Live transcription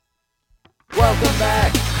Welcome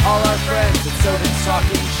back, all our friends. It's Tobin's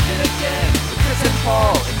talking shit again. With Chris and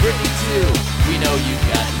Paul and Brittany too. We know you've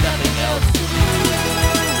got nothing else to do.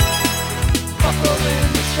 Buckle in,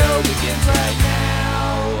 the show begins right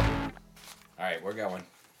now. All right, we're going.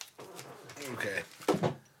 Okay.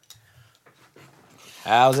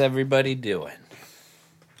 How's everybody doing?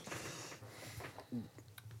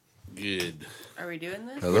 Good. Are we doing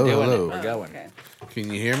this? Hello, doing hello. it. We're going. Okay.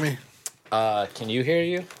 Can you hear me? Can you hear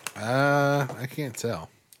you? I can't tell.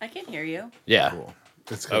 I can hear you. Yeah. Cool.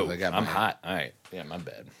 It's because Oh, I got I'm my, hot. All right. Yeah, my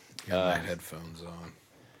bad. got my headphones on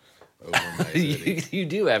over my hoodie. You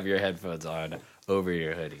do have your headphones on over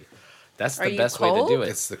your hoodie. That's Are the you best way to cold? do it.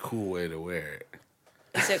 It's the cool way to wear it.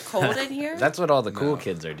 Is it cold in here? That's what all the cool No.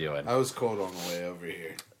 kids are doing. I was cold on the way over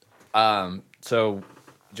here. So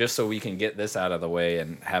just so we can get this out of the way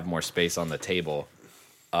and have more space on the table,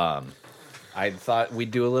 I thought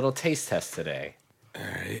we'd do a little taste test today. All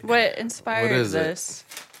right. What inspired What is it? this?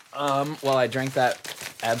 Well, I drank that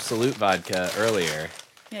Absolute vodka earlier,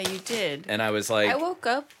 Yeah, you did. and I was like, I woke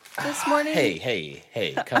up this morning. hey,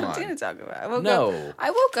 come I'm gonna on. talk about it. I woke No. up. I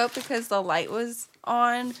woke up because the light was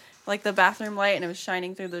on, like the bathroom light, and it was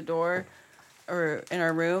shining through the door or in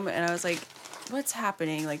our room, and I was like, what's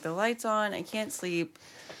happening? Like the light's on, I can't sleep.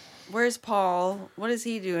 Where's Paul? What is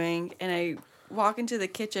he doing? And I walk into the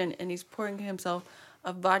kitchen and he's pouring himself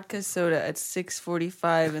a vodka soda at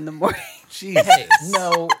 6:45 in the morning. Jesus. Hey,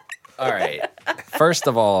 no. All right. First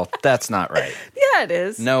of all, that's not right. Yeah, it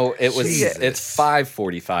is. No, it was. Jesus. It's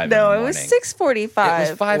 5:45. No, in the it was morning. 6:45. It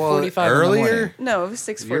was 5:45 in the morning. earlier? No, it was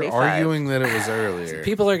 6:45. You're arguing that it was earlier.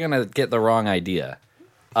 People are gonna get the wrong idea.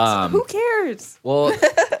 Who cares? Well,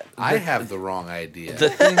 I have the wrong idea. the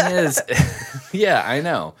thing is, yeah, I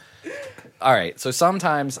know. All right, so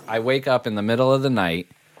sometimes I wake up in the middle of the night,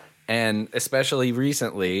 and especially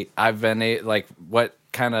recently, I've been like, what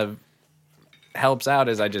kind of helps out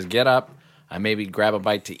is I just get up, I maybe grab a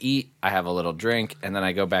bite to eat, I have a little drink, and then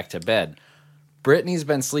I go back to bed. Brittany's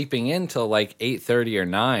been sleeping in till like 8:30 or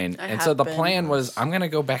 9, I and so have the been. plan was I'm gonna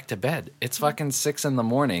go back to bed. It's fucking 6 in the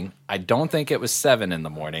morning. I don't think it was 7 in the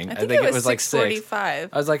morning. I think it was like 6. 6:45.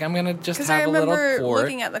 I was like, I'm gonna just Because I have a little remember pour.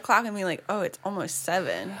 looking at the clock and being like, oh, it's almost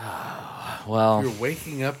 7. Well, You're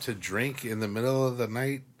waking up to drink in the middle of the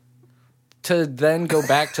night? to then go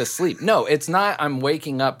back to sleep. No, it's not. I'm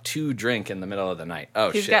waking up to drink in the middle of the night. Oh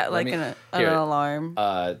He's shit! got Let like me- an here, alarm.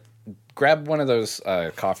 grab one of those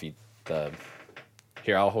coffee.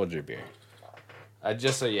 Here, I'll hold your beer.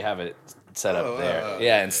 Just so you have it set up there.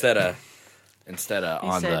 Yeah, instead of He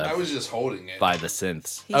on said- I the was just holding it. by the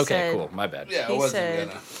synths. He Okay, said- cool. My bad. Yeah, I He wasn't said,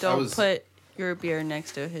 gonna. don't put your beer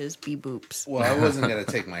next to his bee-boops. Well, I wasn't gonna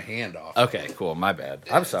take my hand off. Okay, cool. My bad.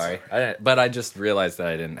 I'm sorry. But I just realized that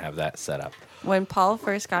I didn't have that set up. When Paul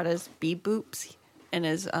first got his bee-boops in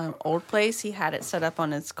his old place, he had it set up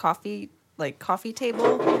on his coffee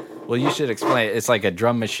table. Well, you should explain. It's like a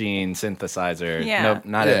drum machine synthesizer. Yeah. No,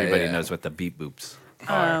 not Yeah, everybody yeah. knows what the beat boops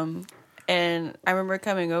are. And I remember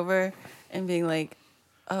coming over and being like,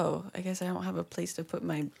 oh, I guess I don't have a place to put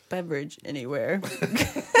my beverage anywhere.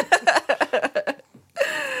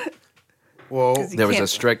 Well, 'Cause you There was a can't-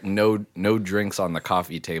 strict no drinks on the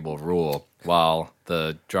coffee table rule while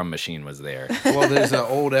the drum machine was there. there's an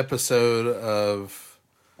old episode of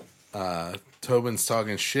Tobin's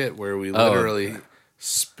Talking Shit where we literally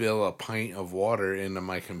spill a pint of water into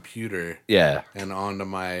my computer Yeah. and onto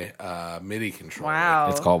my MIDI controller. Wow.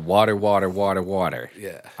 It's called water, water, water, water.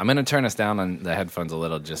 Yeah. I'm going to turn us down on the headphones a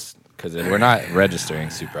little just because we're not registering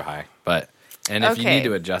super high. And if you Okay. need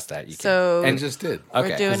to adjust that, you can. So And just did.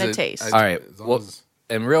 Okay. we're doing 'Cause a it- taste. I- All right. as long Well, as-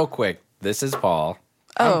 and real quick, this is Paul,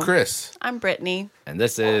 I'm Chris. I'm Brittany. and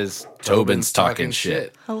this is Tobin's Talking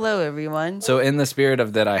Shit. Hello, everyone. So in the spirit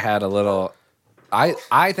of that, I had a little.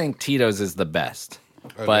 I think Tito's is the best,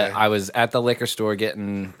 but Okay. I was at the liquor store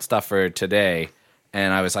getting stuff for today,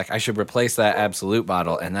 and I was like, I should replace that Absolute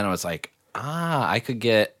bottle, and then I was like, I could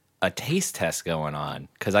get a taste test going on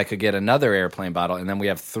because I could get another airplane bottle, and then we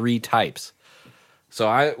have 3 types.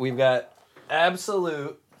 So we've got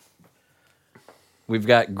Absolute, we've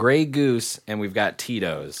got Grey Goose, and we've got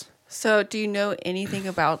Tito's. So, do you know anything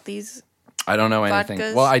about these? I don't know anything.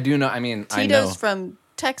 Vodkas? Well, I do know. I mean, I know Tito's from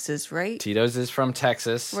Texas, right? Tito's is from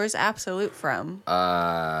Texas. Where's Absolute from?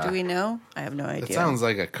 Do we know? I have no idea. It sounds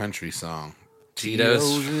like a country song. Tito's.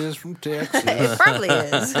 Tito's is from Texas. It probably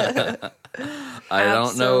is. I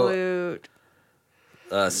don't know.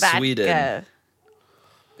 Absolute Sweden. vodka.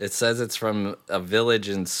 It says it's from a village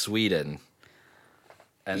in Sweden.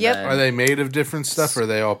 And Yep. Then, Are they made of different stuff or are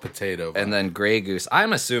they all potato? and then Grey Goose.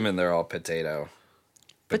 I'm assuming they're all potato.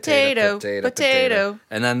 Potato.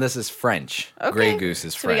 And then this is French. Okay. Grey Goose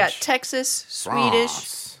is So French. we got Texas, Swedish,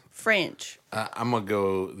 France. French. I'm gonna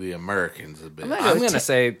go the Americans a bit. I'm gonna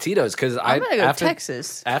say Tito's because I'm gonna go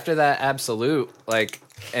Texas. After that Absolute, like,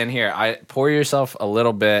 and here I pour yourself a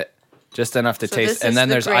little bit, just enough to So taste, this and is then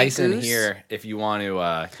the there's Grey ice in Goose? here if you want to.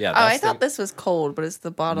 Yeah. Oh, I thought this was cold, but it's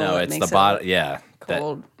the bottle. No, that it's makes the bottle. Yeah, that-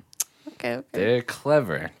 cold. Okay. they're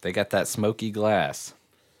clever. They got that smoky glass.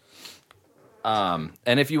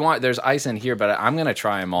 And if you want, there's ice in here, but I'm gonna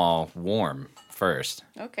try them all warm first,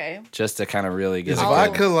 Okay. just to kind of really get Is a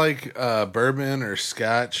vodka like bourbon or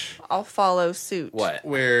scotch? I'll follow suit. What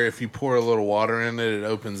Where if you pour a little water in it, it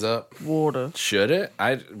opens up? Water. should it?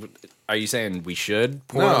 Are you saying we should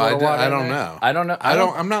pour No, a little water I in don't there? know. I don't know.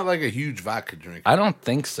 I'm not like a huge vodka drinker. I don't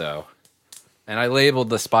think so. And I labeled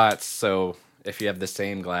the spots so if you have the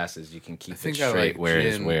same glasses, you can keep I think it I straight like where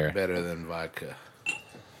is gin where. better than vodka,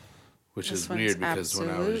 which This is one's weird because when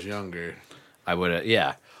I was Absolute. younger, I would,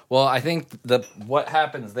 yeah. Well, I think what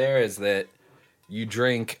happens there is that you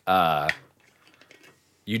drink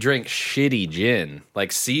shitty gin.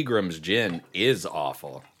 Like Seagram's gin is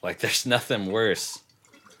awful. Like there's nothing worse.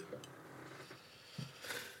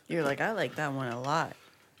 You're like, I like that one a lot.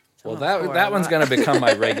 So Well, I'm gonna pour that a one's lot. gonna become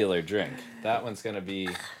my regular drink. That one's gonna be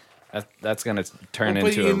that's gonna turn but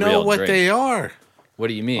into you a know real what drink. they are What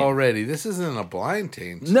do you mean? already. This isn't a blind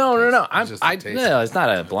taste. No. It's just a taste. No, it's not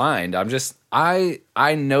a blind. I'm just I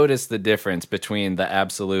noticed the difference between the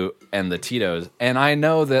Absolute and the Tito's, and I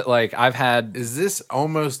know that like I've had Is this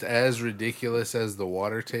almost as ridiculous as the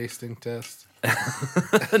water tasting test?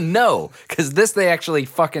 no, because this they actually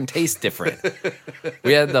fucking taste different.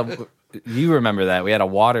 We had you remember that we had a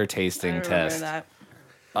water I tasting remember test that.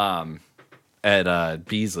 at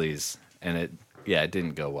Beasley's, and it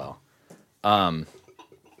didn't go well.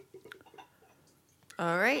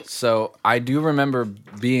 All right. So I do remember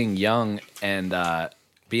being young and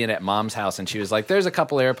being at mom's house, and she was like, "There's a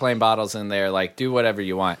couple airplane bottles in there. Like, do whatever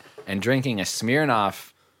you want." And drinking a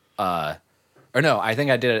Smirnoff, or no, I think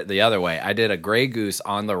I did it the other way. I did a Grey Goose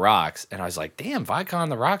on the rocks, and I was like, "Damn, vodka on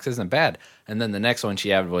the rocks isn't bad." And then the next one she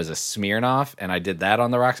had was a Smirnoff, and I did that on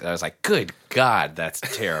the rocks, and I was like, "Good God, that's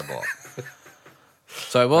terrible."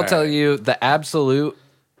 So I will tell you, the Absolute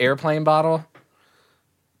airplane bottle,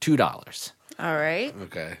 $2. All right.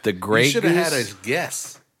 Okay. The Grey You should have had Goose? a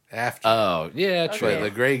guess after. Oh yeah, true. Wait, the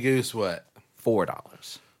Grey Goose, what?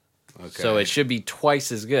 $4. Okay. So it should be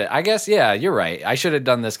twice as good. I guess, yeah, you're right. I should have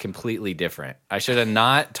done this completely different. I should have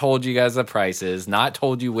not told you guys the prices, not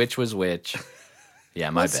told you which was which. Yeah,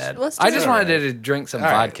 my bad. let's do I just it. wanted to drink some All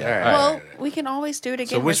right, vodka. all right. All right. Well, we can always do it again.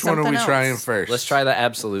 So which one are we trying first? Let's try the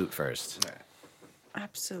Absolute first.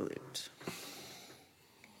 Absolute.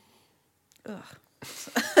 Ugh.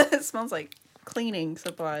 It smells like cleaning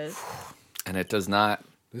supplies. And it does not.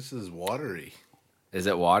 This is watery. Is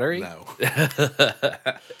it watery? No.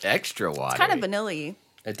 Extra watery. It's kind of vanilla-y.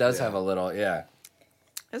 It does have a little, yeah.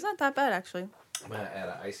 It's not that bad, actually. I'm going to add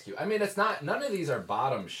an ice cube. I mean, it's not, none of these are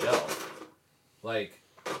bottom shelf. Like,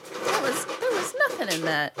 There was nothing in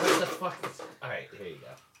that. what the fuck is. All right, here you go.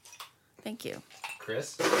 Thank you.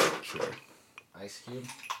 Chris? Sure. Ice cube.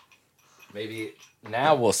 Maybe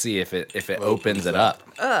now we'll see if it opens it up.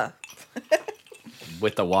 Ugh.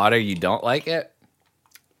 With the water, you don't like it?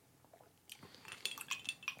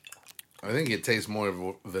 I think it tastes more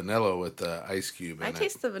of vanilla with the ice cube in I it.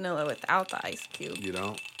 taste the vanilla without the ice cube. You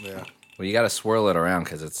don't? Yeah. Well, you got to swirl it around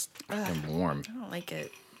because it's fucking warm. I don't like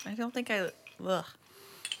it. I don't think I. Ugh.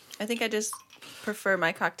 I think I just prefer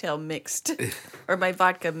my cocktail mixed or my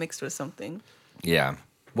vodka mixed with something. Yeah.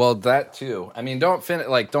 Well, that too. I mean, don't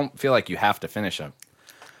feel like you have to finish them.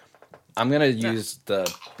 I'm gonna use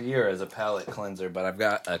the beer as a palate cleanser, but I've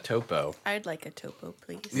got a topo. I'd like a topo,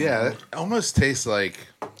 please. Yeah, it almost tastes like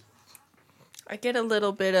I get a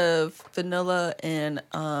little bit of vanilla and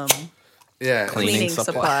yeah, Cleaning cleaning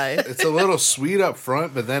supply. supply. it's a little sweet up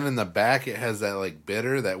front, but then in the back it has that like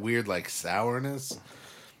bitter, that weird like sourness.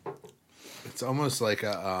 It's almost like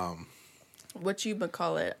a What you would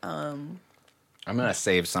call it? I'm gonna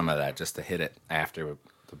save some of that just to hit it after,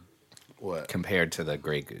 what? compared to the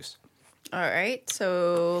Grey Goose. All right,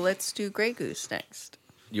 so let's do Grey Goose next.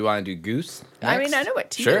 You want to do Goose? I mean, next? I know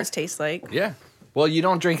what Sure. Tito's taste like. Yeah. Well, you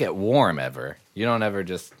don't drink it warm ever. You don't ever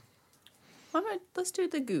just. Let's do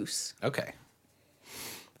the Goose. Okay.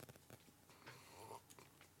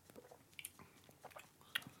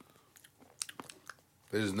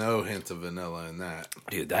 There's no hint of vanilla in that.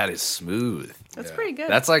 Dude, that is smooth. That's Yeah. pretty good.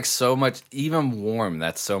 That's like so much, even warm,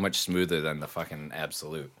 that's so much smoother than the fucking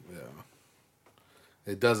Absolute. Yeah.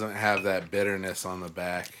 It doesn't have that bitterness on the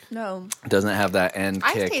back. no. It doesn't have that end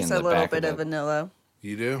I kick in taste the a little back bit of of the... vanilla.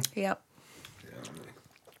 You do? Yep.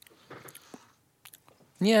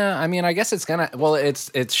 Yeah, I mean, I guess it's gonna. Well,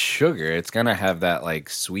 it's sugar. It's gonna have that like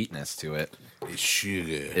sweetness to it. It's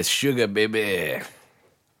sugar. It's sugar, baby.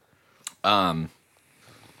 Yeah,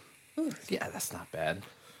 that's not bad.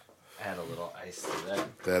 Add a little ice to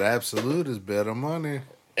that. That Absolute is better money.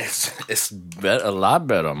 It's a lot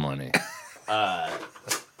better money.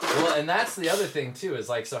 Well, and that's the other thing too. Is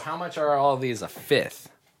like, so how much are all these a fifth?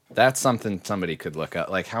 That's something somebody could look up.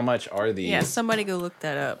 Like, how much are these? Yeah, somebody go look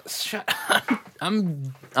that up.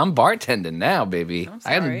 I'm bartending now, baby. I'm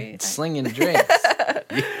sorry. I'm slinging drinks.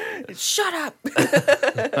 Shut up.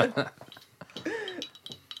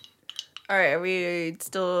 All right, are we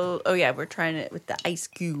still? Oh yeah, we're trying it with the ice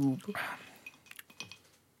cube.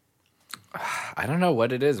 I don't know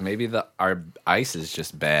what it is. Maybe our ice is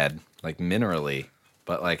just bad, like minerally.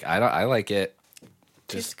 But like I like it.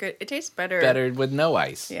 Tastes good. It tastes better. Better with no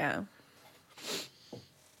ice. Yeah.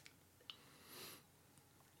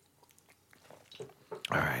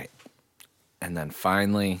 All right. And then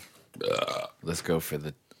finally, let's go for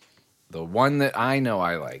the one that I know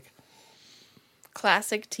I like.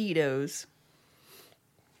 Classic Tito's.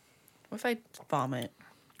 What if I vomit?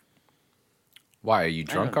 Why, are you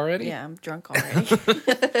drunk already? Yeah, I'm drunk already.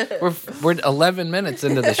 We're 11 minutes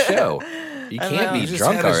into the show. You can't be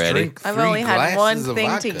drunk already. I've only had one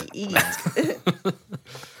thing to eat.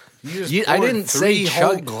 I didn't say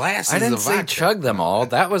chug glasses. I didn't of say vodka. chug them all.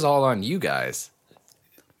 That was all on you guys.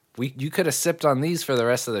 You could have sipped on these for the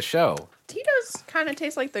rest of the show. Tito's kind of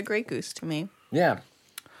tastes like the Grey Goose to me. Yeah.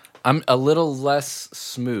 I'm a little less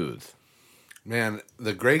smooth. Man,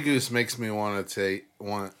 the Grey Goose makes me want to take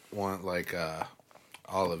want like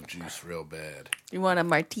olive juice real bad. You want a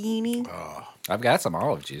martini? I've got some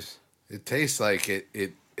olive juice. It tastes like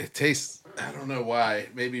it tastes. I don't know why.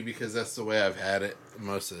 Maybe because that's the way I've had it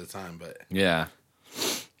most of the time. But Yeah.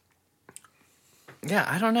 Yeah,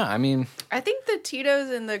 I don't know. I mean, I think the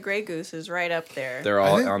Tito's and the Grey Goose is right up there. they're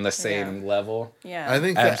all on the same level. Yeah. I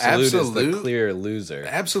think Absolute the is the clear loser.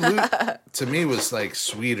 Absolute to me was like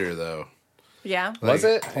sweeter though. Yeah. Like, Was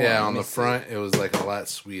it? Yeah, on the front it was like a lot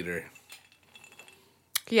sweeter.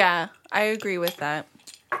 Yeah, I agree with that.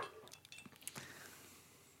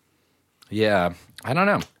 Yeah, I don't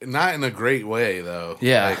know. Not in a great way though.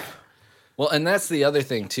 Yeah. Like, Well, and that's the other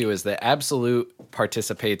thing too, is that Absolute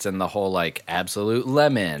participates in the whole like Absolute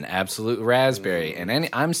Lemon, Absolute Raspberry, and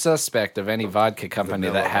I'm suspect of any vodka company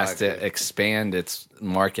Vanilla that has vodka. to expand its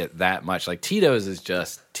market that much. Like Tito's is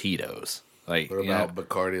just Tito's. Like, what you know, about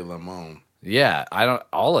Bacardi Limon? yeah, I don't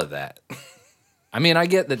all of that. I mean, I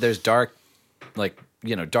get that there's dark, like,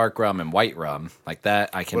 you know, dark rum and white rum like that.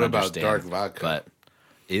 I can What about understand. dark vodka? But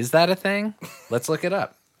is that a thing? Let's look it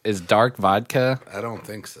up. Is dark vodka? I don't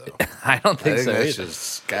think so. I don't I think think so. that's either. just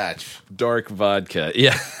scotch. Dark vodka.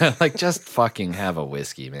 Yeah. Like, just fucking have a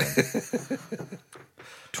whiskey, man.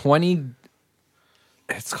 20.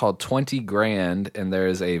 It's called 20 grand, and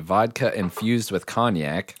there's a vodka infused with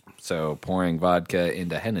cognac. So pouring vodka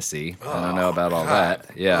into Hennessy. I don't know about all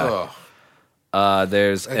that. Yeah.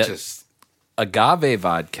 There's That just agave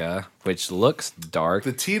vodka, which looks dark.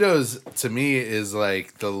 the Tito's to me is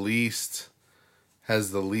like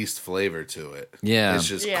has the least flavor to it. Yeah. It's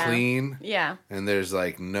just Yeah. clean. Yeah. And there's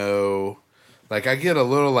like no, like I get a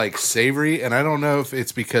little like savory, and I don't know if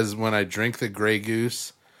it's because when I drink the Grey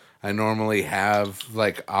Goose, I normally have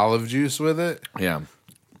like olive juice with it, Yeah.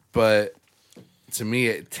 but to me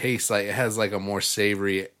it tastes like it has like a more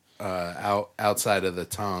savory outside of the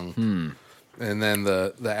tongue. And then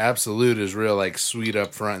the Absolute is real like sweet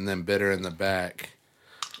up front and then bitter in the back.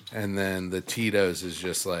 And then the Tito's is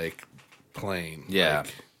just like plain. Yeah.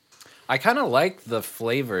 Like, I kind of like the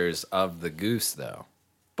flavors of the goose, though.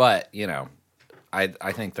 But, you know, I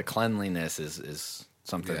think the cleanliness is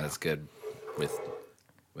something Yeah. that's good with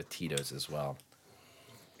Tito's as well.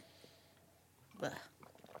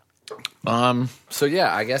 Blech. So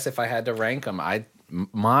yeah, I guess if I had to rank them,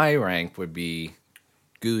 my rank would be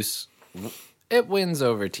Goose. It wins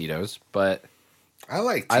over Tito's, but I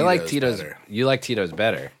like Tito's. better. You like Tito's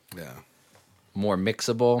better, Yeah. more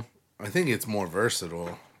mixable. I think it's more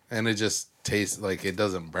versatile, and it just tastes like it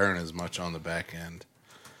doesn't burn as much on the back end.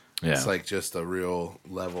 Yeah, It's like just a real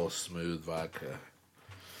level, smooth vodka.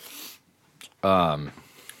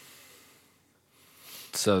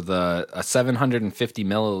 So a 750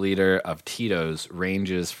 milliliter of Tito's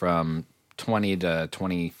ranges from $20 to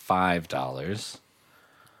 $25.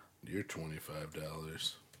 You're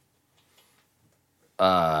 $25.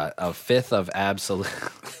 A fifth of Absolute.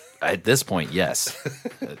 At this point, yes.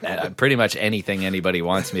 Pretty much anything anybody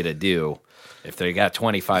wants me to do. If they got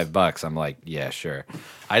 $25, I'm like, yeah, sure.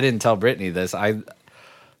 I didn't tell Brittany this.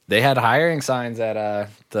 They had hiring signs at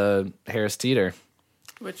the Harris Teeter.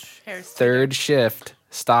 Which hair? Third shift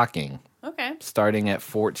stocking, Okay. starting at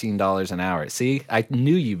 $14 an hour. See, I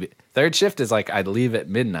knew you. Third shift is like I'd leave at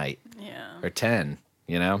midnight Yeah. or 10.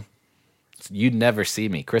 You know, you'd never see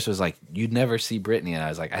me. Chris was like, "You'd never see Brittany," and I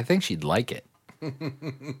was like, "I think she'd like it.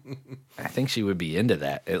 I think she would be into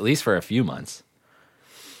that at least for a few months."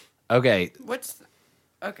 Okay,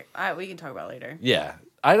 Okay. We can talk about it later. yeah,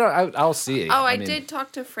 I'll see. Oh, I mean, did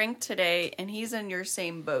talk to Frank today, and he's in your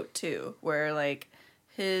same boat too, where like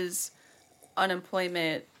his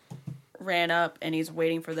unemployment ran up, and he's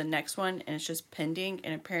waiting for the next one, and it's just pending,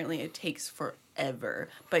 and apparently it takes forever.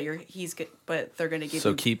 But but they're gonna give So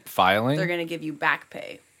you keep filing. they're gonna give you back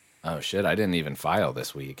pay. Oh shit! I didn't even file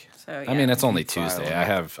this week. So I yeah. mean, it's only Keep Tuesday.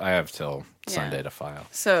 filing. I have till Yeah. Sunday to file.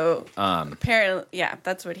 So apparently, yeah,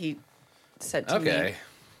 that's what he said to me. Okay.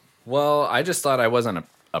 Well, I just thought I wasn't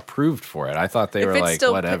approved for it. I thought they If were it's like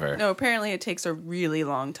still whatever. no, apparently it takes a really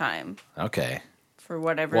long time Okay. for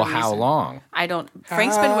whatever. Well, reason. how long? I don't.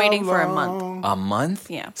 Frank's been waiting for a month A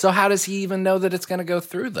month? Yeah. So how does he even know that it's going to go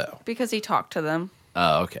through though? because he talked to them.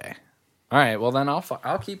 Oh, okay. All right. Well, then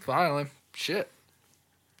I'll keep filing. Shit.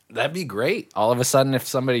 That'd be great. All of a sudden, if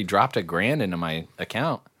somebody dropped $1,000 into my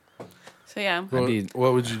account, So yeah,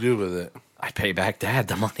 What would you do with it? I'd pay back Dad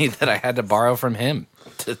the money that I had to borrow from him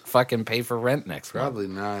to fucking pay for rent next month. Probably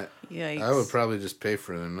not. yikes. I would probably just pay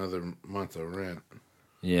for another month of rent.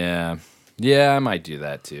 Yeah. Yeah, I might do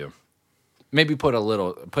that too. Maybe put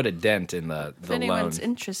a dent in the If loan. anyone's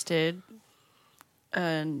interested,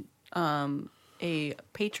 and a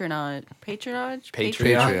patronage, Patreon.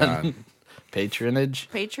 Patreon.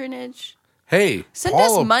 Patronage. Hey, Send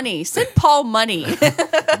Paul, us money. Send Paul money.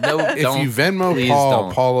 No, If don't, you Venmo please Paul,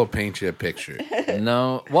 don't. Paul will paint you a picture.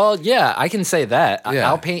 No. Well, yeah, I can say that. Yeah.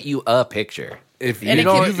 I'll paint you a picture. If And you it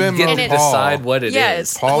don't can- Venmo get and to it- Paul, decide what it is.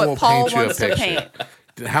 yes, Paul what will Paul paint you a wants to picture.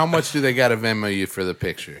 paint. how much do they got to Venmo you for the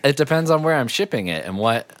picture? It depends on where I'm shipping it and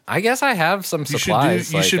what. I guess I have some You supplies.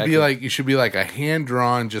 should you should be like a hand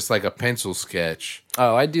drawn, just like a pencil sketch.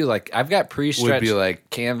 Oh, I do like I've got pre-stretched like-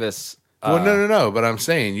 canvas. Well, no. But I'm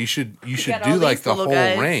saying you should got all do like these the little whole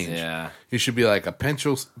guys. range. Yeah. You should be like a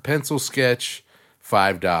pencil sketch,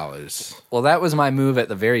 $5. Well, that was my move at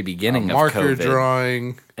the very beginning of Marker COVID.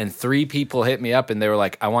 drawing. And 3 people hit me up and they were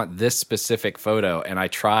like, "I want this specific photo." And I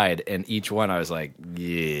tried, and each one I was like,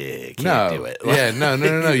 "Yeah, can't do it." Yeah, no.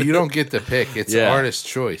 You don't get to pick. It's Yeah. artist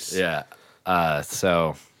choice. Yeah.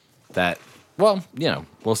 So that, well,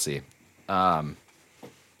 we'll see.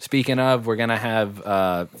 Speaking of, we're going to have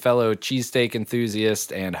fellow cheesesteak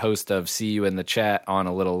enthusiast and host of See You in the Chat on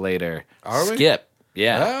a little later. Are we? Skip.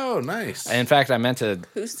 Yeah. Oh, nice. In fact, I meant to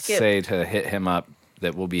Who's Skip? say to hit him up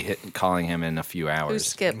that we'll be calling him in a few hours. Who's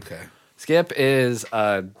Skip? Okay. Skip is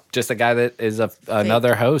just a guy that is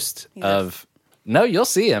another host of... No, you'll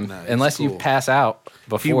see him he's unless you cool. pass out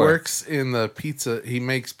before. He works in the pizza. He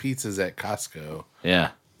makes pizzas at Costco Yeah.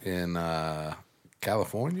 in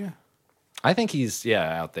California. I think he's,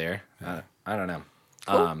 out there. I don't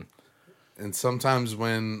know. And sometimes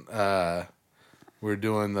when we're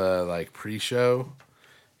doing the like pre-show,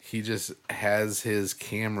 he just has his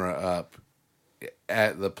camera up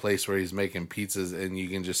at the place where he's making pizzas, and you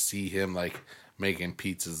can just see him like making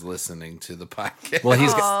pizzas, listening to the podcast. Well,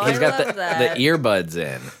 he's Aw, he's I got love that. the earbuds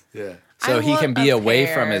in, yeah, so I he want can be a away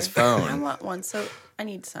pair. from his I phone. want one, so I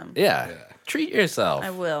need some. Yeah. Treat yourself. I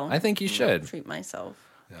will. I think you should. Treat myself.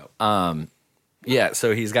 Yeah,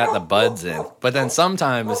 so he's got the buds in. But then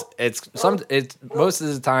sometimes it's most of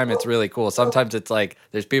the time it's really cool. Sometimes it's like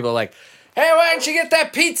there's people like, "Hey, why don't you get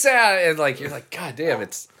that pizza?" And like you're like, "God damn,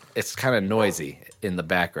 it's kind of noisy in the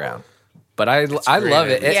background." But I great. love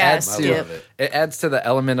it. It Yeah, adds I to love it. it adds to the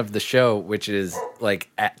element of the show, which is like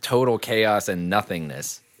at total chaos and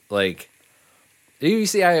nothingness. Like you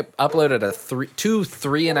see, I uploaded two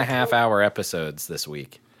 3.5 hour episodes this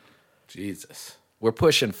week. Jesus. We're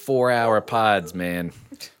pushing 4-hour pods, man.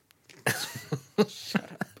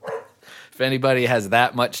 If anybody has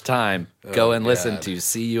that much time, go and listen God. to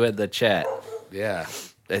See You in the Chat. Yeah.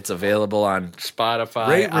 It's available on Spotify,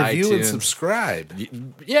 Rate, iTunes. review, and subscribe.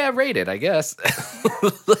 Yeah, rate it, I guess.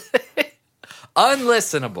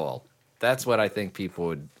 Unlistenable. That's what I think people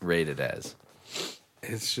would rate it as.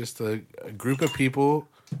 It's just a group of people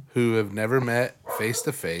who have never met face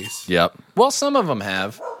to face. Yep. Well, some of them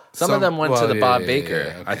have. Some of them went to the Bob yeah, Baker.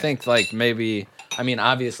 okay. I think, like, maybe... I mean,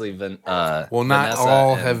 obviously, Well, not Vanessa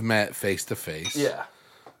all and- have met face to face. Yeah.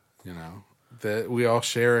 You know, that we all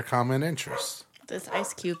share a common interest. This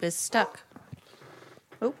ice cube is stuck.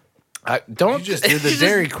 Oh, Don't You just did the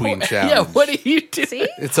Dairy Queen challenge. Yeah, what are you doing? See?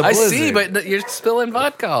 It's a I blizzard. see, but you're spilling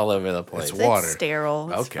vodka all over the place. It's water. It's sterile.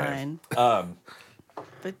 It's Okay. fine.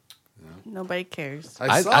 But nobody cares.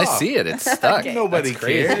 I see it. It's stuck. Okay. Nobody That's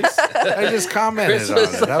crazy. cares. I just commented Chris on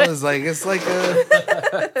was it. I was like, it's like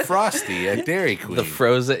a Frosty at Dairy Queen. The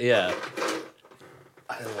frozen, yeah.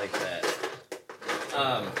 I like that.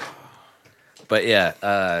 But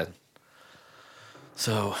yeah,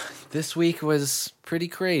 so this week was pretty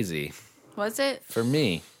crazy Was it? for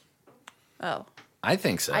me. Oh, I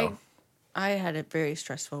think so. I had a very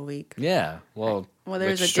stressful week. Yeah. Well, There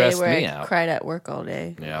was which a day stressed where me I out. cried at work all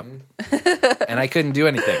day. Yeah. And I couldn't do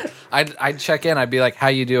anything. I'd check in. I'd be like, "How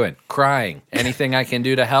you doing?" Crying. Anything I can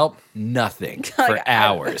do to help? Nothing for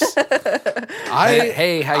hours.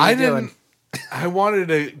 Hey, how you doing? I wanted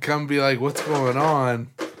to come be like, what's going on?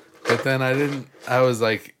 But then I didn't. I was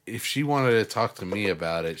like, if she wanted to talk to me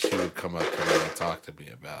about it, she would come up to me and talk to me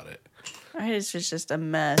about it. It was just a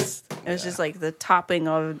mess. It was just like the topping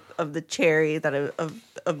of the cherry that of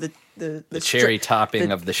the Cherry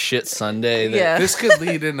topping of the shit sundae. That, Yeah. This could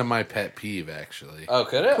lead into my pet peeve, actually. Oh,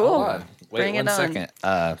 could it? Cool. Hold on. Wait Bring one it on. second.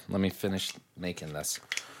 Let me finish making this.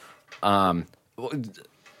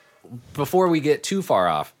 Before we get too far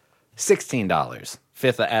off, $16,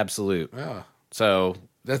 fifth of Absolute. Yeah, So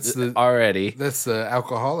that's the already. that's the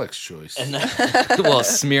alcoholic's choice. Well,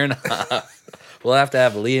 Smirnoff. We'll have to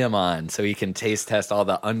have Liam on so he can taste test all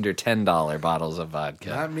the under $10 bottles of vodka.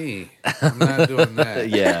 Not me. I'm not doing that.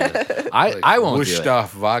 Yeah, Like I won't do whooshed it.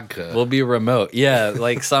 off vodka. We'll be remote. Yeah,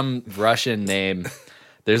 like some Russian name.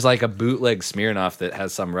 There's like a bootleg Smirnoff that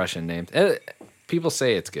has some Russian name. People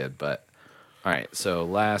say it's good, but all right. So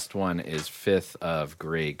last one is fifth of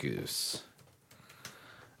Grey Goose,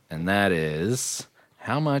 and that is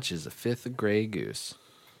how much is a fifth of Grey Goose?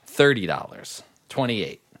 $30,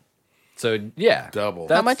 28. So yeah, Double.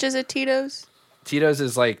 How much is it, Tito's? Tito's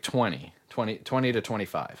is like 20 to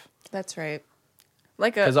 25 That's right.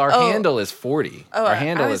 Like a because our handle is 40. Oh, our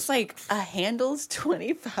handle I was is like a handle's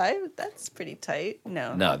 25. That's pretty tight.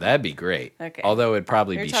 No. no, that'd be great. Okay. Although it'd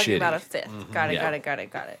probably You're be talking shitty. about a fifth. Got it. Yeah. Got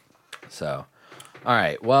it. So, all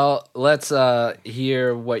right. Well, let's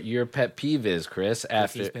hear what your pet peeve is, Chris.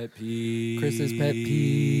 After Pet peeve. Chris's pet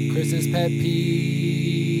peeve. Chris's pet peeve.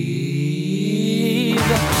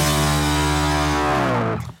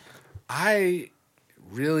 I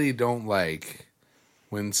really don't like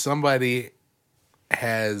when somebody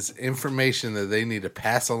has information that they need to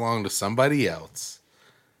pass along to somebody else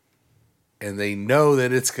and they know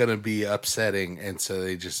that it's going to be upsetting, and so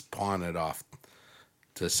they just pawn it off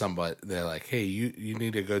to somebody. They're like, hey, you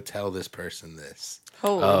need to go tell this person this.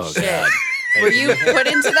 Holy Oh, shit. God. Were you put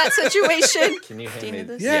into that situation? Can you hand Do you me need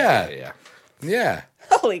this? Yeah. Yeah.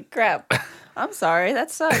 Holy crap. I'm sorry. That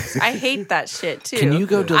sucks. I hate that shit too. Can you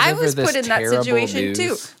go I deliver was this put in that terrible situation too.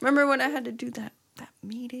 news? Remember when I had to do that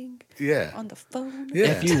meeting Yeah. on the phone? Yeah.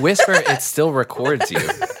 If you whisper, it still records you.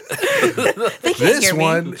 They can't This hear me.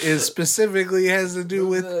 one is specifically has to do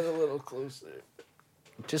with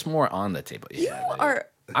Just more on the table. You Yeah, are.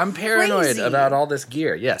 I'm paranoid crazy. about all this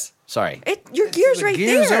gear. Yes. Sorry. Your gear's the right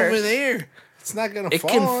gears there. over there. It's not gonna It fall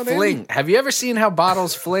can on fling. any- Have you ever seen how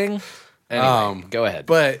bottles fling? Anyway, go ahead.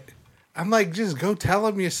 But I'm like, just go tell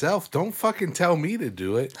them yourself. Don't fucking tell me to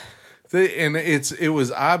do it. And it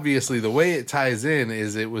was obviously the way it ties in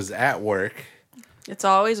is it was at work. It's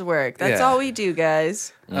always work. That's Yeah. all we do,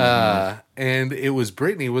 guys. And it was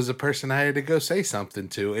Brittany was the person I had to go say something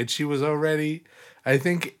to, and she was already. I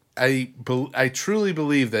think I truly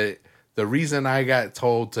believe that the reason I got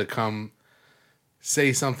told to come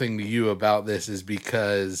say something to you about this is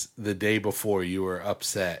because the day before you were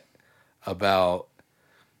upset about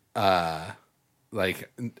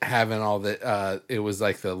like having all the it was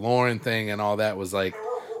like the Lauren thing and all that was like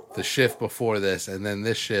the shift before this, and then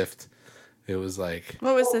this shift it was like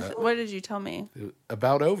What was the? What did you tell me?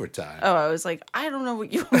 about overtime. Oh, I was like, I don't know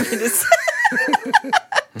what you want me to say.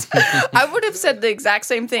 I would have said the exact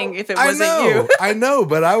same thing if it wasn't you. I know,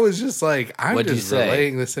 but I was just like, I'm What'd you just say?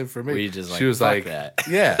 relaying this information. Were you just like, she was "Fuck like, that"?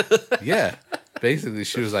 yeah. Basically,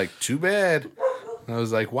 she was like, too bad. And I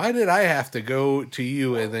was like, why did I have to go to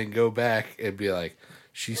you and then go back and be like,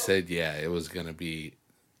 she said, yeah, it was gonna be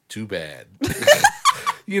too bad.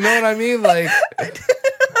 You know what I mean? Like,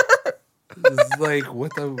 it's like,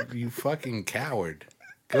 what the you fucking coward?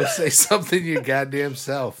 Go say something your goddamn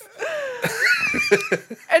self.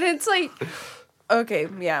 And it's like, okay,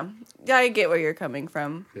 yeah, I get where you're coming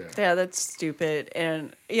from. Yeah, that's stupid.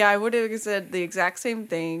 And yeah, I would have said the exact same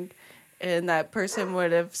thing, and that person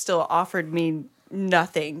would have still offered me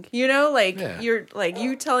nothing. You know, like Yeah. you're like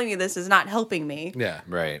you telling me this is not helping me. Yeah.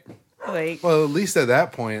 Right. Like, Well, at least at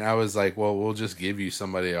that point, I was like, well, we'll just give you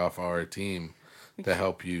somebody off our team to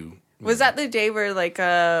help you. was that the day where like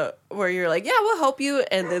where you're like, yeah, we'll help you,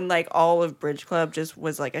 and then like all of Bridge Club just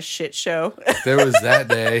was like a shit show. There was that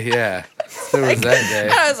day, yeah. There was that day.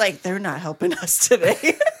 I was like, they're not helping us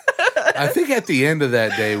today. I think at the end of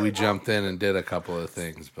that day, we jumped in and did a couple of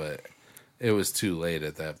things, but it was too late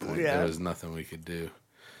at that point. Yeah. There was nothing we could do.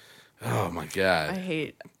 Oh, my I God.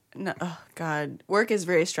 hate. No, oh God, work is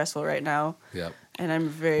very stressful right now, Yep. and I'm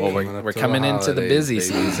very. Well, Coming up we're to coming the into the holidays, busy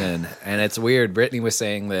baby. season, and it's weird. Brittany was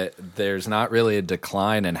saying that there's not really a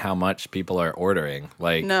decline in how much people are ordering.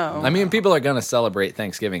 Like, No. I mean, people are going to celebrate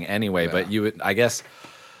Thanksgiving anyway, but you would, I guess,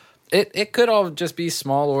 it could all just be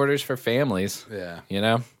small orders for families. Yeah. You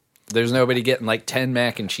know, there's nobody getting like 10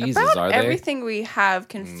 mac and cheeses, About are they? everything we have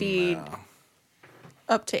can feed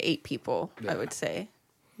up to 8 people. I would say,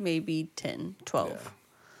 maybe 10, 12.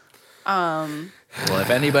 Well, if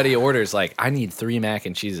anybody orders like, I need 3 mac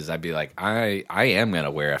and cheeses, I'd be like, I am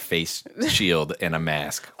gonna wear a face shield and a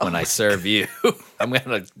mask when I serve you. I'm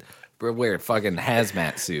gonna wear a fucking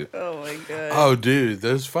hazmat suit. Oh my God. Oh, dude,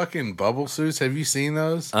 those fucking bubble suits. Have you seen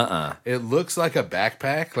those? It looks like a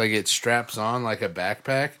backpack. Like it straps on like a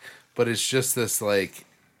backpack, but it's just this like,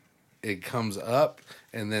 it comes up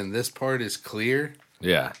and then this part is clear.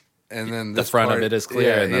 Yeah. And then The this front of part- it is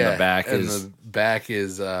clear, and then the back and is- the back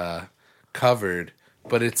is covered,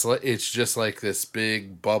 but it's just like this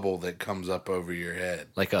big bubble that comes up over your head.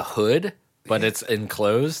 Like a hood, but it's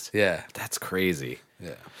enclosed. Yeah, That's crazy.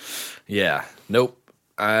 yeah. Yeah. Nope.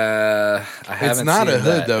 I haven't. It's not seen a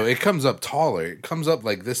hood that. though. It comes up taller. It comes up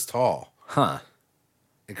like this tall. Huh.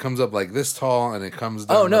 It comes up like this tall, and it comes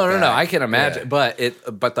down. Oh no, the no, no! back. I can imagine, Yeah.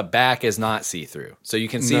 but the back is not see through, so you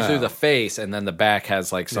can see No. through the face, and then the back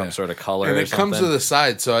has like some Yeah. sort of color. And or it comes to something. the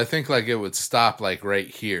side, so I think like it would stop like right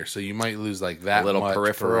here. So you might lose like that little much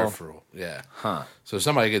peripheral? Yeah. Huh. So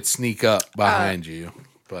somebody could sneak up behind you,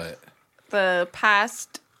 but The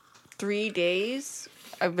past 3 days,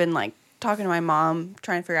 I've been like talking to my mom,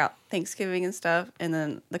 trying to figure out Thanksgiving and stuff, and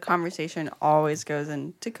then the conversation always goes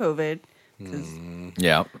into COVID. 'Cause-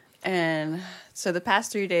 Yeah. And so the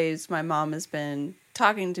past 3 days, my mom has been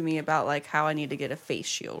talking to me about like how I need to get a face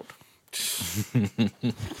shield.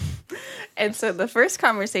 And so the first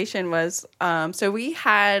conversation was, so we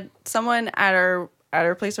had someone at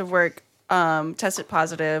our place of work tested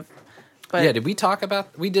positive. But Yeah. Did we talk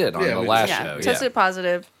about? We did on Yeah, the we last did. show. tested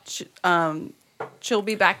positive. She'll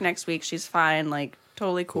be back next week. She's fine, like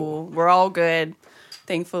totally cool. We're all good,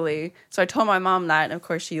 thankfully. So I told my mom that, and of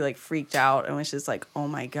course she like freaked out and was just like, "Oh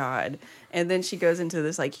my God." And then she goes into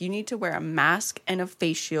this like, "You need to wear a mask and a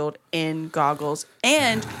face shield and goggles,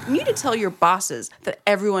 and you need to tell your bosses that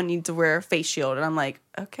everyone needs to wear a face shield." And I'm like,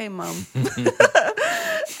 "Okay, Mom."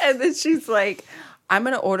 And then she's like, "I'm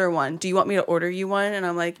gonna order one. Do you want me to order you one?" And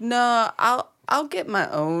I'm like, "No, I'll get my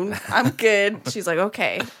own. I'm good." She's like,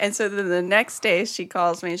 "Okay." And so then the next day she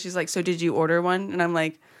calls me and she's like, "So did you order one?" And I'm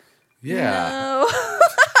like, yeah. "No,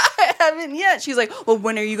 I haven't yet." She's like, "Well,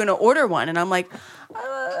 when are you gonna order one?" And I'm like,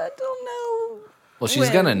 "I don't know." Well, she's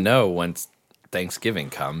when." gonna know once Thanksgiving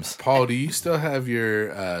comes. Paul, do you still have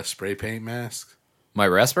your spray paint mask? My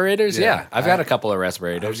respirators? Yeah, Yeah. I've got a couple of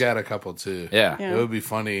respirators. I've got a couple too. Yeah. Yeah. It would be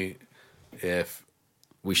funny if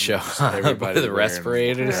We show up everybody with the wearing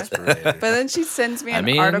respirators. respirators. But then she sends me I an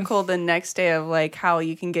mean- article the next day of like how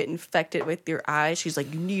you can get infected with your eyes. She's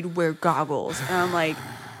like, "You need to wear goggles." And I'm like,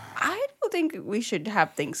 I don't think we should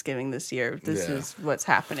have Thanksgiving this year. This Yeah. is what's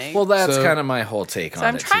happening. Well, that's So- kind of my whole take so on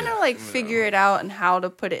I'm it. trying too. to like figure it out and how to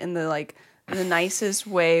put it in the like the nicest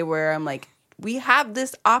way where I'm like, we have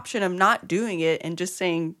this option of not doing it and just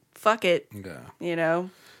saying fuck it, Yeah. you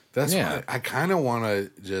know? That's Yeah. why I kind of want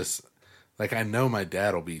to just like I know my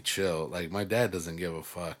dad will be chill. Like my dad doesn't give a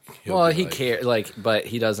fuck. He'll Well, be he like, cares, like, but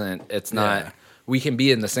he doesn't. It's not. Yeah. We can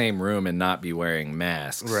be in the same room and not be wearing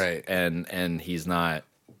masks, Right. And he's not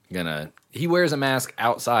gonna. He wears a mask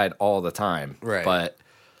outside all the time, Right. But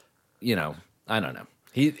you know, I don't know.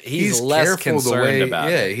 He's less careful concerned about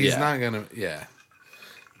yeah, it. he's not gonna. Yeah,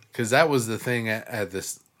 because that was the thing at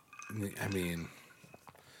this. I mean,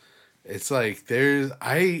 it's like there's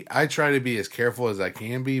I try to be as careful as I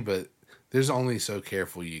can be, but there's only so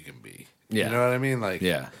careful you can be. Yeah. You know what I mean? Like,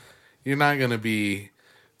 Yeah, you're not gonna be.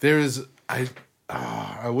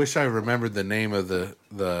 I wish I remembered the name of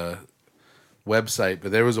the website,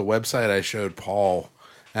 but there was a website I showed Paul,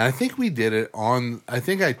 and I think we did it on. I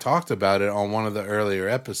think I talked about it on one of the earlier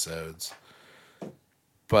episodes.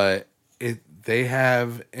 But they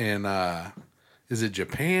have in is it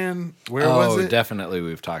Japan? Where was it? definitely.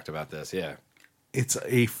 We've talked about this. Yeah, It's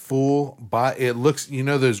a full body. It looks,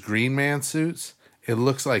 those Green Man suits. it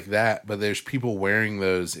looks like that, but there's people wearing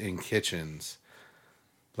those in kitchens.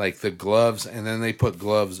 Like the gloves, and then they put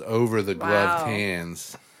gloves over the gloved Wow.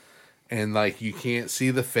 hands. And like you can't see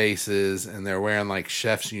the faces, and they're wearing like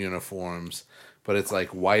chef's uniforms, but it's like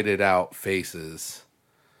whited out faces.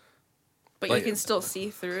 But Like- you can still see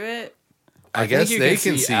through it. I think guess you they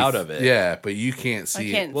can see out of it. Yeah, but you can't I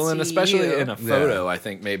see. can't Well, and see especially you. in a photo, I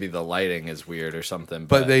think maybe the lighting is weird or something.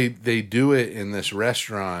 But they do it in this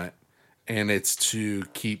restaurant, and it's to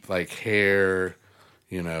keep like hair,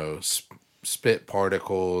 spit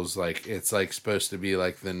particles. Like it's like supposed to be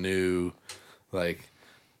like the new, like.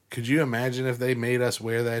 Could you imagine if they made us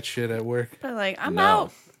wear that shit at work? But like, I'm No.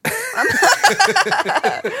 out.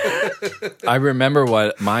 I remember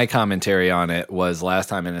what my commentary on it was last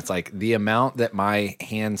time, and it's like the amount that my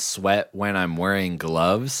hands sweat when I'm wearing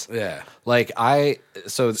gloves. Yeah. Like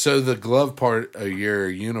so So the glove part of your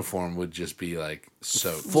uniform would just be like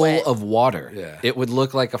soaked. full Wet. of water. Yeah. It would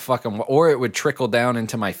look like a fucking, or it would trickle down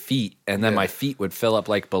into my feet, and then Yeah. my feet would fill up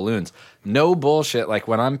like balloons. No bullshit. Like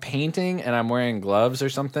when I'm painting and I'm wearing gloves or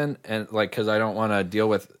something, and like because I don't want to deal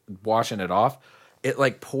with washing it off, it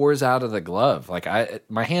like pours out of the glove. Like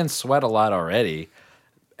my hands sweat a lot already.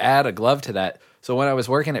 Add a glove to that. So when I was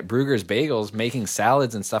working at Brugger's Bagels making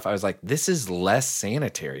salads and stuff, I was like, this is less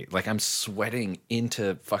sanitary. Like I'm sweating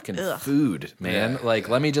into fucking food, man. Yeah. Like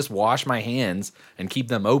let me just wash my hands and keep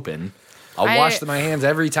them open. I'll I- wash my hands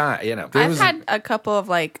every time, I've had a couple of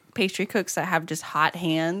like pastry cooks that have just hot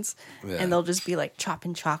hands, Yeah. and they'll just be like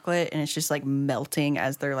chopping chocolate, and it's just like melting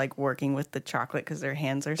as they're like working with the chocolate because their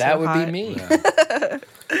hands are That so would hot. be me.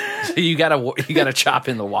 So you gotta chop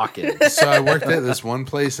in the walk-in. So I worked at this one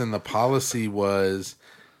place, and the policy was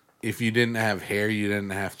if you didn't have hair, you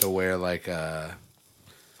didn't have to wear like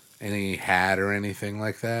any hat or anything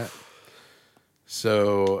like that.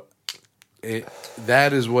 So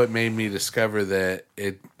that is what made me discover that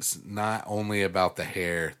it's not only about the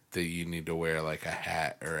hair that you need to wear like a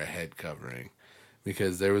hat or a head covering.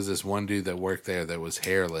 Because there was this one dude that worked there that was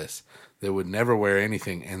hairless, that would never wear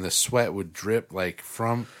anything, and the sweat would drip like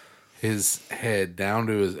from his head down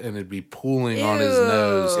to his, and it'd be pooling on his Ew.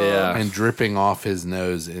 nose, Yeah. and dripping off his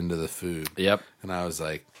nose into the food. Yep. And I was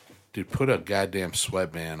like, dude, put a goddamn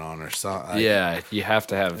sweatband on or something. Yeah, you have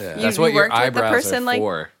to have. Yeah. That's You what your worked with the eyebrows person, are like-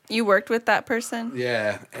 for. You worked with that person?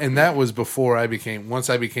 Yeah, and that was before once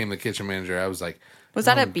I became the kitchen manager, I was like, Was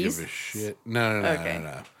I that at don't give Beast? a shit. No, Okay.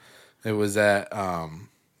 no. It was at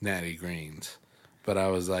Natty Greens. But I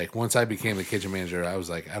was like, once I became the kitchen manager, I was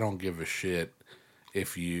like, I don't give a shit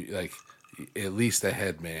if you like at least a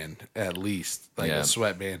headband, at least like Yeah. a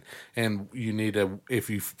sweatband, and you need to. If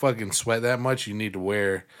you fucking sweat that much, you need to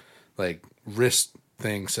wear like wrist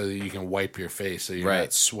things so that you can wipe your face, so you're Right.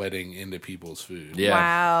 not sweating into people's food. Yeah.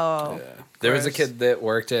 Wow. There was a Gross. kid that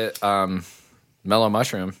worked at Mellow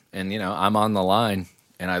Mushroom, and I'm on the line,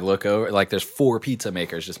 and I look over, like there's 4 pizza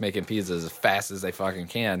makers just making pizzas as fast as they fucking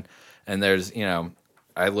can, and there's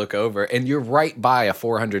I look over, and you're right by a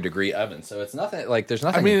 400-degree oven, so it's nothing like there's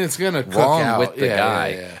nothing. I mean, it's gonna cook wrong out. with the Yeah, guy.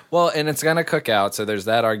 yeah. Well, and it's gonna cook out, so there's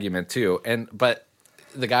that argument too. But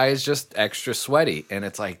the guy is just extra sweaty, and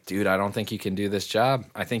it's like, dude, I don't think you can do this job.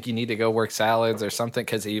 I think you need to go work salads or something,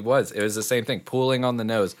 because it was the same thing, pooling on the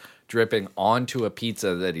nose, dripping onto a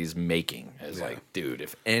pizza that he's making. It's like, dude,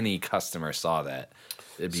 if any customer saw that,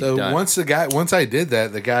 it'd be So done. once I did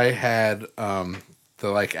that, the guy had the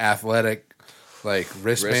like athletic like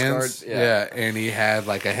wristbands, guards? Yeah. and he had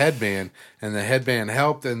like a headband, and the headband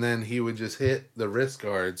helped, and then he would just hit the wrist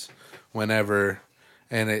guards whenever,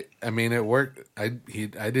 and it worked. I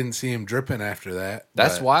didn't see him dripping after that.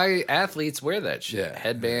 That's but- why athletes wear that shit. Yeah.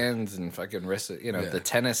 Headbands and fucking wrist, the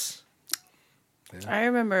tennis. I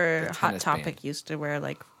remember The Hot tennis Topic band.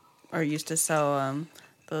 used to sell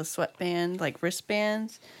the sweatband, like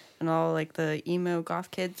wristbands, and all like the emo goth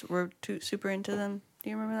kids were super into them. Do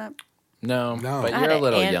you remember that? No, No. but I you're had a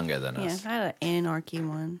little an- younger than Yeah, us. I had an Anarchy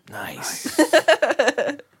one. Nice.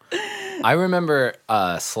 I remember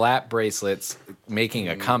slap bracelets making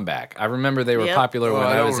a comeback. I remember they were Yep. popular Oh, when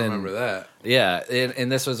I I don't was in. remember that. Yeah,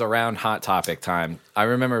 and this was around Hot Topic time. I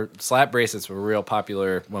remember slap bracelets were real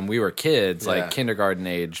popular when we were kids, Yeah. like kindergarten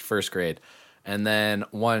age, first grade. And then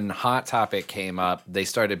when Hot Topic came up, they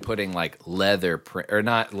started putting like leather print, or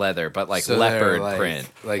not leather, but like So they're leopard like- print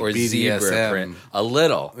like or BDSM. zebra print, a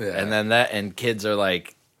little. Yeah. And then and kids are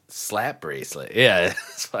like slap bracelet. Yeah,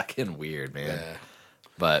 it's fucking weird, man. Yeah.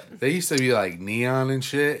 But They used to be like neon and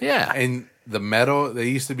shit. Yeah. And the metal, they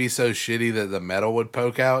used to be so shitty that the metal would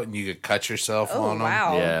poke out and you could cut yourself Oh, on them.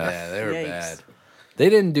 wow. Yeah. Yeah, they were Yikes. bad. they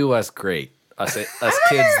didn't do us great. Us kids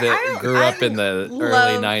that grew up in the early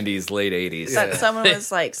love '90s, late '80s. That someone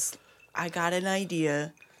was like I got an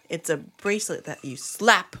idea. It's a bracelet that you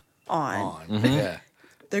slap on. Yeah.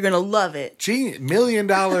 They're going to love it. Gee, $1 million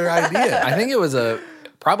idea. I think it was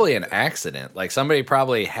probably an accident. Like somebody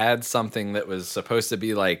probably had something that was supposed to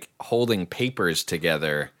be like holding papers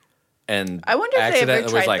together, and I wonder if they ever accidentally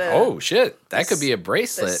was tried like, the- "Oh shit, that the could be a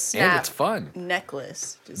bracelet, and snap it's fun."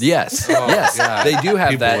 necklace. Just- Yes, yes, God. they do have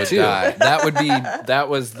People that would too. die. That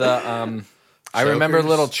was the I remember Chokers?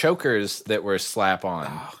 little chokers that were slap on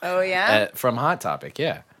Oh, yeah? from Hot Topic.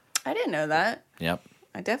 Yeah, I didn't know that. yep,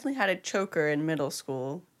 I definitely had a choker in middle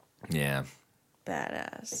school. yeah,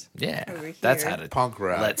 Badass. yeah. Over That's here. how to Punk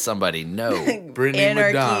rock. let somebody know. Brittany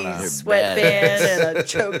Anarchy, Madonna. sweatband, and a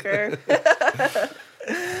choker.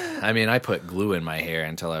 I mean, I put glue in my hair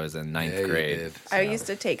until I was in ninth Yeah, you grade. did. I used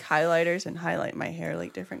to take highlighters and highlight my hair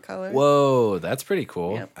like different colors. Whoa, that's pretty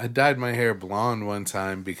cool. Yep. I dyed my hair blonde one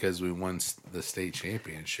time because we won the state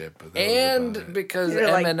championship. But that was And about it. because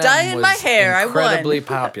You're like, Eminem "Dye in was my hair, I won." incredibly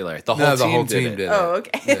popular. The whole, no, the team, whole did team it. did it. Oh,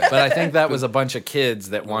 okay. But I think that was a bunch of kids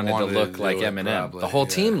that wanted to Wanted look to like do it, Eminem. probably, The whole yeah.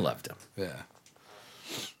 team loved him. Yeah.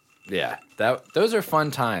 Yeah, those are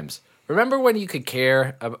fun times. Remember when you could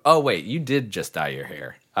care? Oh wait, you did just dye your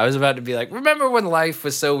hair. I was about to be like, remember when life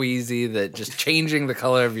was so easy that just changing the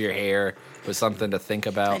color of your hair was something to think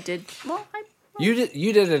about? I did. Well, You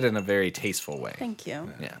did it in a very tasteful way. thank you.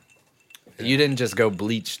 Yeah. You didn't just go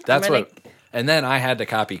bleach. That's gonna- what. And then I had to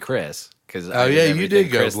copy Chris because Oh, yeah, you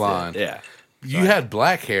did go blonde. Yeah, You had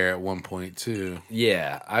black hair at one point too.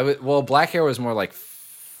 yeah. I would. Well, black hair was more like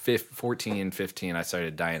 14, 15. I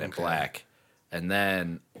started dyeing it black, and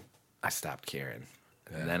then I stopped caring,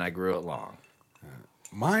 and then I grew it long.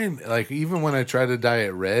 Mine, like even when I tried to dye it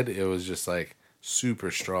red, it was just like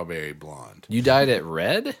super strawberry blonde. You dyed it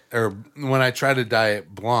red? Or when I tried to dye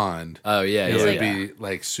it blonde, Oh yeah, it yeah, would yeah. be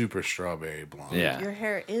like super strawberry blonde. Yeah. Your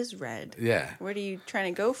hair is red. Yeah. What are you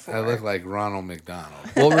trying to go for? I look like Ronald McDonald.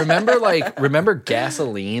 Well, remember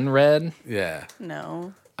gasoline red? Yeah.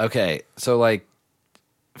 No. Okay, so like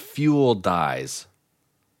fuel dyes.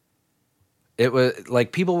 It was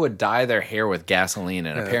like people would dye their hair with gasoline,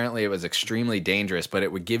 and apparently it was extremely dangerous. But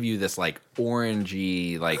it would give you this like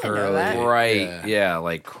orangey, like know that. bright, Yeah.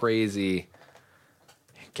 like crazy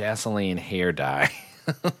gasoline hair dye.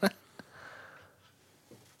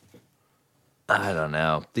 I don't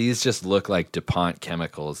know. These just look like DuPont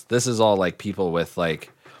chemicals. This is all like people with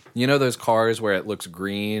like, you know, those cars where it looks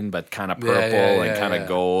green but kind of purple and kind of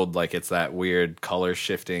gold, like it's that weird color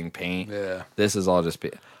shifting paint. Yeah. This is all just.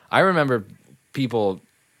 I remember people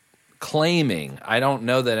claiming. I don't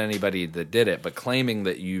know that anybody that did it, but claiming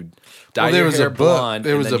that you dye there your was hair a book. blonde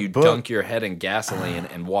There and was then a you book. dunk your head in gasoline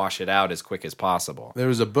and wash it out as quick as possible. There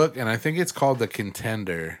was a book, and I think it's called The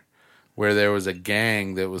Contender, where there was a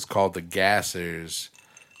gang that was called the Gassers,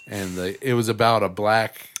 and it was about a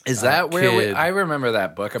black. Is that where kid. I remember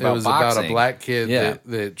that book about It was boxing. about a black kid Yeah.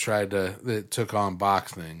 that took on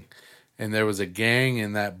boxing, and there was a gang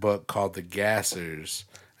in that book called the Gassers,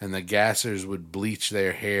 and the Gassers would bleach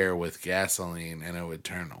their hair with gasoline, and it would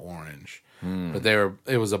turn orange. But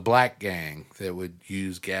it was a black gang that would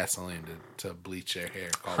use gasoline to bleach their hair,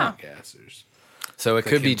 called the Gassers. So it The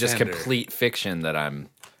could be just Contender. complete fiction that I'm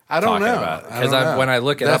I don't talking know about. I don't 'Cause know. when I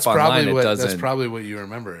look it That's up online, probably it what, doesn't. That's probably what you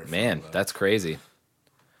remember it from, Man, though. that's crazy.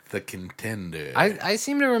 The Contender. I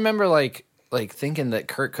seem to remember like thinking that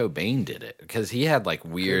Kurt Cobain did it because he had like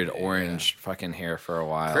weird orange fucking hair for a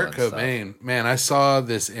while. Kurt and stuff. Cobain, man, I saw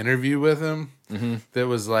this interview with him that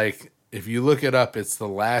was like, if you look it up, it's the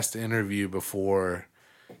last interview before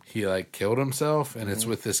he like killed himself, and it's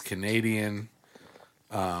with this Canadian.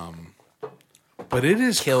 But it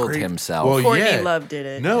is Killed himself. Well, Courtney yeah. Love did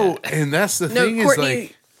it. No, and that's the No, thing Courtney. is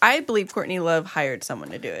like I believe Courtney Love hired someone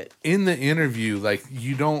to do it. in the interview, like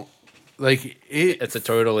you don't like it. It's a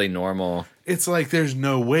totally normal. It's like there's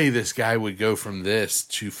no way this guy would go from this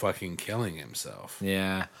to fucking killing himself.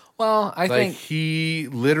 Yeah. Well, I Like think he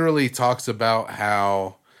literally talks about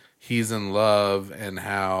how he's in love and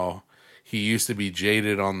how he used to be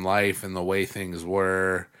jaded on life and the way things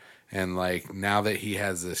were, and like now that he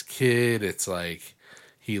has this kid, it's like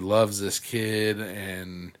he loves this kid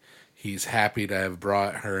and he's happy to have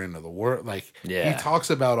brought her into the world. Like Yeah. he talks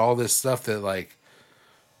about all this stuff that like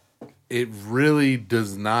it really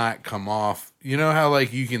does not come off. You know how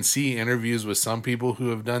like you can see interviews with some people who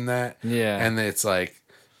have done that? Yeah. And it's like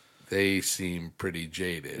they seem pretty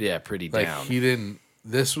jaded. yeah, pretty Like down. he didn't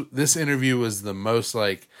this interview was the most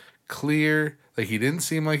like clear. Like he didn't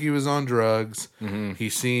seem like he was on drugs.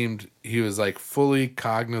 He was like fully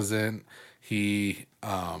cognizant. He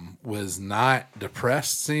was not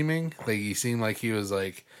depressed seeming. Like he seemed like he was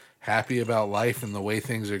like happy about life and the way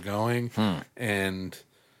things are going. And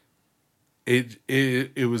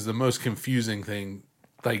it was the most confusing thing.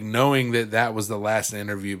 Like knowing that was the last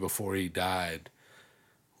interview before he died.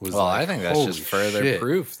 Was Well, like, I think that's holy just further shit.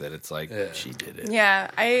 proof that it's like she did it.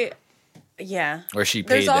 Yeah. Or she paid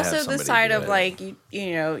There's to have also the somebody side do of it. like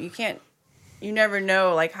you know, you never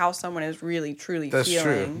know like how someone is really truly That's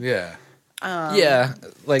feeling. true. Yeah. yeah,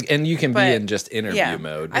 like, and you can be but- in just interview Yeah.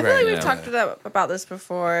 mode. I feel like you we've know? talked about this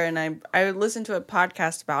before, and I listened to a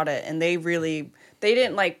podcast about it, and they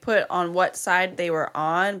didn't like put on what side they were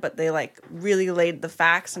on, but they like really laid the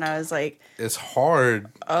facts, and I was like, It's hard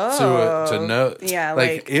to Oh. know. Yeah, like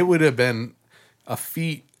like- it would have been a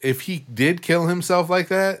feat if he did kill himself like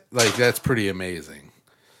that. Like that's pretty amazing.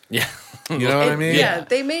 Yeah. You know what I mean? yeah,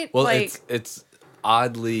 they made Well, like it's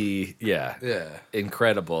oddly, yeah,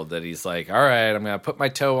 incredible that he's like, all right, I'm gonna put my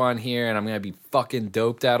toe on here, and I'm gonna be fucking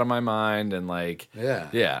doped out of my mind, and like, you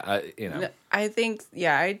know, I think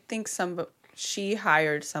she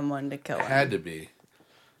hired someone to kill him. had to be.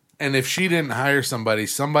 And if she didn't hire somebody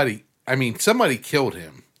killed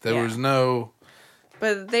him. There Yeah. was no.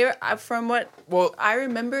 But they were, from what I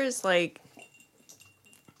remember, is like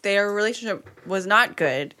their relationship was not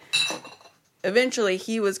good. Eventually,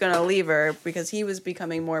 he was going to leave her because he was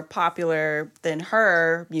becoming more popular than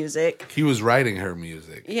her music. He was writing her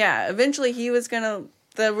music. Yeah, eventually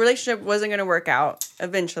the relationship wasn't going to work out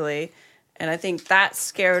eventually. And I think that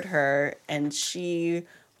scared her, and she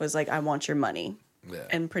was like, I want your money. Yeah.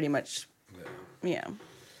 And pretty much, yeah.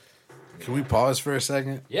 Can we pause for a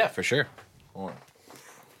second? yeah, for sure. Hold on.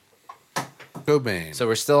 Cobain. So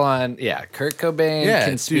we're still on, Kurt Cobain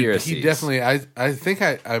conspiracies. Dude, he definitely. I think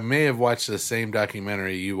I may have watched the same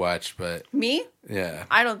documentary you watched, but Me? yeah,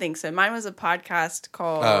 I don't think so. Mine was a podcast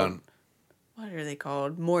called, what are they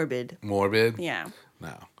called? Morbid. Morbid. Yeah.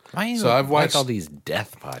 No, Why you So I've like watched all these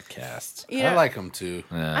death podcasts? I like them too.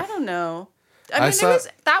 I don't know. I I mean, saw-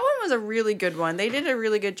 that one was a really good one. They did a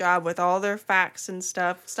really good job with all their facts and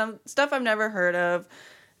stuff. Some stuff I've never heard of.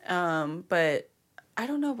 But I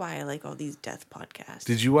don't know why I like all these death podcasts.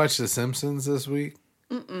 Did you watch The Simpsons this week?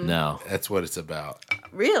 No. That's what it's about.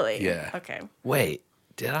 Really? Yeah. Okay. Wait,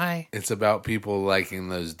 did I? It's about people liking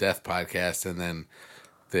those death podcasts, and then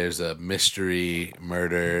there's a mystery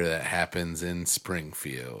murder that happens in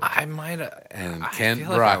Springfield. I might have. And I Kent feel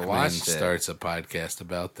like I Brockman watched it. starts a podcast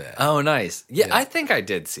about that. Oh, nice. Yeah, Yeah. I think I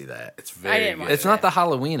did see that. It's very didn't watch good. It's not the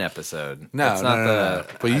Halloween episode. No, it's no, not no, no.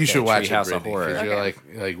 But you okay, should watch it, Treehouse of Brittany, Horror. 'cause Okay.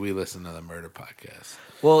 you're like we listen to the murder podcast.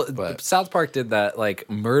 Well, But- South Park did that like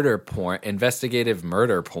murder porn, investigative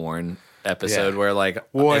murder porn episode Yeah. where like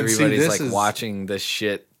Well, and see, everybody's this like is- watching this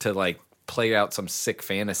shit to like play out some sick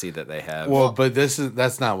fantasy that they have. Well, but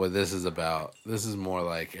that's not what this is about. This is more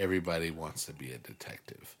like everybody wants to be a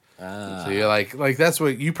detective. So you're like that's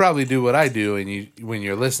what you probably do. What I do, and you when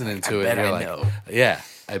you're listening to it, bet you're I like, know. yeah,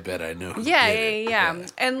 I bet I know. who Yeah, did it. yeah.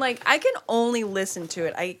 And like I can only listen to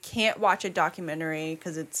it. I can't watch a documentary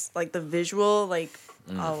because it's like the visual. Like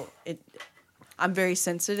I'm very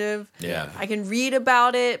sensitive. Yeah. I can read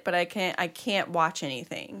about it, but I can't watch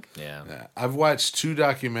anything. yeah. Yeah. I've watched 2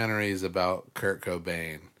 documentaries about Kurt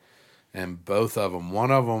Cobain, and both of them. One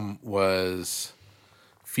of them was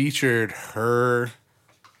featured her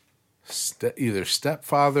either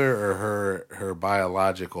stepfather or her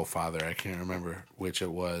biological father. I can't remember which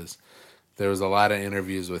it was. There was a lot of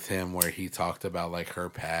interviews with him where he talked about like her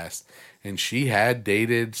past, and she had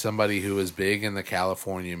dated somebody who was big in the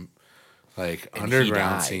California like And he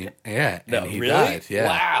underground died. scene. Yeah, No, and he really? died. Yeah,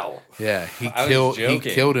 Wow. yeah. He I was he joking.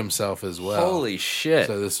 killed himself as well. Holy shit.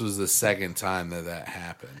 So this was the second time that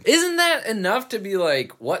happened. Isn't that enough to be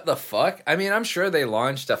like, what the fuck? I mean, I'm sure they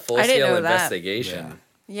launched a full I didn't scale know that. investigation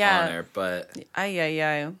Yeah. on there, but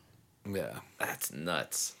Yeah. Yeah. that's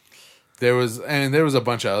nuts. There was a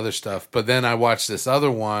bunch of other stuff, but then I watched this other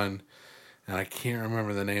one, and I can't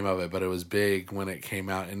remember the name of it, but it was big when it came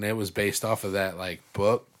out, and it was based off of that like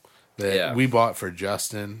book that Yeah. we bought for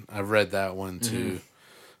Justin. I've read that one too,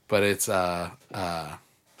 but it's about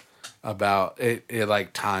it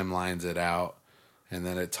like timelines it out, and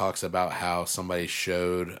then it talks about how somebody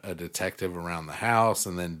showed a detective around the house,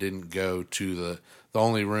 and then didn't go to the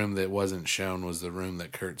only room that wasn't shown was the room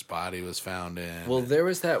that Kurt's body was found in. Well, there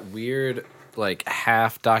was that weird, like,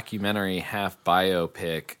 half documentary, half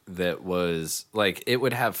biopic that was, like, it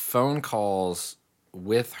would have phone calls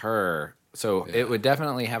with her. So it would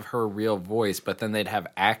definitely have her real voice, but then they'd have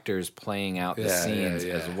actors playing out the scenes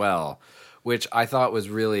as well, which I thought was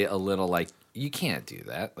really a little, like, you can't do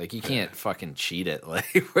that. Like, you can't fucking cheat it. Like,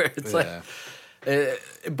 where it's like...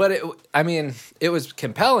 but it was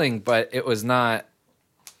compelling, but it was not...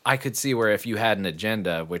 I could see where if you had an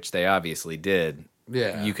agenda, which they obviously did,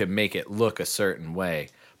 Yeah. you could make it look a certain way.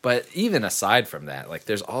 But even aside from that, like,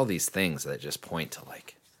 there's all these things that just point to,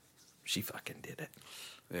 like, she fucking did it.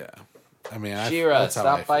 Yeah. I mean, Shira, that's how I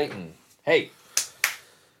stop feel. fighting. Hey,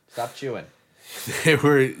 stop chewing.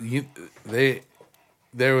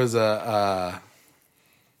 There was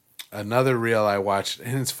another reel I watched,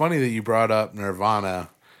 and it's funny that you brought up Nirvana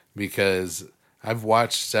because I've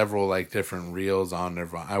watched several like different reels on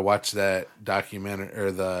Nirvana. I watched that documentary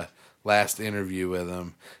or the last interview with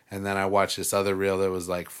him, and then I watched this other reel that was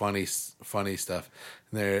like funny stuff.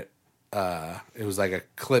 And there, it was like a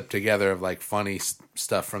clip together of like funny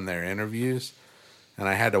stuff from their interviews, and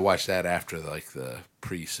I had to watch that after like the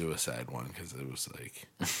pre-suicide one because it was like,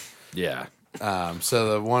 Yeah.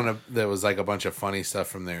 so the one that was like a bunch of funny stuff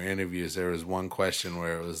from their interviews. There was one question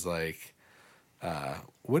where it was like,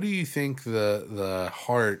 what do you think the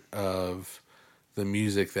heart of the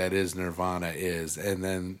music that is Nirvana is? And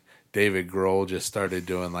then David Grohl just started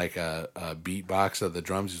doing like a beatbox of the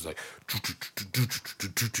drums. He was like,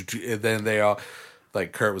 and then they all,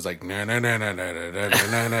 like Kurt was like, na na na na na na na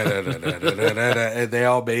na na na, and they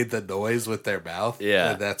all made the noise with their mouth.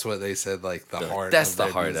 Yeah. And that's what they said, like the heart. That's of the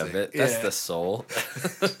their heart music. of it. Yeah. That's the soul.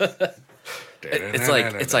 It's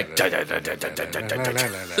like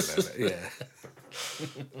yeah.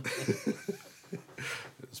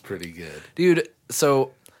 It's pretty good. dude.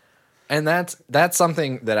 So, and that's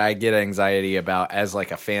something that I get anxiety about as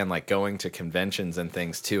like a fan, like going to conventions and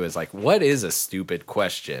things too. Is like, what is a stupid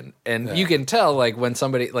question? And you can tell like when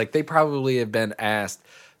somebody like they probably have been asked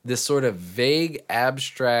this sort of vague,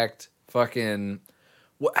 abstract, fucking.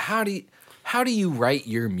 How do you write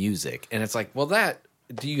your music? And it's like, well,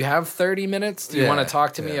 do you have 30 minutes? Do you want to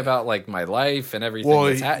talk to me about like my life and everything? Well,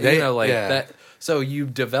 that's that. So you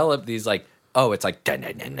develop these like, oh, it's like,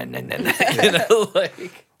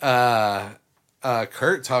 like.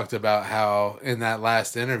 Kurt talked about how in that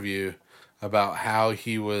last interview about how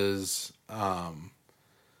he was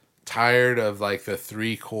tired of like the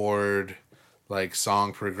 3-chord like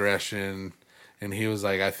song progression, and he was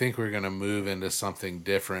like, I think we're gonna move into something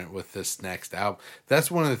different with this next album. That's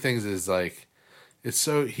one of the things is like, it's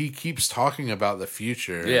so he keeps talking about the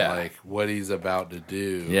future, and like what he's about to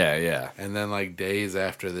do. Yeah. And then like days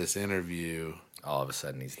after this interview, All of a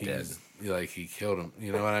sudden he's dead. like he killed him.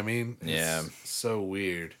 You know what I mean? Yeah. It's so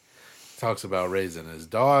weird. Talks about raising his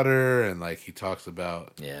daughter, and like he talks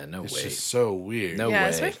about it's way. just so weird. No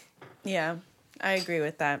way. Yeah, I agree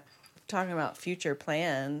with that. Talking about future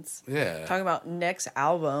plans. Yeah. Talking about next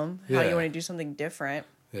album, how Yeah. you want to do something different.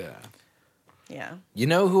 Yeah. Yeah. You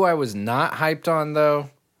know who I was not hyped on though?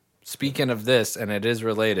 Speaking of this, and it is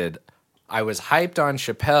related, I was hyped on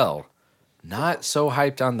Chappelle, not so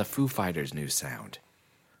hyped on the Foo Fighters' new sound.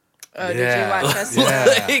 Oh, did you watch us?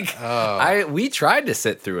 Yeah. We tried to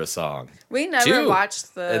sit through a song, We never Two.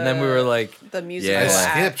 watched the. and then we were like, the musical. I Yeah.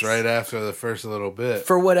 skipped acts. right after the first little bit.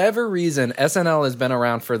 for whatever reason, SNL has been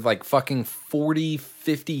around for like fucking 40,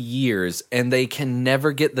 50 years, and they can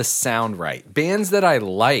never get the sound right. Bands that I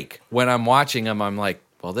like, when I'm watching them, I'm like,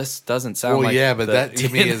 well, this doesn't sound Well, like yeah, but the- that to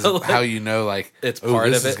me you is know, like- how you know, like, It's part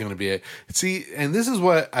this of is it. going to be it. See, and this is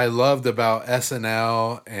what I loved about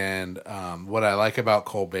SNL and what I like about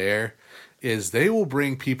Colbert is they will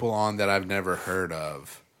bring people on that I've never heard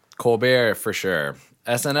of. Colbert for sure.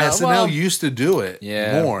 SNL, SNL well, used to do it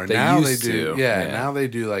more. they Now used they do. to. Yeah, Yeah. now they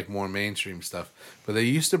do like more mainstream stuff. But they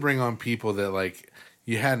used to bring on people that like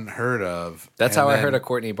you hadn't heard of. That's And how I then- heard of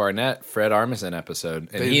Courtney Barnett, Fred Armisen episode,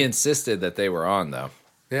 and he insisted that they were on though.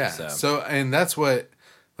 Yeah. So and that's what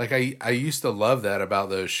like I used to love that about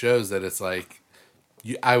those shows, that it's like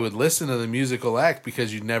I would listen to the musical act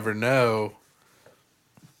because you never know.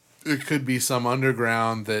 It could be some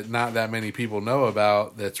underground that not that many people know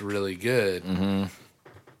about that's really good. Mm-hmm.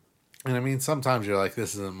 And I mean, sometimes you're like,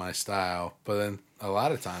 this isn't my style, but then a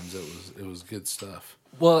lot of times it was good stuff.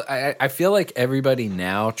 Well, I feel like everybody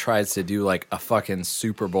now tries to do like a fucking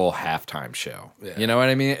Super Bowl halftime show. Yeah. You know what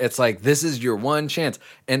I mean? It's like, this is your one chance.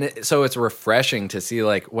 And so it's refreshing to see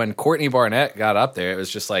like when Courtney Barnett got up there, it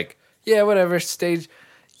was just like, yeah, whatever, stage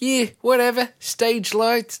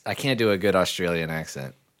lights. I can't do a good Australian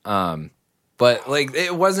accent. But like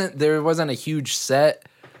there wasn't a huge set.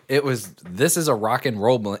 It was, this is a rock and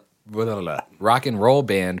roll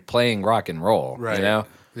band playing rock and roll, Right. you know?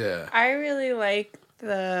 Yeah. I really like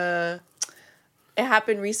it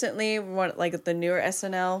happened recently, like the newer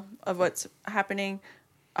SNL of what's happening.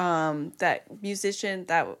 That musician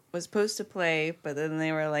that was supposed to play, but then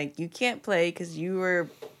they were like, you can't play because you were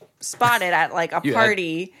spotted at like a You had-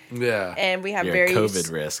 party, Yeah. and we have Your very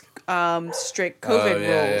COVID risk. strict COVID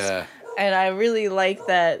rules. Yeah. And I really like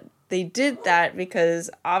that they did that because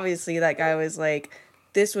obviously that guy was like,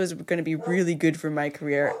 this was going to be really good for my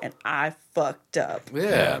career, and I fucked up.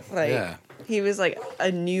 Yeah. Like, Yeah. he was like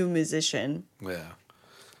a new musician. Yeah.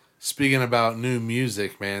 Speaking about new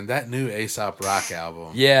music, man, that new Aesop Rock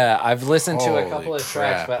album. Yeah, I've listened to a Holy couple of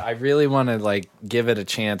crap. tracks, but I really want to like give it a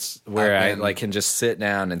chance where I've I been- like can just sit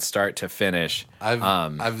down and start to finish. I've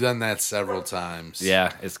done that several times.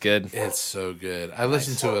 Yeah, it's good. It's so good. I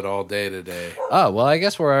listened to it all day today. Oh well, I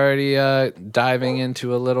guess we're already diving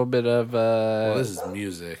into a little bit of Well, this is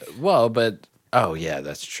music. but oh yeah,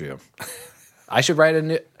 that's true. I should write a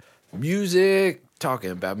new music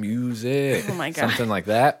talking about music. Oh my God. something like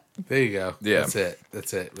that. There you go. Yeah.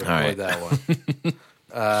 That's it. Record right. that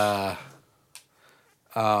one.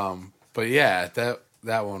 But yeah,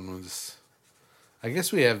 that one was. I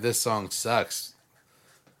guess we have This Song Sucks.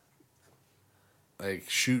 Like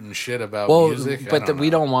shooting shit about Well, music. but we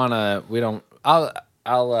don't want to. We don't. I'll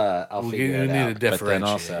We figure it need out. to differentiate. But then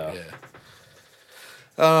also,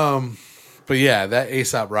 yeah. But yeah, that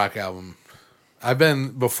Aesop Rock album.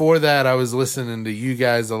 Before that, I was listening to you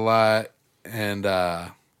guys a lot and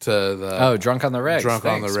to the Drunk on the Regs. Drunk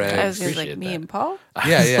on the Thanks, Regs. man. I was gonna, like, Appreciate me that. and Paul?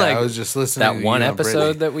 Yeah, Like, I was just listening that to one you and episode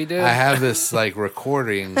Brittany. that we did. I have this like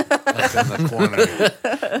recording up in the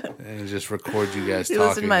corner and just record you guys You talking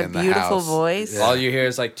listen to my in the beautiful house. voice. Yeah. All you hear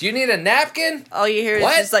is like, "Do you need a napkin?" All you hear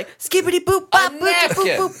What? is just like, skibbity boop bop, boop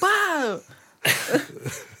napkin. boop boop bow.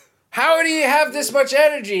 How do you have this much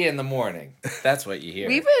energy in the morning? That's what you hear.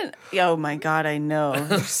 We've been, oh my God, I know.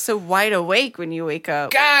 You're so wide awake when you wake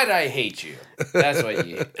up. God, I hate you. That's what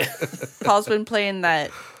you hear. Paul's been playing that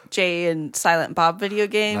Jay and Silent Bob video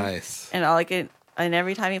game. Nice. And and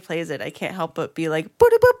every time he plays it, I can't help but be like, boop,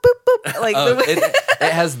 boop, boop, boop. Like, Oh, the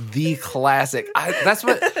it has the classic. That's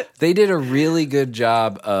what they did a really good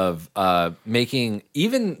job of making.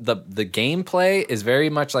 Even the gameplay is very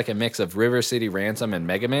much like a mix of River City Ransom and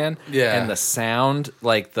Mega Man. Yeah. And the sound,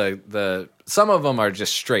 like the some of them are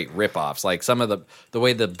just straight ripoffs. Like some of the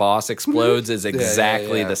way the boss explodes is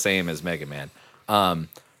exactly yeah. the same as Mega Man.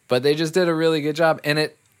 But they just did a really good job, and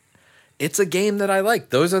it's a game that I like.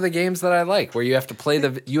 Those are the games that I like, where you have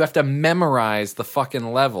to you have to memorize the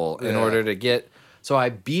fucking level in Yeah. order to get. So I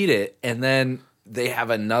beat it, and then they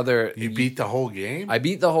have another. You beat the whole game? I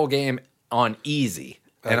beat the whole game on easy,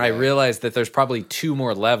 and I Okay. realized that there's probably 2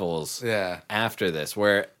 more levels. Yeah. After this,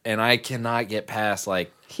 and I cannot get past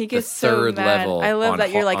like he the gets so third mad. level. I love on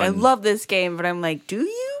that you're like, I on- love this game, but I'm like, do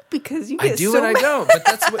you? Because you get I do so and I mad. don't,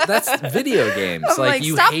 but that's video games. I'm like,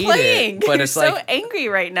 you stop hate playing. it, but You're it's so like angry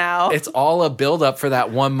right now. it's all a build up for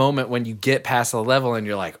that one moment when you get past the level and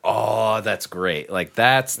you're like, oh, that's great. Like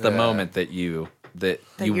that's the Yeah. moment that you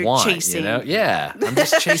you're want. chasing. You know? Yeah. I'm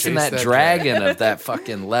just chasing Chase that that dragon of that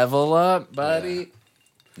fucking level up, buddy.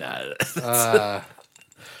 Nah,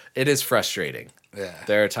 it is frustrating. Yeah.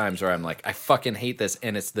 There are times where I'm like, I fucking hate this,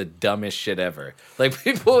 and it's the dumbest shit ever. Like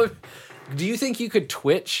people, do you think you could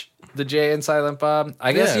Twitch the Jay and Silent Bob?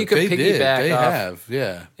 I guess you could they did. piggyback They off. have,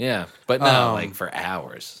 yeah. Yeah, but no, Um, like for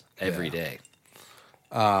hours every yeah. day.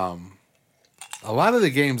 A lot of the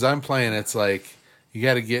games I'm playing, it's like you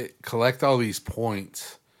got to collect all these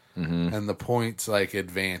points, and the points like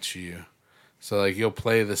advance you. So like you'll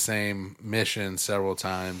play the same mission several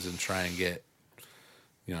times and try and get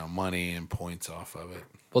money and points off of it.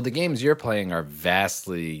 Well, the games you're playing are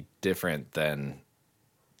vastly different than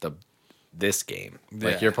this game.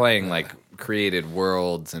 Like Yeah. you're playing like created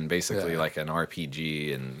worlds and basically Yeah. like an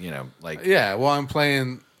RPG, and like Yeah, well, I'm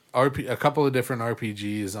playing a couple of different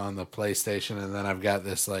RPGs on the PlayStation, and then I've got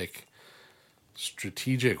this like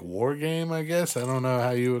strategic war game, I guess. I don't know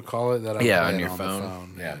how you would call it. That I'm Yeah, on playing your the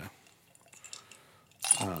phone. Yeah.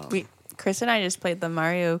 Chris and I just played the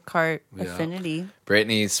Mario Kart Yeah. Affinity.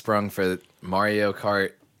 Brittany sprung for Mario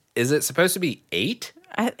Kart. Is it supposed to be 8?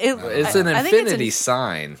 It's an I think infinity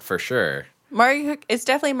sign for sure. Mario. It's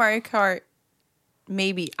definitely Mario Kart.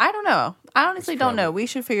 Maybe I don't know. I honestly don't know. We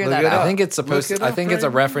should figure Look that it out. up. I think it's supposed Look it to, I up think it's a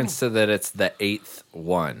right reference to that it's the 8th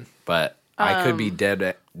one, but I could be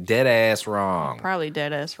dead ass wrong. Probably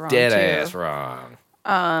dead ass wrong. Dead too. ass wrong.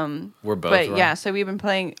 We're both But wrong. yeah, so we've been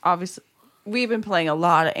playing. Obviously, we've been playing a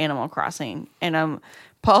lot of Animal Crossing, and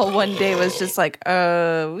Paul one day was just like,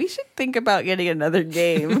 we should think about getting another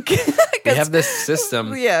game." We have this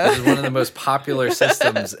system. Yeah. This is one of the most popular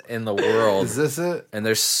systems in the world. Is this it? And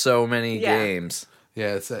there's so many Yeah. games.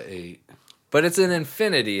 Yeah, it's an 8. But it's an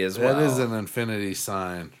infinity as well. That is an infinity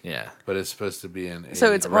sign, Yeah. but it's supposed to be an 8.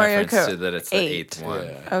 So it's A Mario reference Kart to that it's the 8. 8th one.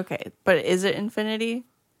 Yeah. Okay, but is it Infinity?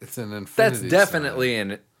 It's an infinity. That's definitely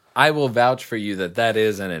an. I will vouch for you that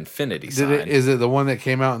is an infinity sign. sign. Is it the one that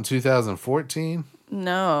came out in 2014?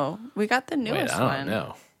 No, we got the Wait, newest I don't one.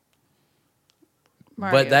 know.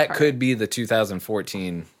 Mario but that Kart. could be the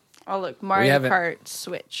 2014. Oh, look. Mario haven't- Kart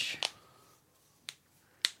Switch.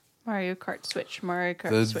 Mario Kart Switch. Mario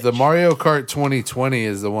Kart Switch. The Mario Kart 2020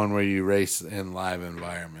 is the one where you race in live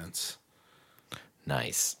environments.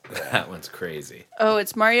 Nice. That one's crazy. Oh,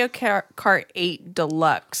 it's Mario Kart 8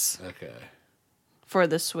 Deluxe Okay. for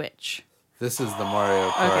the Switch. This is the Mario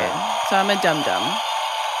Kart. Okay. So I'm a dum-dum.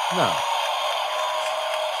 No.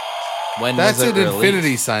 When That's was it an released?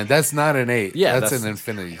 infinity sign. That's not an 8. Yeah, that's that's- an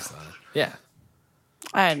infinity sign. Yeah.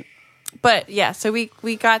 But yeah, so we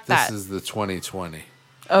got This that. is the 2020.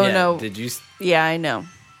 Oh Yeah, no. Did you? Yeah, I know.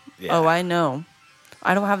 Yeah. Oh, I know.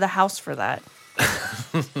 I don't have the house for that.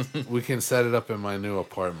 We can set it up in my new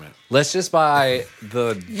apartment. Let's just buy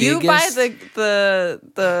the You biggest. buy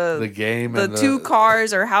The game the and two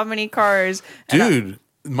cars or how many cars? and Dude,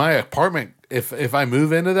 my apartment, if I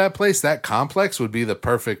move into that place, that complex would be the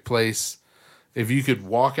perfect place. If you could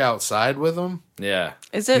walk outside with them. Yeah.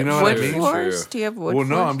 Is it You know what wood I mean? floors? True. Do you have wood Well,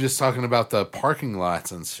 no, floors? I'm just talking about the parking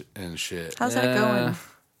lots and shit. How's that going?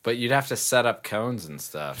 But you'd have to set up cones and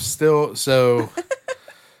stuff. Still, so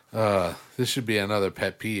this should be another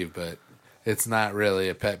pet peeve, but it's not really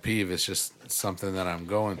a pet peeve. It's just something that I'm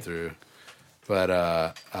going through.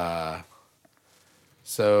 But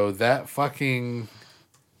so that fucking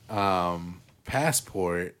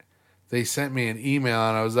passport, they sent me an email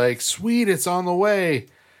and I was like, sweet, it's on the way.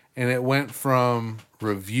 And it went from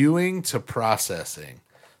reviewing to processing.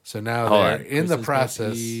 So now Hold they're on. in the Chris's pet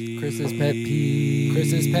process. peeve. Chris's pet peeve.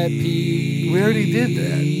 Chris's pet peeve. We already did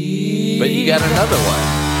that. But you got another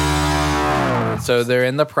one. So they're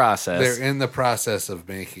in the process. They're in the process of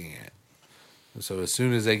making it. So as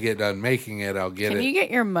soon as they get done making it, I'll get Can it. you get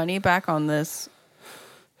your money back on this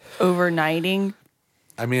overnighting?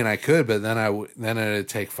 I mean, I could, but then then it'd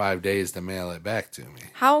take 5 days to mail it back to me.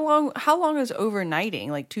 How long is overnighting?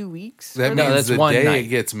 Like 2 weeks? That No, means that's the one day night. it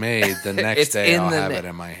gets made, the next It's day in I'll the have na- it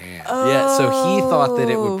in my hand. Yeah, so he thought that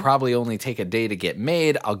it Oh. would probably only take a day to get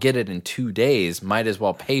made. I'll get it in 2 days. Might as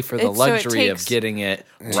well pay for the So it luxury of takes getting it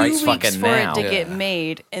 2 right weeks fucking for now. it to get Yeah.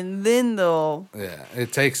 made, and then they'll. Yeah,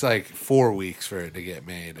 it takes like 4 weeks for it to get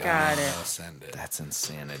made. and Got then it. I'll send it. That's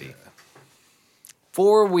insanity.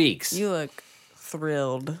 4 weeks. You look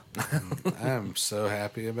thrilled. I'm so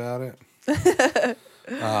happy about it.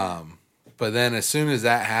 But then as soon as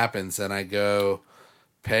that happens, then I go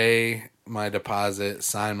pay my deposit,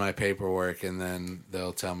 sign my paperwork, and then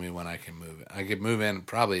they'll tell me when I can move it. I could move in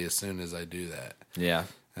probably as soon as I do that. Yeah.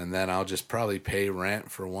 And then I'll just probably pay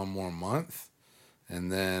rent for 1 more month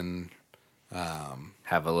and then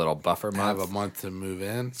Have a little buffer month. have a month to move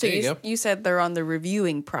in. So There you go. you said they're on the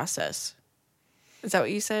reviewing process. Is that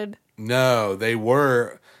what you said? No, they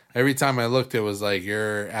were. Every time I looked, it was like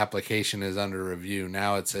your application is under review.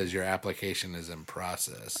 Now it says your application is in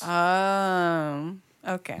process.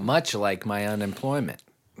 Okay. Much like my unemployment.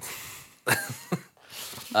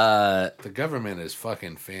 The government is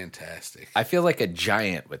fucking fantastic. I feel like a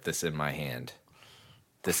giant with this in my hand.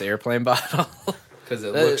 This airplane bottle. Because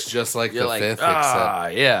it looks just like You're the like, fifth,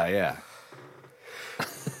 yeah.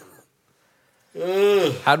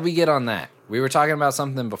 How'd we get on that? We were talking about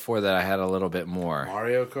something before that I had a little bit more. except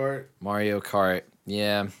Mario Kart, Mario Kart.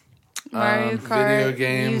 Yeah. Mario Kart, video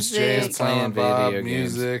games, music. James Playing Bob, video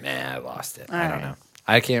games. music. Nah, I lost it. All I don't right. know.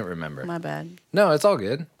 I can't remember. My bad. No, it's all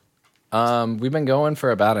good. We've been going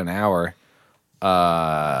for about an hour.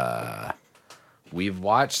 We've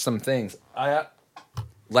watched some things.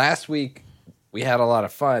 Last week we had a lot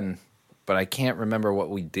of fun, but I can't remember what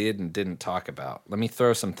we did and didn't talk about. Let me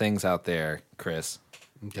throw some things out there, Chris,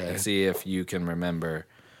 Okay. and see if you can remember.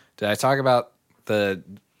 Did I talk about the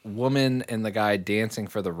woman and the guy dancing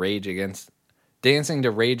to Rage Against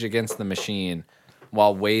the Machine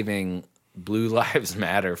while waving Blue Lives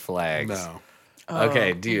Matter flags? No,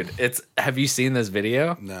 Okay, dude, have you seen this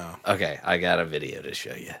video? no. Okay, I got a video to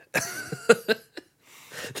show you.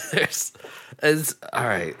 It's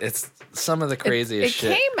some of the craziest It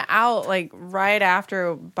shit. came out like right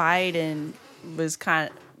after Biden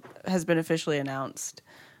has been officially announced.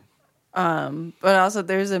 But also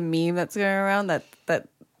there's a meme that's going around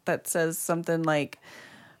that says something like,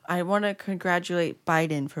 "I want to congratulate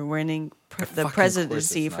Biden for winning the fucking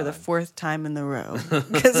presidency course for the it's not. 4th time in the row,"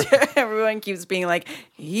 because everyone keeps being like,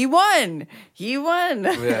 "He won, he won."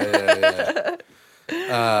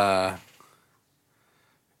 Yeah.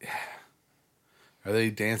 Are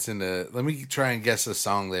they dancing to? Let me try and guess the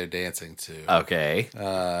song they're dancing to. Okay.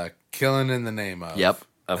 Killing in the Name of. Yep,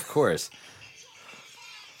 of course.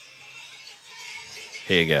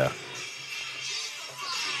 Here you go.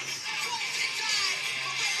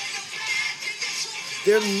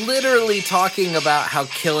 They're literally talking about how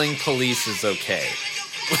killing police is okay.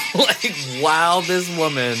 like while this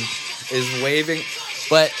woman is waving,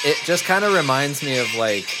 but it just kind of reminds me of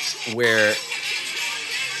like where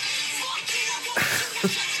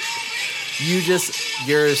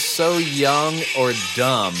you're so young or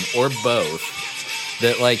dumb or both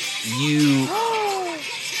that like you.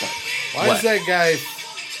 Why What? is that guy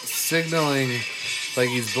signaling like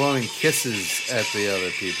he's blowing kisses at the other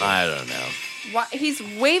people? I don't know. Why, he's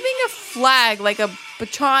waving a flag like a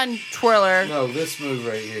baton twirler. No, this move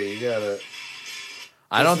right here. You gotta.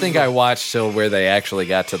 I don't think I watched till where they actually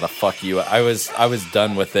got to the fuck you. I was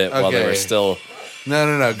done with it while they Okay. were still.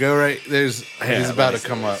 No. Go right. He's Yeah, about let to me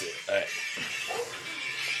come see, up. let me see.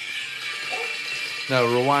 All right.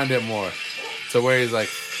 No, rewind it more. So where he's like,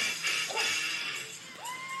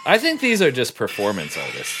 I think these are just performance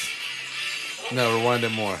artists. no, rewind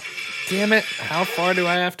it more. Damn it! How far do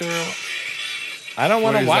I have to? I don't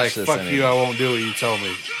want Where to he's watch like, this fuck anymore. you, I won't do what you told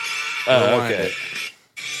me. Oh, Rewind okay. it.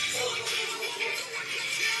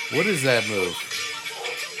 What is that move?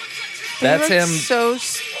 They That's look him So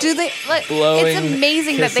do they like? blowing It's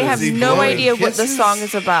amazing that they have kisses. Is he no blowing idea what the kisses? song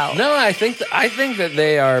is about. No, I think that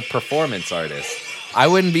they are performance artists. I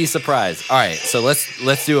wouldn't be surprised. All right, so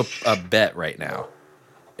let's do a bet right now.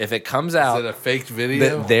 If it comes Is out it a faked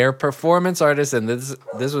video? that they're performance artists and this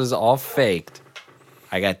was all faked,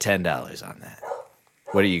 I got $10 on that.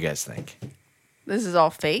 What do you guys think? This is all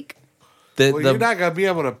fake. Well, you're not gonna be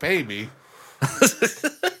able to pay me.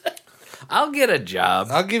 I'll get a job.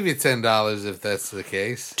 I'll give you $10 if that's the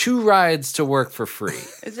case. 2 rides to work for free.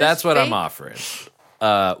 this That's what I'm fake? offering.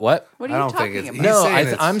 What? What are I you don't think talking it's- about? He's No, saying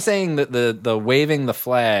it's- I'm saying that the waving the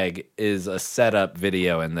flag is a setup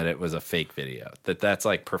video and that it was a fake video. That's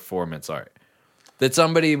like performance art. That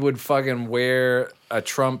somebody would fucking wear a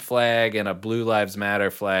Trump flag and a Blue Lives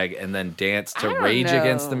Matter flag and then dance to I don't Rage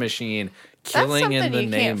Against the know. Machine, That's killing something in the you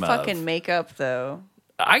name can't of. fucking make up though.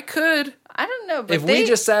 I could. I don't know, but If we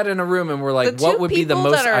just sat in a room and were like, the what two would be the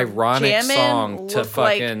people most that are ironic jamming song to look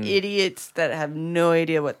fucking. like idiots that have no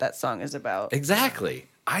idea what that song is about. Exactly.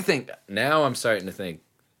 I think now I'm starting to think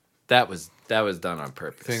that was done on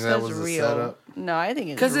purpose. Think that That's was a real. setup? No, I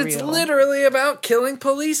think it's Because real. it's literally about killing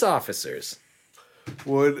police officers.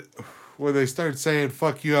 When they start saying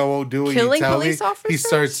 "fuck you," I won't do what Killing you tell police me.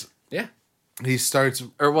 officers? Yeah. He starts.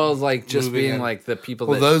 Or well, like just Moving being in. like the people.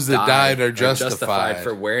 Well, those that died are justified.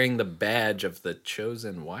 for wearing the badge of the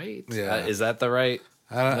chosen white. Yeah. Is that the right?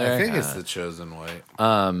 I think it's Uh, the chosen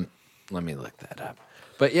white. Let me look that up.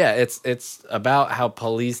 But yeah, it's about how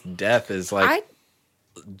police death is like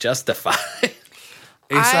justified.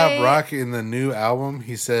 Aesop Rock in the new album,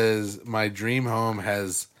 he says, "My dream home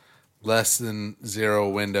has less than 0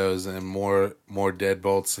 windows and more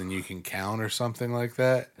deadbolts than you can count," or something like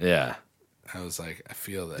that. Yeah. I was like, I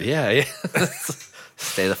feel that. Yeah.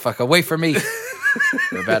 Stay the fuck away from me.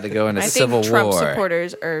 We're about to go into I think civil Trump war.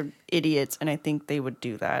 supporters are idiots, and I think they would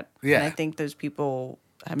do that. Yeah. And I think those people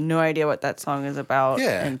have no idea what that song is about.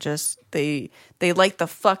 Yeah. And just they like the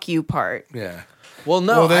 "fuck you" part. Yeah. Well,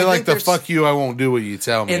 no, Well, they I like think the there's- "fuck you," I won't do what you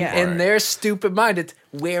tell me. In, part. in their stupid mind, it's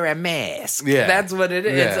wear a mask. Yeah. That's what it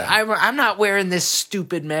is. Yeah. I'm not wearing this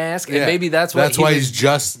stupid mask. And Yeah. maybe that's what That's he why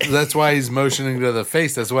was- that's why he's motioning to the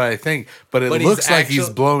face. That's what I think. But it But he's looks like he's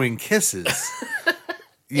actu- blowing kisses.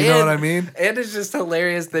 You know what I mean? And it's just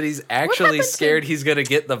hilarious that he's actually happened to- scared he's going to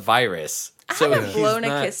get the virus. I So haven't he's blown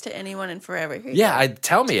not- a kiss to anyone in forever. Here you Yeah, go.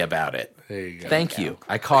 tell me about it. There you go. Thank you.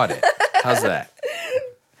 I caught it. How's that?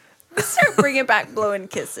 Start bringing back blowing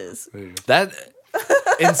kisses. That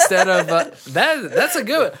instead of that's a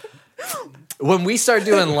good. When we start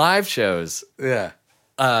doing live shows Yeah.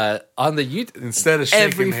 on the YouTube, Instead of shaking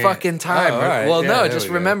every hands. fucking time. Oh, all right. Well, Yeah, no, there just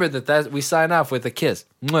we go. remember that we sign off with a kiss.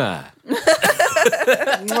 Mwah.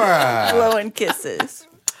 Mwah. Blowing kisses.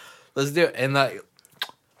 Let's do it. And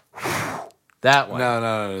that one.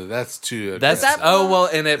 No. That's too. That's that oh blow? well,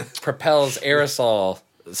 and it propels aerosol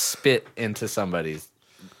spit into somebody's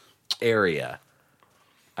area.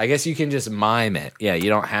 I guess you can just mime it. Yeah, you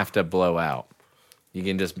don't have to blow out. You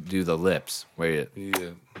can just do the lips where you, Yeah.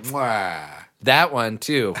 Mwah. that one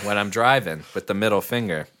too when I'm driving with the middle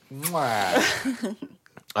finger. Mwah.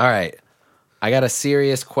 All right, I got a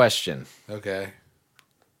serious question. Okay.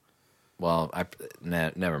 Well,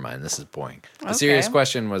 never mind. This is boring. The serious Okay.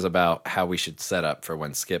 question was about how we should set up for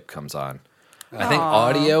when Skip comes on. I think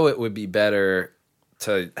audio, it would be better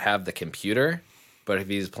to have the computer, but if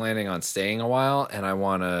he's planning on staying a while and I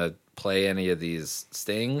want to play any of these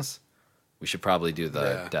stings, we should probably do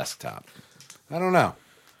the Yeah. desktop. I don't know.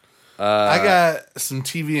 I got some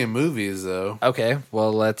TV and movies though. Okay,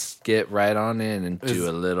 well, let's get right on in and do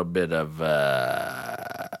a little bit of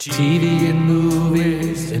TV and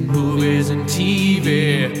movies and movies and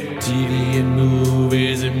TV. TV and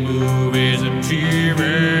movies and movies and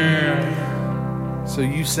TV. So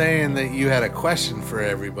you saying that you had a question for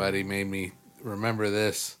everybody made me remember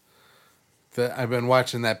this. That I've been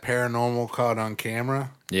watching that Paranormal Caught on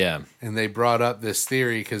Camera, Yeah. and they brought up this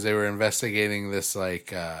theory because they were investigating this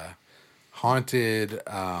like haunted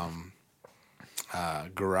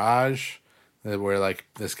garage where like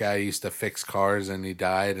this guy used to fix cars and he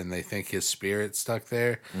died, and they think his spirit stuck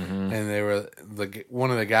there. And they were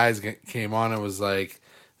one of the guys came on and was like,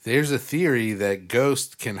 "There's a theory that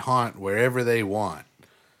ghosts can haunt wherever they want,"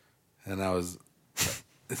 and I was.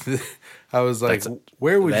 I was like,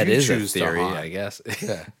 where would you choose theory, to haunt? I guess.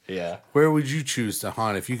 Yeah. Yeah. Where would you choose to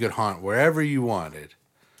haunt if you could haunt wherever you wanted?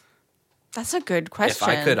 That's a good If question.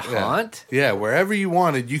 I could haunt, Yeah, wherever you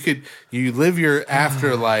wanted. You live your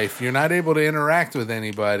afterlife. You're not able to interact with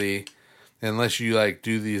anybody unless you like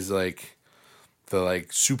do these like the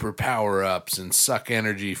like super power ups and suck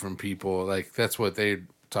energy from people. Like that's what they're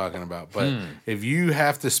talking about. But if you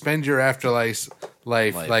have to spend your afterlife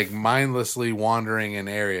like mindlessly wandering an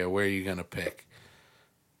area, where are you gonna pick?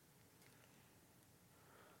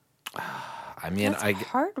 I mean, That's a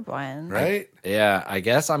hard one. Right? yeah, I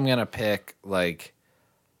guess I'm gonna pick like,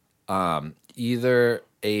 either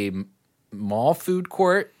a mall food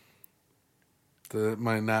court. That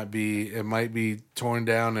might not be. It might be torn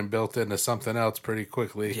down and built into something else pretty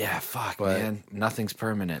quickly. Yeah, fuck, But- man, nothing's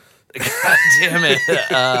permanent. God damn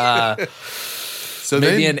it. So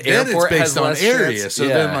Maybe then, an then airport it's has based on less area. chance. So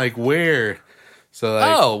Yeah. then, like where? So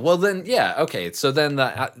like, Oh, well then, yeah, okay. So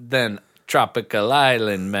then Tropical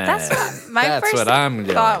Island, man. That's what my That's first what I'm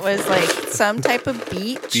doing. thought was like some type of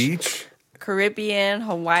beach, beach. Caribbean,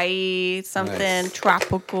 Hawaii, something Nice.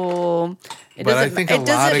 tropical. It But I doesn't- think it a lot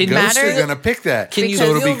doesn't of ghosts matter. are going to pick that. Can you so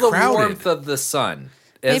it'll feel be the crowded. warmth of the sun?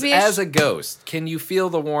 Maybe As a ghost, can you feel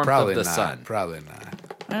the warmth Probably of the not. sun? Probably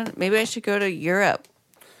not. Maybe I should go to Europe.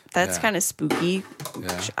 That's Yeah. kind of spooky.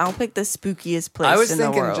 Yeah. I'll pick the spookiest place I was in the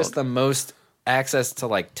thinking world. just the most access to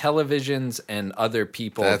like televisions and other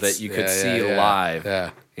people that you could see live. Yeah.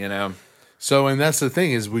 You know? So, and that's the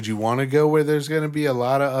thing is, would you want to go where there's going to be a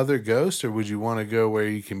lot of other ghosts, or would you want to go where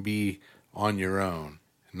you can be on your own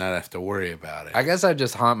and not have to worry about it? I guess I'd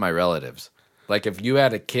just haunt my relatives. Like if you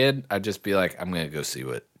had a kid, I'd just be like, I'm gonna go see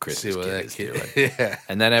what Chris's See what kid that is kid. doing. Yeah.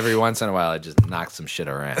 And then every once in a while, I just knock some shit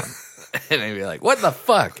around, and they'd be like, "What the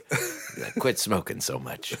fuck? Be like, quit smoking so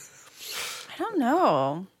much." I don't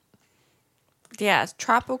know. Yeah, it's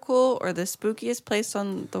tropical or the spookiest place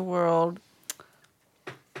on the world.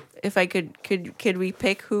 If I could we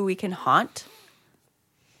pick who we can haunt?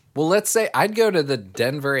 Well, let's say I'd go to the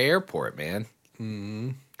Denver airport, man.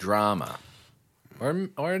 Drama,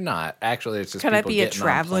 or not. Actually, it's just Can I people be a getting on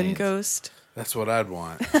traveling planes. ghost? That's what I'd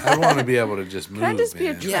want. I want to be able to just move. Can I just be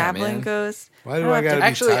a man. traveling man. ghost? Why do don't I have got to be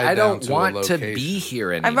Actually, tied I down don't to a want to location? be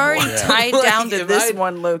here anymore. I've already tied down to If this I-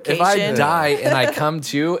 one location. If I die and I come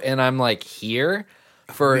to and I'm like here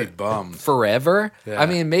for I'd be bummed. forever, Yeah. I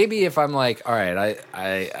mean, maybe if I'm like, all right,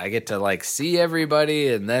 I get to like see everybody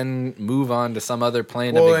and then move on to some other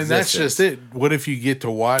plane Well, of and that's existence. just it. What if you get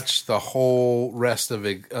to watch the whole rest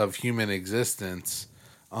of human existence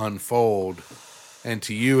unfold, and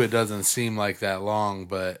to you it doesn't seem like that long,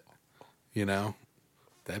 but you know,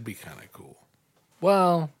 that'd be kind of cool.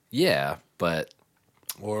 Well, yeah, but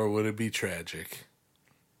Or would it be tragic?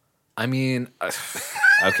 I mean,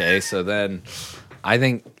 okay, so then I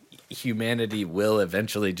think humanity will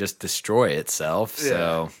eventually just destroy itself.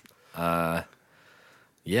 So,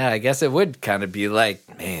 yeah, I guess it would kind of be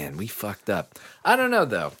like, man, we fucked up. I don't know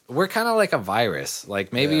though. We're kind of like a virus.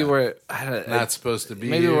 Like maybe Yeah. we're Not supposed to be.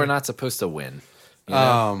 maybe here. we're not supposed to win. you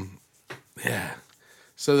know? Yeah.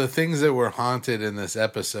 So the things that were haunted in this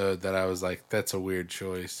episode that I was like, that's a weird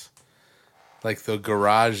choice. Like the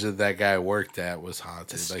garage that guy worked at was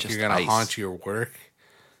haunted. It's like just you're gonna ice. haunt your work.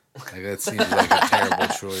 Like that seems like a terrible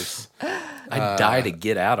choice. I'd die to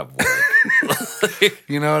get out of work.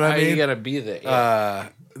 You know what How I are you mean? gonna be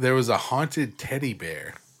there? There was a haunted teddy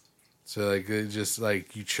bear. So like it just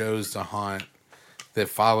like you chose to haunt that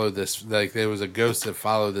followed this. Like there was a ghost that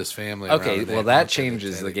followed this family. around Okay, and they well that haunted the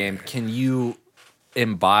changes the teddy game. bear. Can you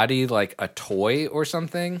embody like a toy or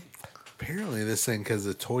something? Apparently this thing, because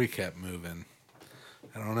the toy kept moving.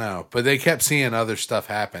 I don't know, but they kept seeing other stuff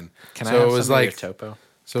happen. Can so I have it was some of your like topo?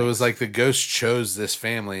 so it was like the ghost chose this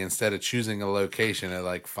family instead of choosing a location. It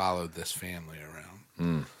like followed this family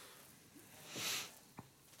around.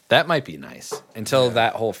 That might be nice until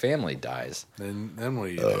that whole family dies. Then what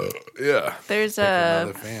do you do? Yeah. There's Pick a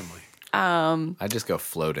another family. I just go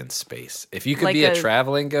float in space. If you could Like be a a-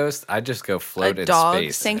 traveling ghost, I'd just go float in dog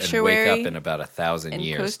space and sanctuary wake up in about 1,000 in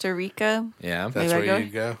years. Costa Rica. Yeah, That's Maybe where I you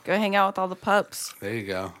go. Go hang out with all the pups. There you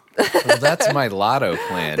go. well, that's my lotto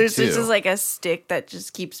plan There's too. just like a stick that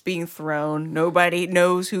just keeps being thrown. Nobody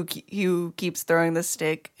knows who keeps throwing the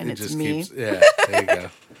stick, and It it's just me. keeps. Yeah. There you go.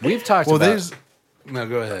 We've talked Well, about. there's. No,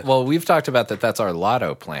 go ahead. Well, we've talked about that. That's our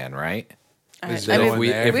lotto plan, right? Is I it mean, going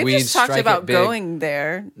there? if We've we just talked strike it about big- going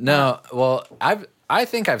there. No, well, I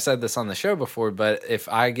think I've said this on the show before, but if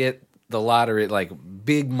I get the lottery, like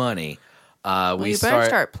big money, Well, we you better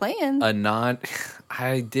start playing. a non.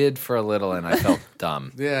 I did for a little, and I felt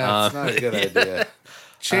dumb. Yeah, it's not a good idea.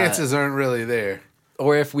 Chances aren't really there.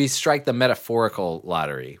 Or if we strike the metaphorical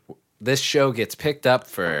lottery, this show gets picked up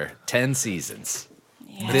for 10 seasons.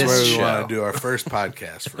 Yeah. This That's where we show. want to do our first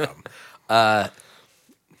podcast from.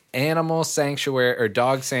 Animal sanctuary or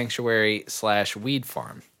dog sanctuary / weed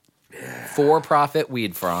farm. For-profit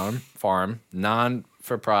weed farm, not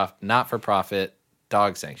for profit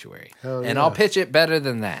dog sanctuary. Hell And yeah. I'll pitch it better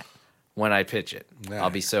than that when I pitch it. Yeah. I'll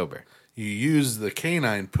be sober. You use the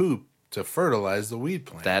canine poop to fertilize the weed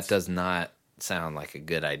plants. That does not sound like a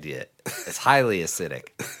good idea. It's highly acidic.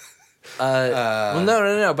 Well,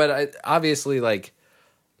 no. But obviously, like,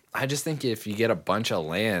 I just think if you get a bunch of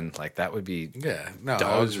land, like that would be Yeah. No, I was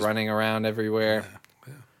dogs just- running around everywhere.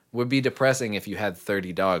 Would be depressing if you had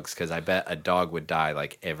 30 dogs because I bet a dog would die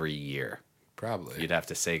like every year. Probably. You'd have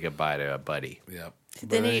to say goodbye to a buddy. Yep.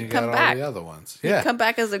 Then he'd you come got back. all the other ones. Yeah. Come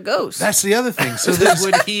back as a ghost. That's the other thing. So there's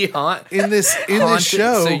Would he haunt? in this haunted-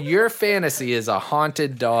 show, So your fantasy is a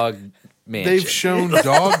haunted dog mansion. they've shown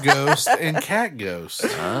dog ghosts and cat ghosts.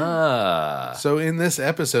 Ah. So in this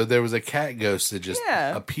episode, there was a cat ghost that just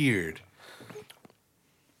Yeah. appeared.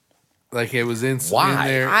 Like it was in Why?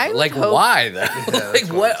 there. I would Like hope- why though? that's like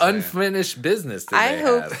what what I'm saying. unfinished business do I they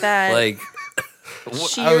hope have? that like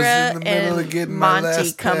Shira the middle of and getting my Monty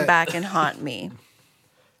last come pet. back and haunt me.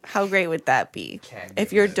 How great would that be?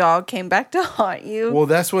 If your dog came back to haunt you. Well,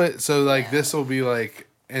 that's what. So like this will be like,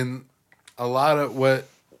 and a lot of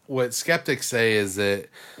what skeptics say is that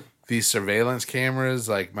these surveillance cameras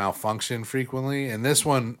like malfunction frequently, and this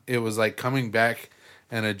one it was like coming back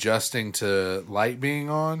and adjusting to light being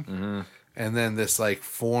on, and then this like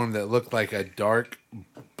form that looked like a dark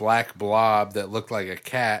black blob that looked like a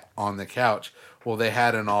cat on the couch. Well, they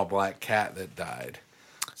had an all black cat that died.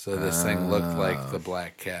 So this thing looked like the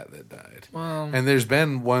black cat that died. And there's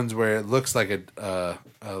been ones where it looks like a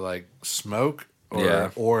like smoke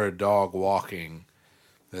or a dog walking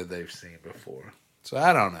that they've seen before. So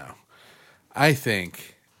I don't know. I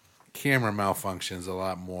think camera malfunction is a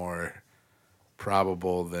lot more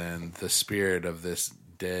probable than the spirit of this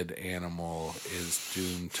dead animal is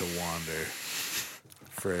doomed to wander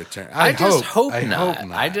for eternity. I just hope I not. hope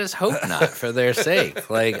not. I just hope not for their sake.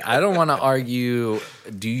 Like I don't want to argue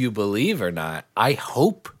do you believe or not. I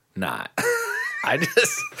hope not. I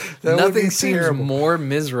just That would nothing be seems terrible. more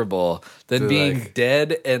miserable than To, being like,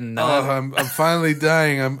 dead and Oh, not I'm finally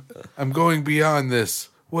dying. I'm going beyond this.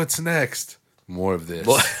 What's next? More of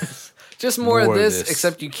this. just more of More of this, this.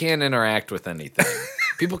 except you can't interact with anything.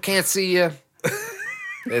 People can't see you.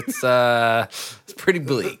 It's pretty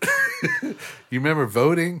bleak. You remember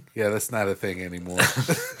voting? Yeah, that's not a thing anymore.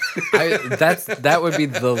 That would be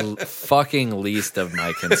the fucking least of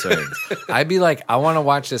my concerns. I'd be like, I want to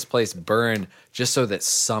watch this place burn just so that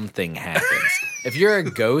something happens. If you're a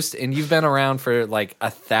ghost and you've been around for like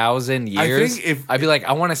 1,000 years, I'd be like,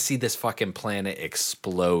 I want to see this fucking planet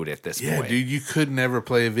explode at this Yeah, point. dude, you could never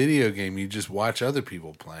play a video game. You just watch other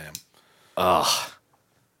people play them.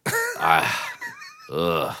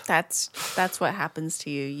 That's what happens to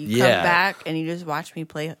you. You Yeah. come back and you just watch me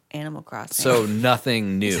play Animal Crossing. So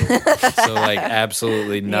nothing new. So like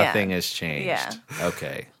absolutely nothing Yeah. has changed. Yeah.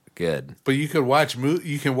 Okay. Good. But you could watch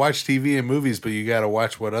you can watch TV and movies, but you got to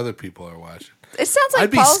watch what other people are watching. it sounds like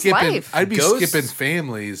I'd be Paul's skipping. life. I'd be Ghosts- skipping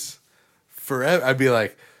families forever. I'd be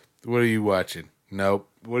like, "What are you watching? Nope.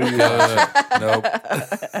 What are you watching?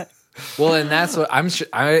 Nope." Well, and that's what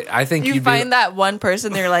I think you you'd find be, that one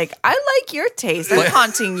person, they're like, I like your taste. I'm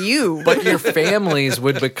haunting you. but your families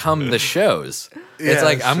would become the shows. It's Yeah,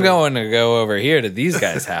 like that's I'm true. going to go over here to these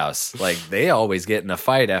guys' house. Like they always get in a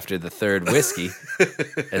fight after the third whiskey,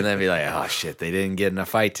 and then be like, "Oh shit, they didn't get in a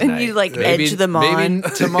fight tonight." And you, like, edge them on. Maybe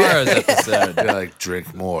tomorrow's episode, They're like,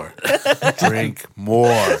 "Drink more, drink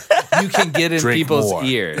more." you can get in Drink people's more.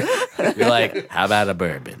 ear. You're like, "How about a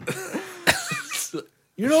bourbon?"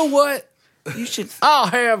 You know what? You should I'll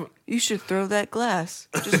have. you should throw that glass.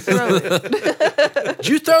 Just throw it. Did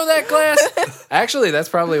you throw that glass? Actually, that's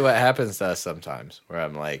probably what happens to us sometimes, where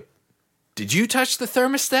I'm like, "Did you touch the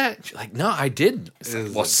thermostat?" She's like, "No, I didn't." It's like, It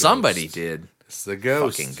is well, a somebody ghost. did. It's the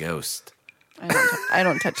ghost. Fucking ghost. I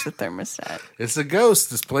don't touch the thermostat. It's a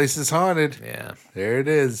ghost. This place is haunted. Yeah, There it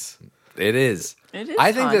is. it is. It is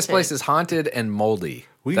I think this haunted. place is haunted and moldy.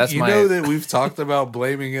 You That's my know that we've talked about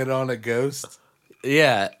blaming it on a ghost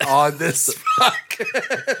yeah. on this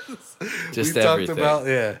podcast. Just We've everything. talked about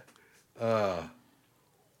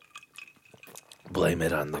Blame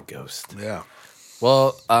it on the ghost. yeah.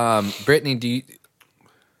 Well, Brittany,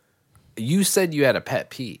 you said you had a pet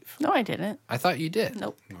peeve? No, I didn't. I thought you did.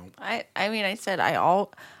 Nope. I mean, I said I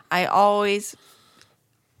always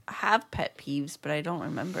have pet peeves, but I don't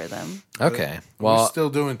remember them. Okay. We're Well, still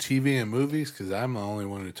doing TV and movies because I'm the only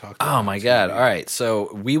one who talked. oh my god! All right,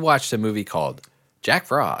 so we watched a movie called Jack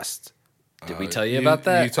Frost. Did we tell you about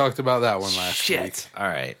that? You talked about that one last Shit. week. All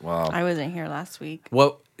right. Well, I wasn't here last week.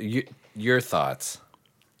 your thoughts?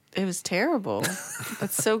 It was terrible.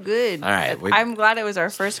 That's so good. All right, I'm glad it was our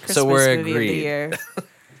first Christmas So we're movie agreed. of the year.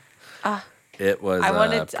 It was I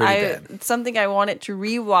wanted pretty bad. it's something I wanted to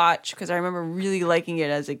rewatch because I remember really liking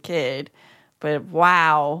it as a kid. But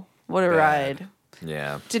wow, what a Bad. ride!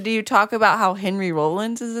 Yeah. Did you talk about how Henry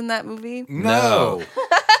Rollins is in that movie? No,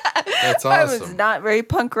 that's I was awesome. not very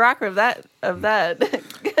punk rock of that.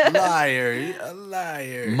 Liar, a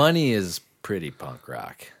liar. Money is pretty punk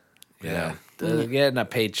rock. You know, getting a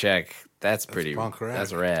paycheck. That's pretty. punk rock.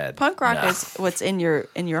 That's rad. Punk rock No. is what's in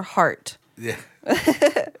your heart. Yeah,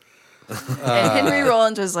 And Henry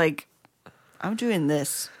Rollins was like, "I'm doing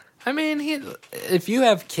this." I mean, if you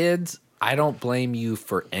have kids, I don't blame you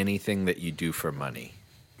for anything that you do for money.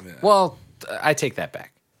 Yeah. Well, I take that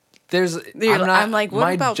back. I'm like, what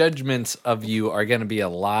my about- judgments of you are going to be a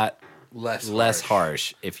lot less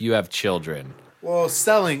harsh if you have children. Well,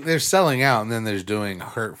 they're selling out, and then there's doing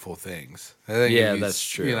hurtful things. I think Yeah, if you- that's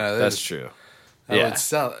true. You know, That's there's- true. I Yeah. would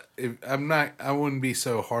sell. I wouldn't be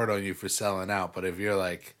so hard on you for selling out. But if you're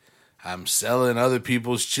like, I'm selling other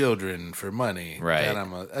people's children for money, Right.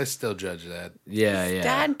 then I still judge that. Yeah, yeah.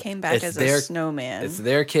 Dad came back It's as their- a snowman. It's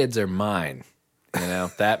their kids are mine. You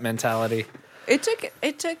know, that mentality. It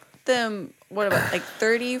took them what about like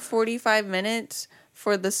 30, 45 minutes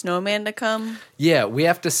for the snowman to come. Yeah, we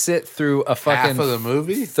have to sit through a fucking Half of the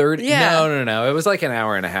movie. 30 Yeah. No. It was like an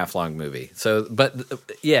hour and a half long movie. So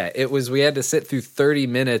yeah, we had to sit through 30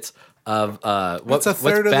 minutes of What's a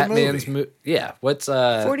third of the Batman's movie? yeah, what's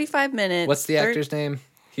 45 minutes. what's the actor's name?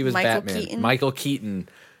 He was Michael Batman. Keaton? Michael Keaton.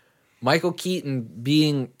 Michael Keaton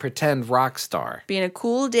being pretend rock star. Being a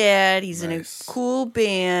cool dad. He's in a Nice. cool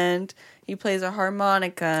band. He plays a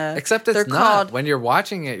harmonica. Except it's they're not. called When you're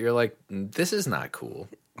watching it, you're like, this is not cool.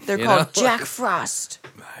 they're you called know? Jack Frost.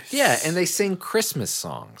 Yeah, and they sing Christmas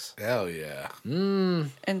songs. Hell yeah.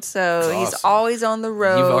 And so he's awesome. always on the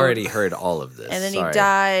road. You've already heard all of this. And then Sorry. he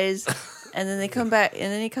dies. And then they come back. And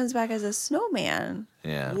then he comes back as a snowman.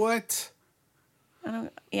 Yeah. What?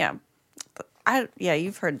 Yeah.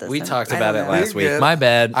 You've heard this. We and talked I about don't it know. last You're week. good. My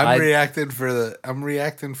bad. I'm reacting for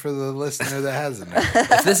the listener that hasn't.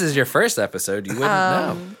 If this is your first episode, you wouldn't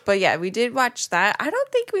know. But yeah, we did watch that. I don't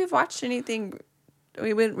think we've watched anything.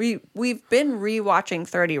 We've been rewatching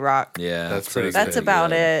 30 Rock. Yeah, That's pretty That's good.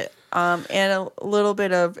 about it. And a little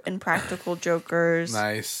bit of Impractical Jokers.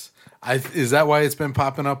 Nice. Is that why it's been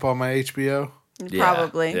popping up on my HBO?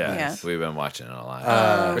 Probably. Yeah. We've been watching it a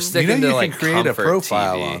lot. We're sticking you know to you like can create a comfort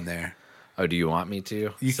profile TV. on there. Oh, do you want me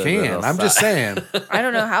to? You So that can. it'll I'm just si- saying. I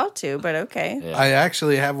don't know how to, but okay. Yeah. I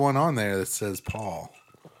actually have one on there that says Paul.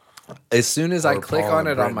 As soon as I Or click Paul on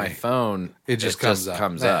and it on my Brittany. phone, It just comes up.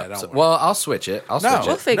 comes Nah, up. don't So- worry. well, I'll switch it. I'll switch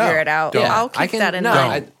We'll it. figure it out. don't. I'll I keep can, that in no,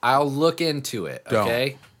 mind. I'll look into it. Don't.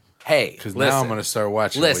 Okay. Hey, Because listen. now I'm going to start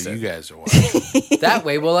watching Listen. what you guys are watching. That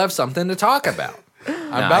way we'll have something to talk about.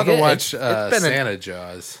 I'm about to watch it's been Santa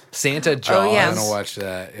Jaws. Santa Jaws. Oh, yeah. I'm going to watch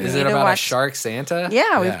that. Is yeah. it need to about a watch- shark Santa? Yeah,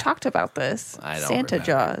 Yeah. we've talked about this. I don't Santa remember.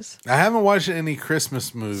 Jaws. I haven't watched any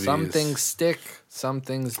Christmas movies. Some things stick, some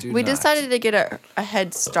things do We not. decided to get a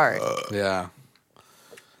head start. Yeah.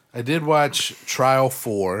 I did watch Trial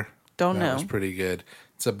 4. Don't That know. was pretty good.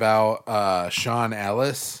 It's about Sean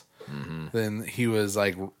Ellis. Mm-hmm. Then he was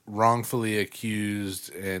like wrongfully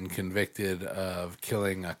accused and convicted of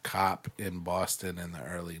killing a cop in Boston in the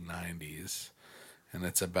early 90s. And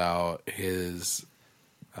it's about his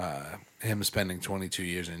him spending 22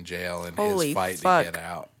 years in jail and Holy his fight fuck. to get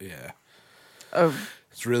out. Yeah. Of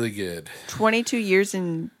It's really good. 22 years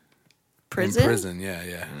in prison, In prison, yeah,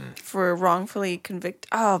 yeah. for wrongfully convicted.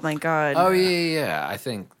 Oh my god. Oh yeah. I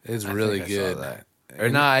think It's I really think I saw good. that. Or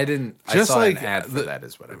no, I didn't. I Just saw like an ad for that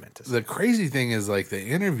is what I meant to say. The crazy thing is, like, the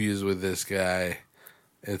interviews with this guy,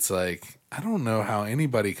 it's like, I don't know how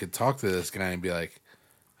anybody could talk to this guy and be like,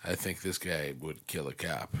 I think this guy would kill a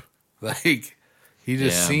cop. Like, he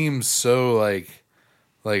just seems so like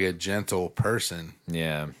a gentle person.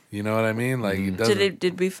 Yeah. You know what I mean? Like, it doesn't,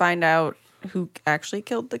 Did we find out who actually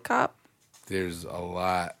killed the cop? there's a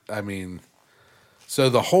lot. I mean, so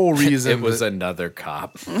the whole reason It was another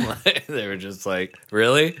cop. They were just like,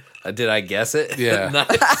 really? Did I guess it? Yeah.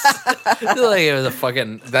 Nice. Like it was a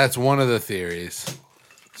fucking. that's one of the theories.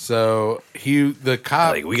 So the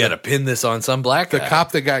cop, Like, we got to pin this on some black the guy.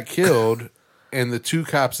 cop that got killed and the two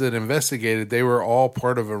cops that investigated, they were all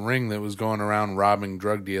part of a ring that was going around robbing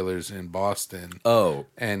drug dealers in Boston Oh,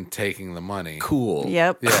 and taking the money. cool.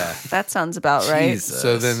 Yep. Yeah. That sounds about right. Jesus.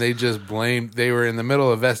 So then they just blamed, they were in the middle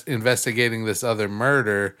of investigating this other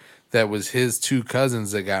murder that was his two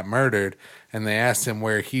cousins that got murdered. And they asked him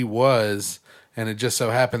where he was. And it just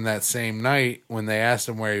so happened that same night when they asked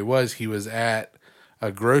him where he was at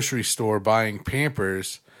a grocery store buying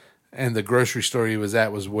Pampers. And the grocery store he was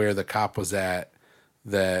at was where the cop was at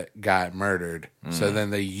that got murdered. So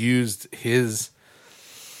then they used his,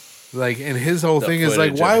 like, and his whole thing is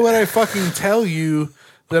like, footage why of- would I fucking tell you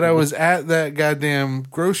that I was at that goddamn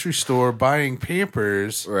grocery store buying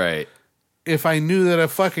Pampers Right. if I knew that a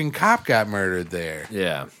fucking cop got murdered there?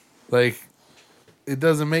 Yeah. Like, it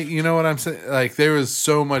doesn't make, you know what I'm saying? Like, there was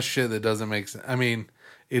so much shit that doesn't make sense. I mean,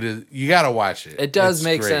 it is, you gotta watch it. It does It's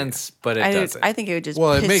make great. sense, but it doesn't. I think it would just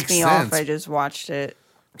Well, it piss makes me sense. off if I just watched it.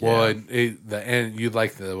 Well, the end. You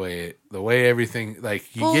like the way everything,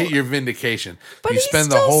 like, you Well, get your vindication. But You he spend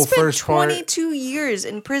the still whole spent first part. 22 years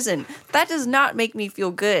in prison. That does not make me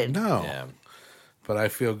feel good. No, yeah. but I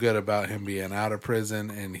feel good about him being out of prison,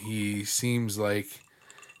 and he seems like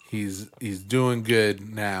he's doing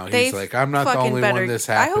good now. He's They like, I'm not the fucking only better- one this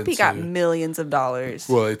I happened hope he got to. millions of dollars.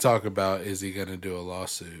 Well, they talk about, is he going to do a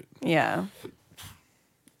lawsuit? Yeah.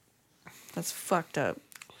 That's fucked up.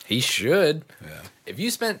 He should. Yeah. If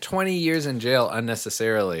you spent 20 years in jail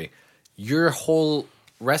unnecessarily, your whole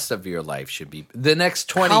rest of your life should be the next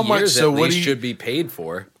 20 How much- years so at what least do you- should be paid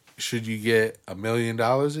for. Should you get $1 million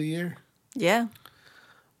a year? Yeah.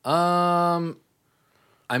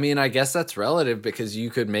 I mean, I guess that's relative because you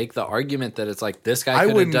could make the argument that it's like this guy I could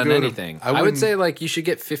have wouldn't done go to- anything. I I would wouldn't- say like you should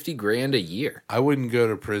get 50 grand a year. I wouldn't go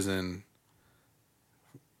to prison.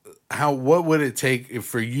 What would it take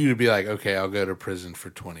for you to be like, okay, I'll go to prison for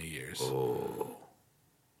 20 years?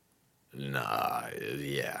 Nah,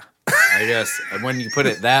 yeah. I guess when you put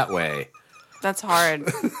it that way, That's hard.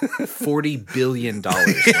 $40 billion when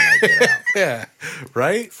I get out. Yeah,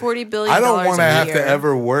 right? $40 billion. I don't want to a have year. to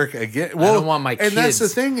ever work again. Well, I don't want my kids. And that's the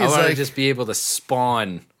thing I is, want like, to just be able to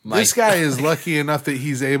spawn my this guy is lucky enough that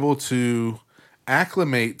he's able to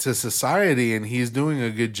acclimate to society, and he's doing a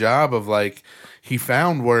good job of, like, he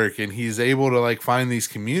found work and he's able to, like, find these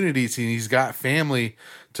communities, and he's got family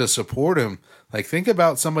to support him. Like, think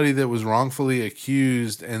about somebody that was wrongfully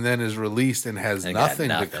accused and then is released and has I got nothing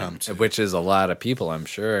to come to. which is a lot of people, I'm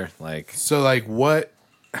sure. Like, So, like,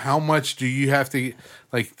 how much do you have to,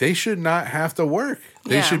 like, they should not have to work.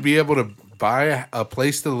 They Yeah. should be able to buy a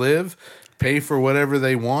place to live, pay for whatever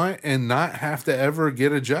they want, and not have to ever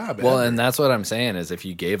get a job. well, ever. and that's what I'm saying is if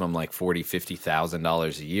you gave them like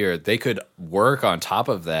 $40,000-$50,000 a year, they could work on top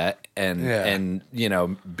of that and you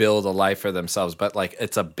know, build a life for themselves. But like,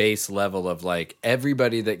 it's a base level of like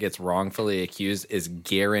everybody that gets wrongfully accused is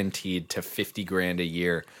guaranteed to 50 grand a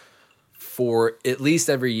year for at least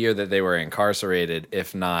every year that they were incarcerated,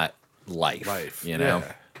 if not life. You know.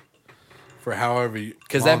 Yeah. For however you.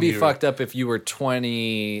 Because that'd be fucked up if you were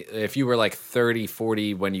 20, if you were like 30,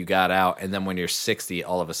 40 when you got out, and then when you're 60,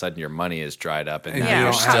 all of a sudden your money is dried up, and And now you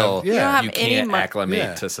you're don't still, have- yeah. You don't have you any can't mon- acclimate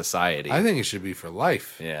Yeah. to society. I think it should be for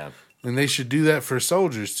life. yeah. And they should do that for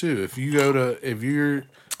soldiers too. If you're going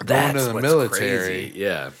That's to the what's military, crazy.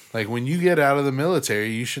 Yeah. like when you get out of the military,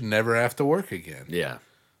 you should never have to work again. Yeah.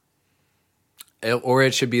 Or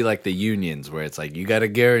it should be like the unions where it's like you got a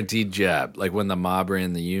guaranteed job. Like when the mob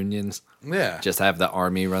ran the unions, Yeah. just have the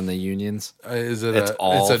army run the unions. Is it it's a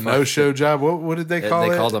all it's a fucking- no-show job? What did they call it?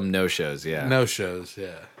 They called them no shows. Yeah. no shows.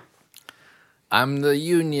 Yeah. I'm the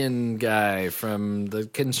union guy from the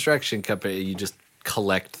construction company. You just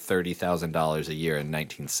collect $30,000 a year in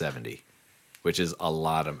 1970, which is a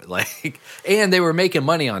lot of like, and they were making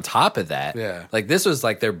money on top of that. Yeah. Like this was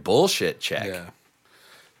like their bullshit check. Yeah.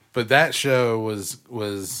 But that show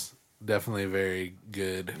was definitely very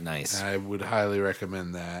good. Nice. I would highly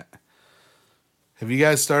recommend that. Have you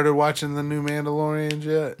guys started watching the new Mandalorian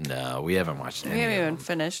yet? No, we haven't watched We any haven't of even them.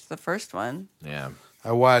 finished the first one. Yeah.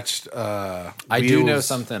 I watched. I do know Wheels-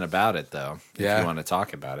 something about it though. If Yeah? you want to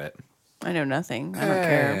talk about it. I know nothing. I don't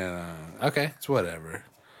care. Okay. It's whatever.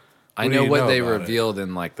 I What do know you what know they about it? revealed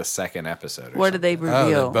in like the second episode. Or What did they something.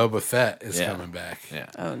 reveal? Oh, that Boba Fett is Yeah. coming back. Yeah.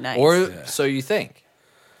 Oh, nice. Or so you think?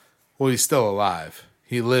 Well, he's still alive.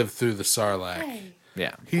 He lived through the Sarlacc.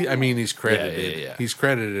 Yeah. He's credited. Yeah. He's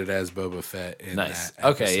credited as Boba Fett in Nice. that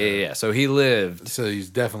Okay. episode. Yeah. So he lived. So he's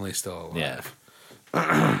definitely still alive.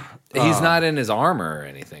 Yeah. He's not in his armor or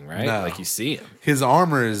anything, right? No. Like you see him, His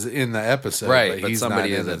armor is in the episode, right? But he's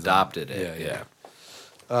somebody not has in his adopted armor. it. Yeah. Yeah.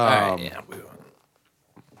 All right. Yeah.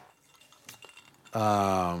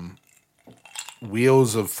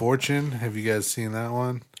 Wheels of Fortune. Have you guys seen that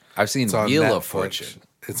one? I've seen It's on Wheel Netflix. of Fortune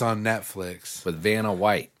It's on Netflix. with Vanna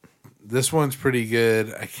White. This one's pretty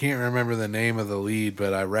good. I can't remember the name of the lead,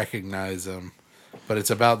 but I recognize him. But it's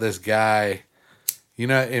about this guy. You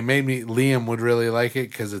know, it made me. Liam would really like it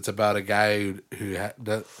because it's about a guy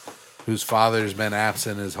whose father's been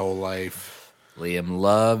absent his whole life. Liam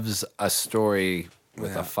loves a story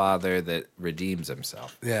with Yeah. a father that redeems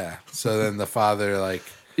himself. Yeah. So then the father, like,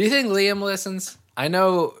 Do you think Liam listens? I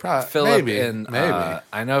know Probably- Philip maybe, and maybe.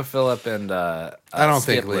 I know Philip and I don't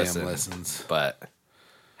Skip think Liam listens. But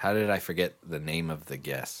how did I forget the name of the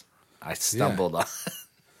guest? I stumbled on.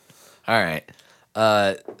 All right,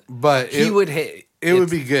 But he would hate. It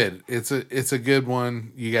would be good. It's a good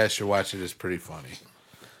one. You guys should watch it. It's pretty funny.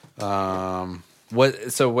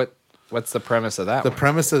 What? So what? What's the premise of that? The one?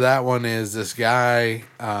 premise of that one is this guy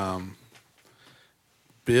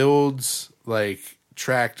builds like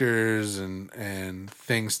tractors and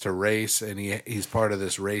things to race, and he's part of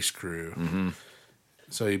this race crew. Mm-hmm.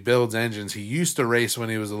 So he builds engines. He used to race when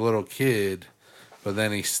he was a little kid, but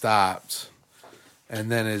then he stopped. And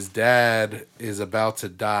then his dad is about to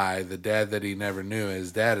die. The dad that he never knew.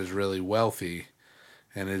 His dad is really wealthy,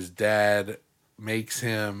 and his dad makes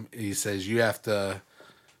him. He says, "You have to.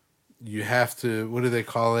 What do they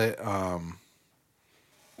call it?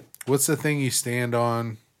 What's the thing you stand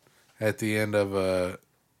on at the end of a?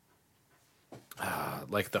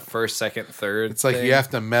 like the first, second, third. It's like thing? you have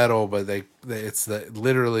to medal, but it's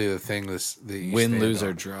literally the thing that you win, stand lose, on.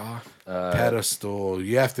 or draw. Pedestal.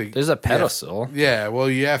 You have to. There's a pedestal. Yeah, well,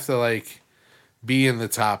 you have to like be in the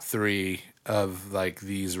top 3 of like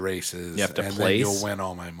these races. You have to and place? then you'll win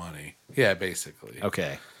all my money. Yeah, basically.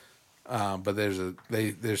 Okay. But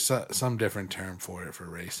there's some different term for it for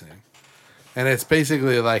racing, and it's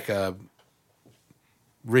basically like a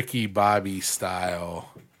Ricky Bobby style.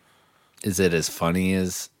 Is it as funny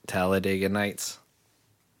as Talladega Nights?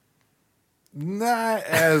 Not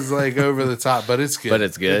as like over the top, but it's good. But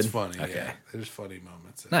it's good? It's funny. Okay. Yeah, there's funny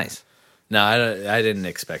moments. Nice. No, I didn't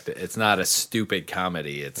expect it. It's not a stupid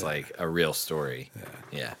comedy. It's like a real story.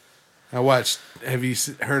 Yeah. I watched. Have you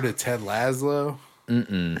heard of Ted Lasso?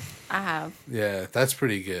 I have. Yeah, that's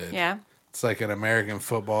pretty good. Yeah. It's like an American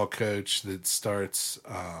football coach that starts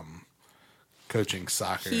coaching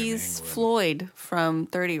soccer. He's in England. Floyd from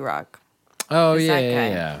 30 Rock. Oh Is yeah, that guy.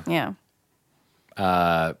 yeah,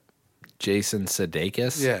 Yeah. Jason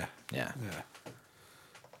Sudeikis. Yeah, Yeah. yeah.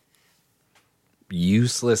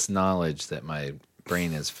 Useless knowledge that my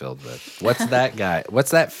brain is filled with. What's that guy?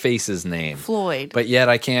 What's that face's name? Floyd. But yet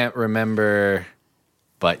I can't remember.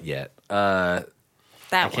 But yet, that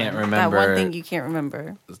I can't one. remember. That one thing you can't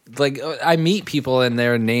remember. like I meet people and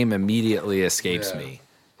their name immediately escapes Yeah. me,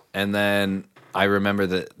 and then I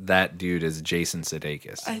remember that dude is Jason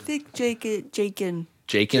Sudeikis. I think Jakin. Jakin.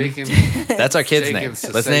 Jakin- That's our kid's Jakin name.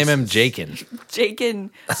 Sudeikis. Let's name him Jakin.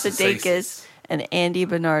 Jakin Sudeikis and Andy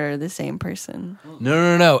Bernard are the same person.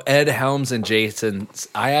 No. Ed Helms and Jason.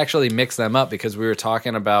 I actually mixed them up because we were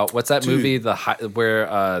talking about what's that Dude. movie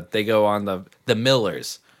where they go on the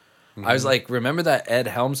Millers. Mm-hmm. I was like, remember that Ed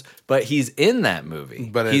Helms? But he's in that movie.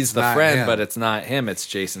 But he's it's the not friend, him. but it's not him. It's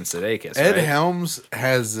Jason Sudeikis. Ed right? Helms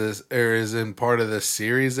has this, or is in part of this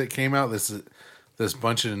series that came out. This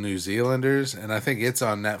bunch of New Zealanders, and I think it's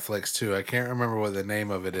on Netflix too. I can't remember what the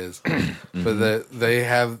name of it is, but they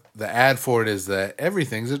have the ad for it is that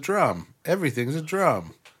everything's a drum. Everything's a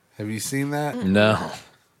drum. Have you seen that? No.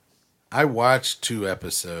 I watched 2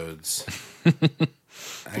 episodes.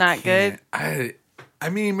 Not good? I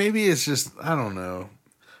mean, maybe it's just I don't know.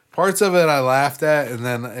 Parts of it I laughed at, and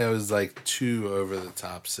then it was like too over the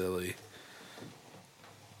top silly.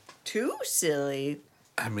 Too silly.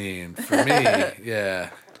 I mean, for me, yeah.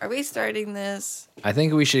 Are we starting this? I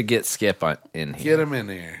think we should get Skip in here. Get him in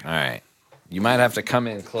here. All right. You might have to come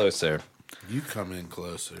in closer. You come in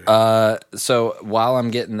closer. So while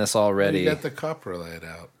I'm getting this all ready. You got the copper laid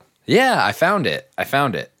out. Yeah, I found it.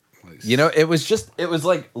 Nice. You know, it was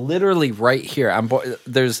like literally right here.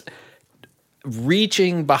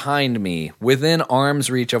 reaching behind me, within arm's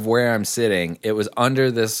reach of where I'm sitting. It was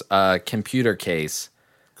under this computer case,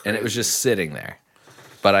 and it was just sitting there.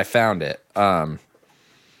 But I found it.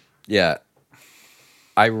 Yeah.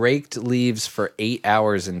 I raked leaves for 8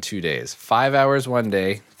 hours in 2 days. 5 hours one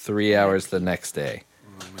day, 3 hours the next day.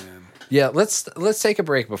 Oh, man. Yeah, let's take a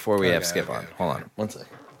break before we have Skip on. Okay. Hold on, 1 second.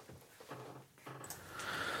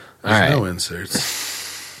 There's All right. no inserts.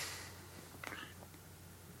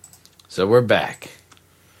 So we're back.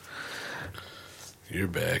 You're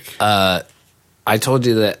back. I told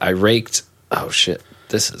you that I raked. Oh shit!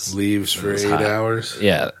 This is Leaves for is 8 hot. hours.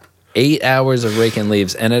 Yeah, 8 hours of raking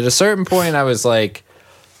leaves, and at a certain point, I was like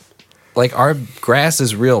our grass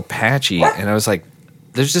is real patchy, and I was like,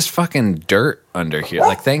 there's just fucking dirt under here.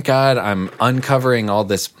 Like, thank God I'm uncovering all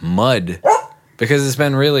this mud because it's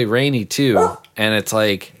been really rainy too, and it's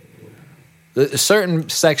like. Certain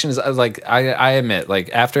sections, I admit, like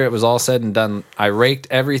after it was all said and done, I raked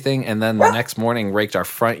everything, and then the next morning raked our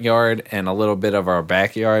front yard and a little bit of our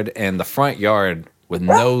backyard, and the front yard with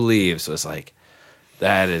no leaves was like,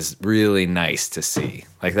 that is really nice to see.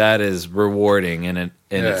 Like that is rewarding in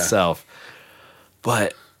itself.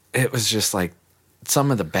 But it was just like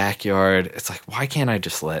some of the backyard. It's like, why can't I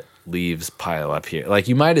just let leaves pile up here? Like,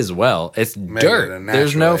 you might as well. It's Make it dirt. a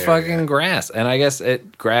There's no natural area. fucking grass, and I guess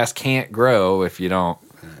grass can't grow if you don't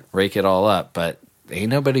rake it all up. But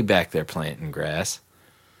ain't nobody back there planting grass.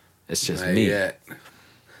 It's just Not me. yet.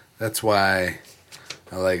 That's why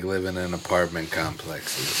I like living in apartment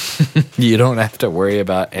complexes. You don't have to worry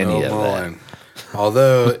about any No of that. mowing.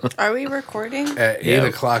 Although Are we recording? at Yeah. 8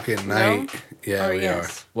 o'clock at night, yeah, Or we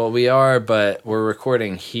yes. Well, we are, but we're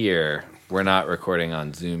recording here. We're not recording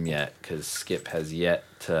on Zoom yet because Skip has yet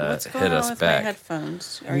to What's going hit on us with back. my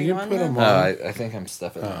headphones? Are You you can on put them? them Oh, on. I think I'm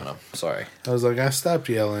stuffing on them. Sorry. I was like, I stopped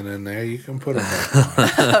yelling in there. You can put them back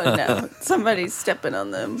on. Oh no, somebody's stepping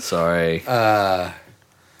on them. Sorry.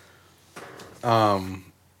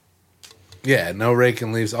 Yeah, no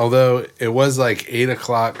raking leaves. Although it was like 8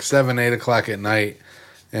 o'clock, 8 o'clock at night,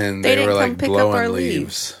 and They they were didn't come like pick up our blowing leaves.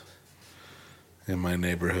 leaves in my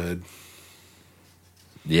neighborhood.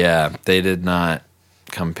 Yeah, they did not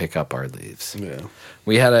come pick up our leaves. Yeah.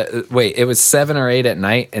 We had it was 7 or 8 at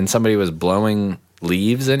night and somebody was blowing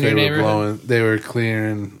leaves in They your were neighborhood? blowing, they were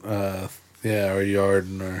clearing, our yard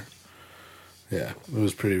and it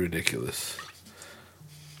was pretty ridiculous.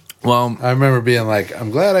 Well, I remember being like,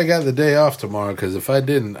 I'm glad I got the day off tomorrow because if I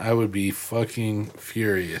didn't, I would be fucking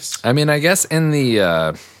furious. I mean, I guess in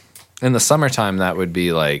the summertime that would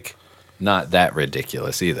be like not that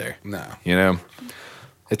ridiculous either. No. You know?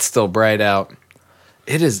 It's still bright out.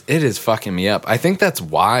 It is fucking me up. I think that's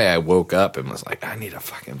why I woke up and was like, I need a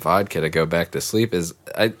fucking vodka to go back to sleep.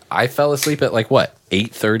 I fell asleep at like what,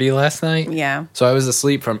 8:30 last night? Yeah. So I was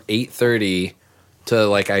asleep from 8:30 to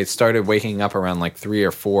like I started waking up around like 3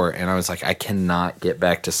 or 4, and I was like, I cannot get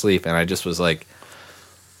back to sleep, and I just was like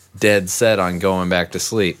dead set on going back to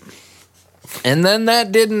sleep. And then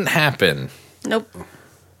that didn't happen. Nope.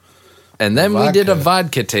 And then we did a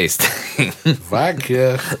Vodka. vodka tasting.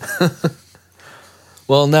 Vodka.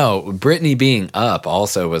 Well, no, Brittany being up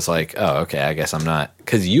also was like, oh, okay, I guess I'm not,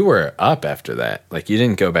 because you were up after that. Like, you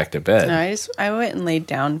didn't go back to bed. No, I went and laid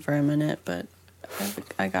down for a minute, but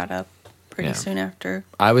I got up pretty Yeah. soon after.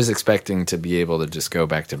 I was expecting to be able to just go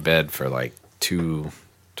back to bed for like 2,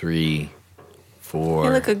 3, 4 Hey,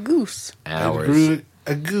 look, a goose. I hours. grew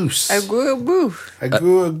a goose. I grew a goose. I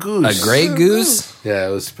grew a goose. A gray goose? Yeah,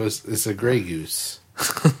 it's a gray goose.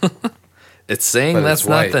 It's saying But that's it's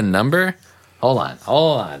not white. the number? Hold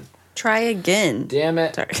on. Try again. Damn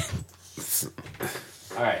it. Sorry.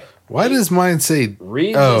 All right. Why does mine say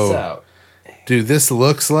Read Oh. this out. Dude, this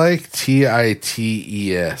looks like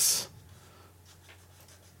TITES.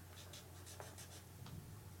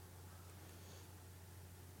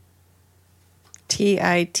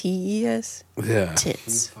 TITES. Yeah.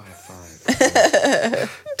 Tits.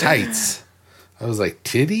 Tights. I was like,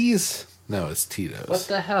 titties? No, it's Tito's. What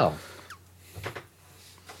the hell?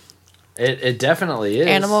 It definitely is.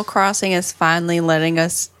 Animal Crossing is finally letting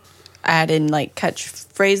us add in like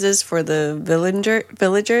catchphrases for the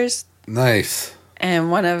villagers. Nice.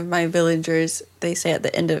 And one of my villagers, they say at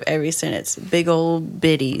the end of every sentence, "Big old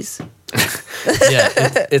biddies."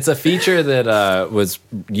 Yeah, it's a feature that was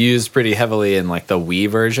used pretty heavily in like the Wii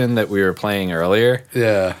version that we were playing earlier.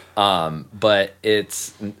 Yeah. But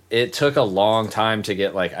it took a long time to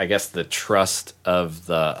get like I guess the trust of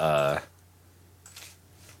the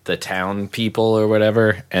town people or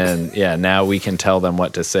whatever, and yeah, now we can tell them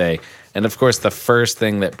what to say. And of course, the first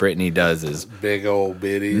thing that Brittany does is Big old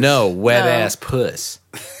bitties. no wet No. ass puss.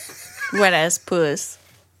 Wet ass puss.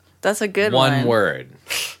 That's a good one. One word.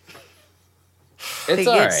 It's It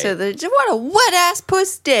all gets right. to what a wet ass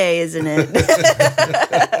puss day, isn't it?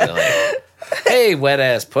 Hey, wet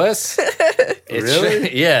ass puss.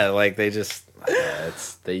 Really? Yeah, like they just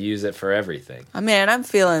they use it for everything. Oh, man, I'm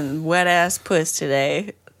feeling wet ass puss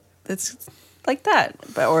today. It's like that,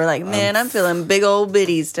 but or like, man, I'm feeling big old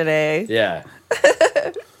bitties today. Yeah.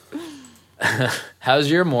 How's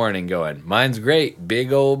your morning going? Mine's great.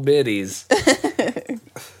 Big old biddies.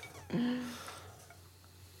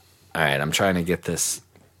 All right, I'm trying to get this.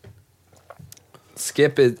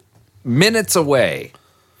 Skip is minutes away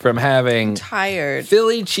from having Tired.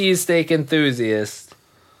 Philly cheesesteak enthusiast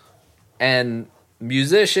and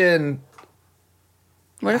musician,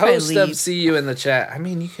 What if host I of leave? See You in the Chat. I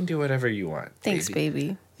mean, you can do whatever you want. Thanks,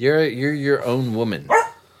 baby. You're your own woman,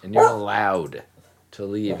 and you're allowed to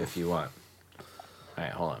leave if you want. All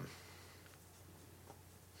right, hold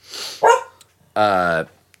on.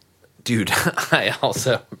 Dude, I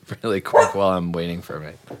also really quick while I'm waiting for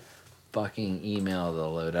my fucking email to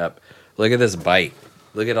load up. Look at this bite.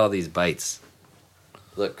 Look at all these bites.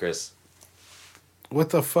 Look, Chris. What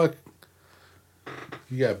the fuck?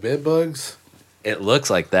 You got bed bugs? It looks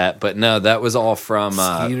like that, but no, that was all from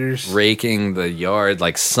Skeeters? raking the yard.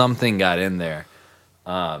 Like something got in there.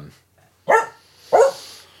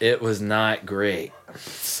 It was not great.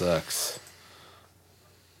 Sucks.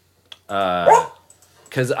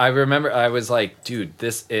 Because I remember I was like, dude,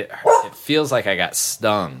 it feels like I got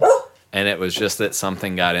stung. And it was just that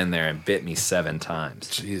something got in there and bit me 7 times.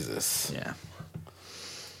 Jesus. Yeah.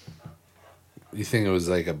 You think it was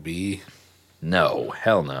like a bee? No,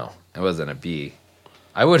 hell no. It wasn't a bee.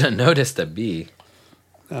 I would have noticed a bee.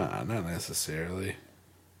 Nah, not necessarily.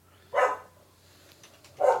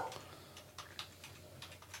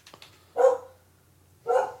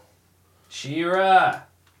 Shira!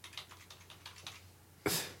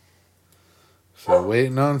 So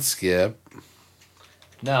waiting on Skip.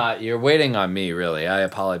 No, you're waiting on me, really. I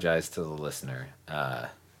apologize to the listener.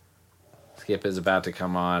 Skip is about to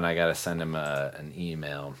come on. I got to send him an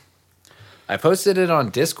email. I posted it on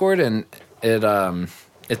Discord, and it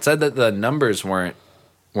said that the numbers weren't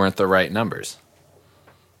the right numbers.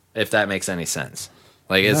 If that makes any sense.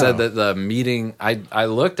 Like, it said that the meeting... I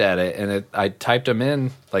looked at it, and I typed them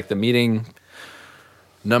in. Like, the meeting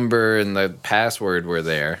number and the password were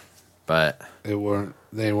there, but... They weren't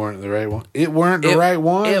the right one. It weren't the right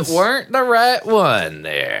ones. It weren't the right one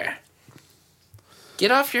there.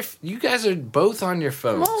 Get off your... You guys are both on your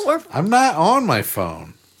phones. Well, I'm not on my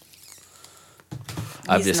phone.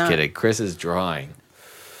 I'm He's just not. kidding. Chris is drawing.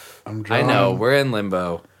 I'm drawing. I know. We're in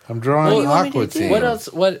limbo. I'm drawing What do you want me Aqua to do? Teen. What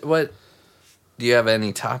else? What? Do you have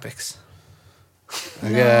any topics?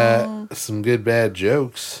 I got some good bad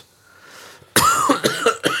jokes.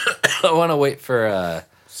 I want to wait for...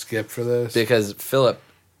 Skip for this. because Philip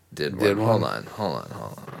did one. Did one? Hold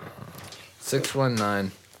on.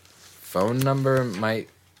 619. Phone number might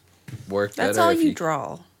work that's better all if you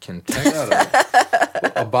draw. can text.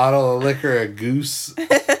 A bottle of liquor, a goose,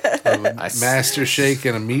 a master shake,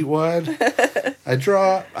 and a meat wad. I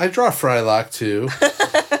draw Frylock too.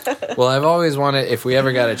 Well, I've always wanted, if we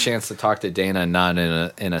ever got a chance to talk to Dana, not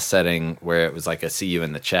in a setting where it was like a see you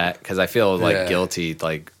in the chat, because I feel like Yeah. guilty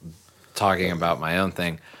like talking about my own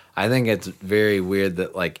thing. I think it's very weird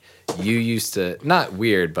that like you used to, not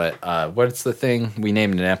weird, but what's the thing we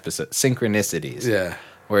named an episode? Synchronicities. Yeah,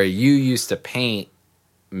 Where you used to paint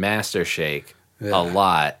Master Shake Yeah. a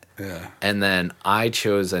lot, yeah. and then I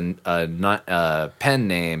chose a pen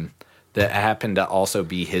name that happened to also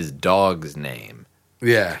be his dog's name,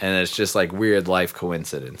 Yeah. and it's just like weird life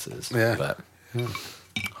coincidences. Yeah. But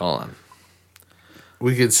hold on.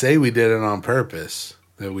 We could say we did it on purpose.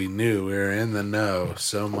 That we knew we were in the know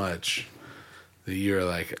so much that you were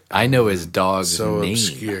like I know his dog's so name.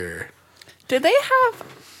 obscure. Did they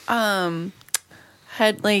have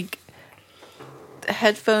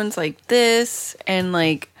headphones like this and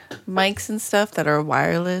like mics and stuff that are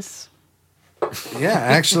wireless? Yeah,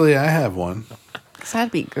 actually, I have one. 'Cause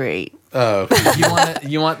that'd be great. Oh,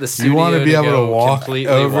 You want the studio wanna be able to go walk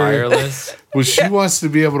completely over- wireless? well, she wants to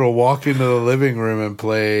be able to walk into the living room and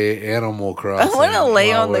play Animal I Crossing. want to lay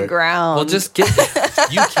while on the we're- ground. Well, just get.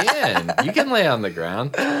 You can lay on the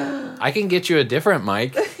ground. I can get you a different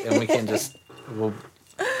mic, and we can just.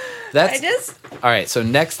 That's all right. So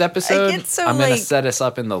next episode, get so, I'm gonna like, set us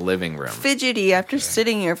up in the living room. fidgety after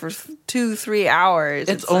sitting here for 2-3 hours.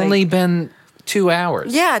 It's like- only been 2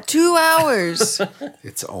 hours. yeah, 2 hours.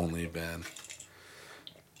 It's only been.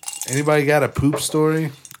 Anybody got a poop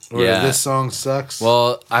story? Or Yeah. this song sucks.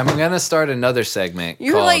 Well, I'm gonna start another segment.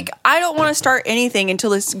 You're called, like, I don't want to start anything until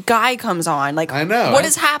this guy comes on. Like, I know. What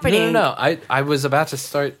is happening? No. I was about to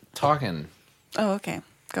start talking. Oh, okay.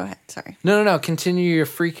 Go ahead. Sorry. No. Continue your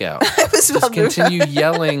freak out. I was Just about to- continue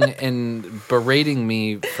yelling and berating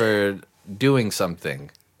me for doing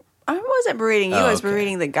something. I wasn't berating you. Oh, I was okay.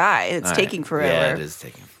 berating the guy. It's All taking right. forever. Yeah, it is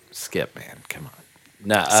taking. Skip, man. Come on.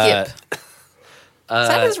 No. Skip. Is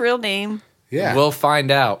that his real name? yeah. We'll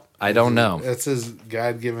find out. I don't know. That's his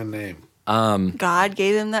God-given name. God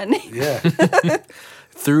gave him that name. Yeah.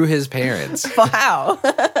 Through his parents. Wow.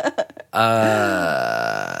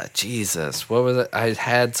 Jesus. What was it? I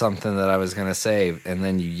had something that I was gonna say, and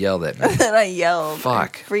then you yelled at me. Then I yelled.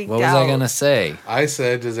 Fuck. I freaked What was out. I gonna say? I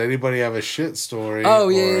said, does anybody have a shit story? Oh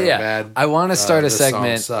or a yeah. Bad, I want to start a this song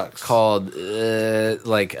segment sucks? called "What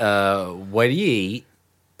do you eat?"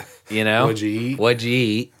 You know, What'd you eat? What'd you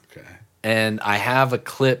eat? Okay. And I have a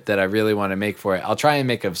clip that I really want to make for it. I'll try and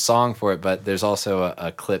make a song for it, but there's also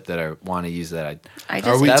a clip that I want to use that I Are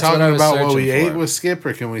just we That's what talking I was about what we searching ate for. with Skip,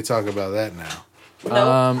 or can we talk about that now?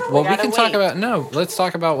 Well, we gotta can talk wait. about let's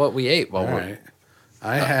talk about what we ate while All we're right.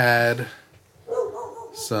 I had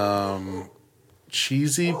some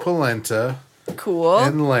cheesy polenta Cool.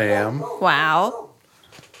 and lamb, Wow.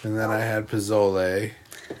 and then I had pozole.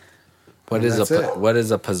 What And is that's it. what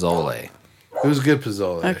is a pozole? It was good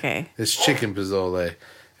pozole. Okay. It's chicken pozole.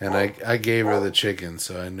 And I gave her the chicken,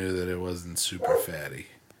 so I knew that it wasn't super fatty.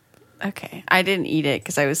 Okay. I didn't eat it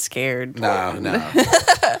because I was scared. No.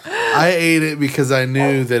 I ate it because I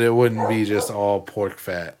knew that it wouldn't be just all pork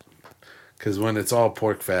fat. Because when it's all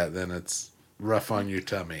pork fat, then it's rough on your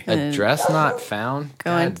tummy. Address not found.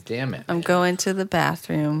 Going- God damn it! I'm going to the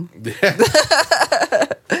bathroom.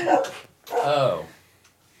 Oh.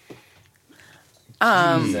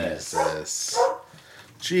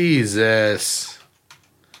 Jesus.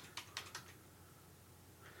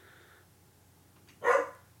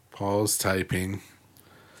 Paul's typing.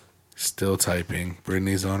 Still typing.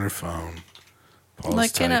 Brittany's on her phone. Paul's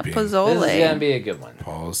Looking at typing. This is gonna pozole. be a good one.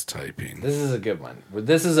 Paul's typing. This is a good one.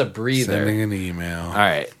 This is a breather. Sending an email. All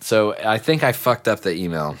right, so I think I fucked up the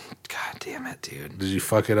email. God damn it, dude. Did you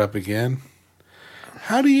fuck it up again?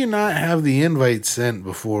 How do you not have the invite sent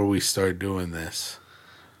before we start doing this?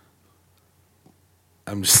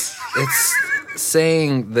 I'm just. It's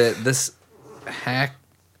saying that this hack.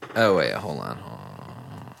 Oh wait, hold on.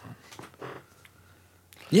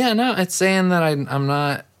 Yeah, no, it's saying that I'm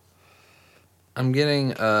not. I'm getting.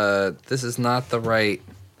 This is not the right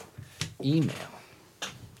email.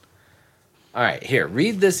 All right, here,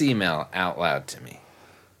 read this email out loud to me.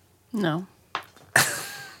 No.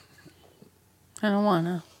 I don't want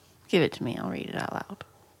to. Give it to me. I'll read it out loud.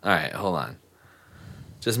 All right, hold on.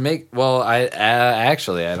 Just make. Well, I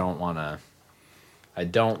actually I don't want to. I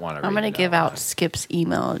don't want to. I'm going to give out Skip's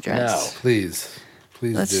email address. Please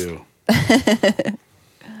Let's- do.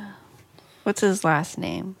 What's his last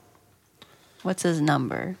name? What's his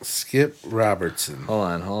number? Skip Robertson.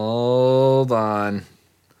 Hold on.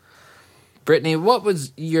 Brittany, what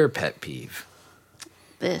was your pet peeve?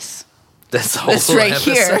 This. This whole This right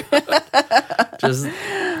episode? here. Just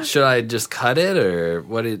should I just cut it or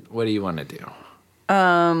what do you want to do?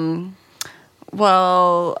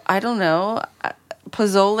 Well, I don't know.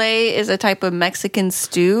 Pozole is a type of Mexican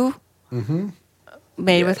stew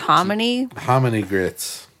made with hominy. Hominy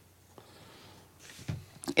grits.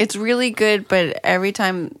 It's really good, but every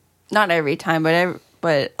time, not every time,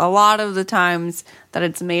 but a lot of the times that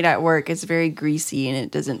it's made at work, it's very greasy and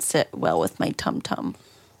it doesn't sit well with my tum-tum.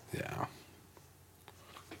 Yeah.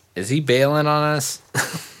 Is he bailing on us?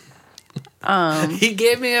 He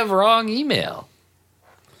gave me a wrong email.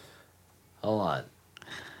 Hold on.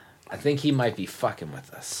 I think he might be fucking with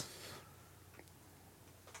us.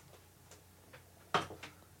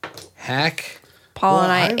 Hack. Paul Well,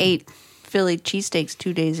 and I I'm- ate Philly cheesesteaks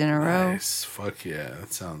 2 days in a row. Nice. Fuck yeah.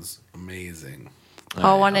 That sounds amazing.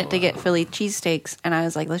 Paul wanted to get Philly cheesesteaks, and I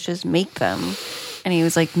was like, let's just make them. And he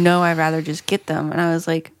was like, no, I'd rather just get them. And I was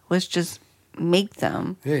like, let's just make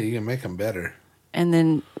them. Yeah, you can make them better. And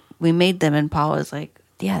then we made them, and Paul was like,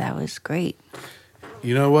 yeah, that was great.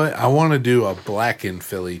 You know what? I want to do a blackened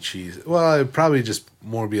Philly cheese. Well, it'd probably just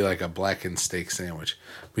more be like a blackened steak sandwich.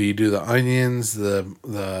 But you do the onions,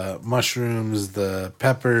 the mushrooms, the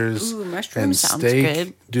peppers, Ooh, mushroom and sounds steak.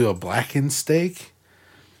 good. Do a blackened steak,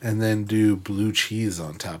 and then do blue cheese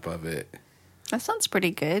on top of it. That sounds pretty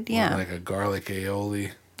good. Or Yeah. like a garlic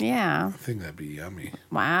aioli. Yeah. I think that'd be yummy.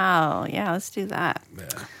 Wow. Yeah, let's do that.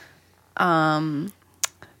 Yeah.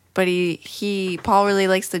 But Paul really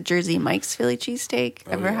likes the Jersey Mike's Philly cheesesteak.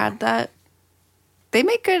 Oh, Ever yeah. had that? they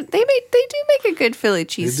make good. They do make a good Philly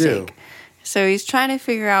They do. cheesesteak. So he's trying to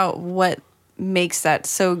figure out what makes that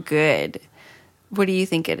so good. What do you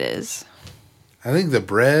think it is? I think the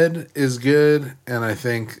bread is good, and I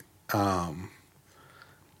think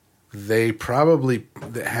they probably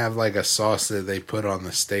have like a sauce that they put on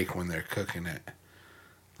the steak when they're cooking it,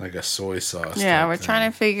 like a soy sauce. Yeah, we're trying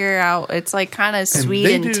to figure out. It's like kind of sweet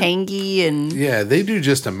they and do- tangy, and Yeah, they do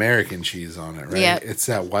just American cheese on it, right? Yeah. It's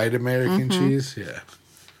that white American cheese. Yeah.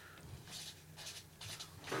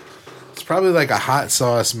 It's probably like a hot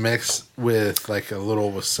sauce mixed with like a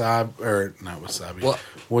little wasabi, or not wasabi, Well-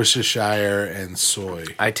 Worcestershire and soy.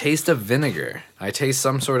 I taste a vinegar. I taste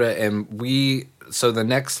some sort of, so the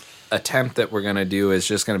next attempt that we're going to do is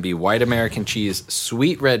just going to be white American cheese,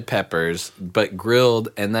 sweet red peppers, but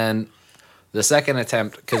grilled. And then the second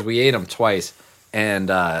attempt, because we ate them twice, and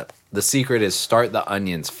the secret is start the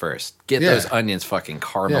onions first. Get Yeah. those onions fucking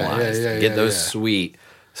caramelized. yeah, Get those yeah. sweet.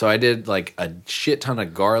 So I did like a shit ton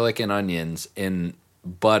of garlic and onions in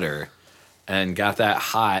butter and got that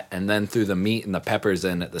hot, and then threw the meat and the peppers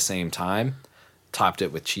in at the same time. Topped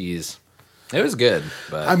it with cheese. It was good,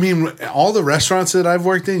 but I mean, all the restaurants that I've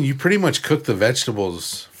worked in, you pretty much cook the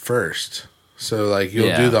vegetables first. So like you'll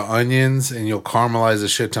Yeah. do the onions and you'll caramelize a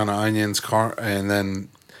shit ton of onions, and then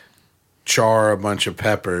char a bunch of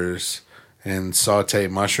peppers and saute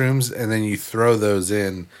mushrooms, and then you throw those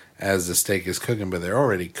in as the steak is cooking, but they're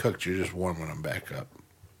already cooked. You're just warming them back up.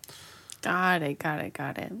 got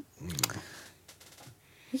it.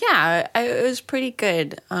 Yeah, it was pretty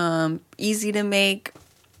good. Easy to make,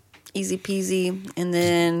 easy peasy. And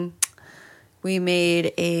then we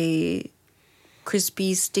made a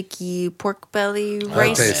crispy, sticky pork belly That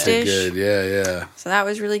rice tasted dish. good. Yeah. So that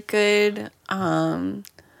was really good. I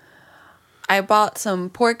bought some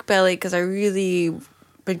pork belly because I really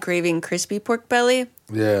been craving crispy pork belly.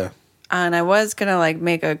 Yeah. And I was gonna like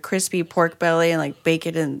make a crispy pork belly and like bake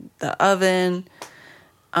it in the oven.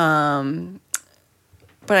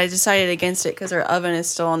 But I decided against it because our oven is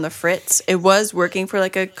still on the fritz. It was working for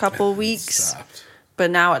like a couple weeks, Stopped.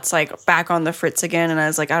 but now it's like back on the fritz again. And I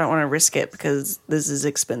was like, I don't want to risk it because this is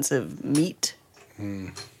expensive meat.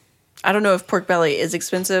 I don't know if pork belly is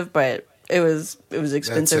expensive, but it was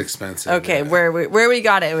expensive. That's expensive. Okay, yeah. where we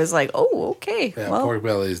got it, it was like, oh, okay. Yeah, well, pork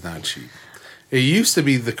belly is not cheap. It used to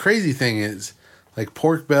be. The crazy thing is, like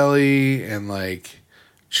pork belly and like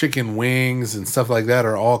chicken wings and stuff like that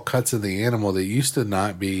are all cuts of the animal that used to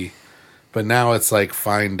not be, but now it's like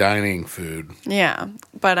fine dining food. yeah,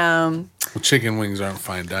 but Well, chicken wings aren't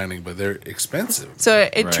fine dining, but they're expensive. so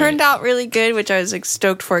it Right. turned out really good, which I was like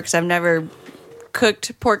stoked for because I've never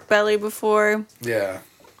cooked pork belly before. Yeah.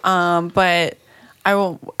 But I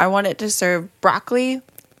want it to serve broccoli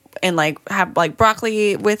and like have like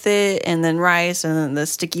broccoli with it, and then rice, and then the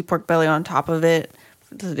sticky pork belly on top of it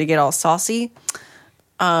to get all saucy.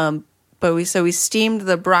 But we steamed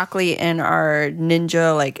the broccoli in our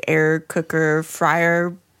Ninja like air cooker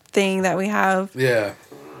fryer thing that we have, Yeah.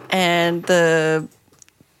 and the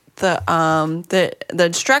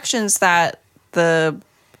instructions that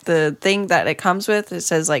the thing that it comes with, it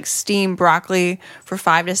says like steam broccoli for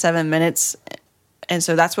 5 to 7 minutes, and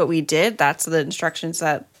so that's what we did. That's the instructions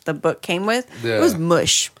that the book came with. Yeah. It was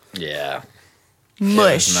mush. yeah.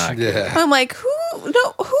 Mush. not Yeah. I'm like, who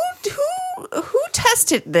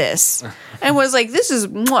tested this and was like, this is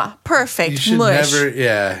perfect You should mush. never.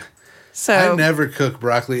 Yeah. So I never cook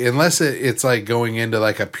broccoli unless it's like going into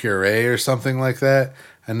like a puree or something like that.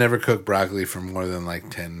 I never cook broccoli for more than like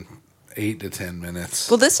 8 to 10 minutes.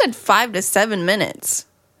 well, this said 5 to 7 minutes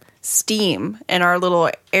steam in our little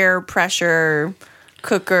air pressure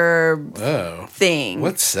cooker Oh. thing.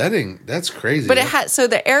 What setting? That's crazy. But it had, so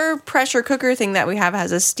the air pressure cooker thing that we have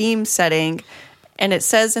has a steam setting, and it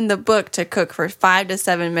says in the book to cook for 5 to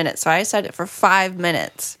 7 minutes. So I set it for 5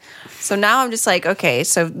 minutes. So now I'm just like, okay,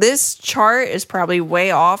 so this chart is probably way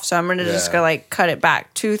off. So I'm gonna just Yeah. go like cut it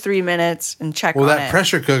back 2-3 minutes and check Well, on that it.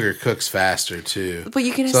 pressure cooker cooks faster too. But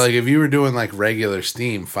you can So like if you were doing like regular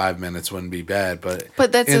steam, 5 minutes wouldn't be bad. But but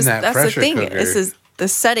in that that's the pressure thing. cooker, This is the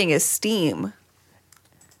setting is steam.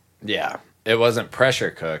 Yeah. It wasn't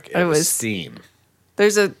pressure cook. It was steam.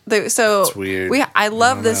 So It's weird. I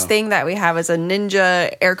love don't this know. thing that we have as a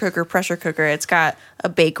Ninja air cooker pressure cooker. It's got a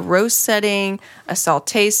bake roast setting, a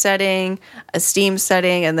saute setting, a steam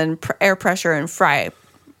setting, and then air pressure and fry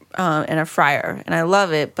in a fryer. And I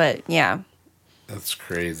love it. But yeah, that's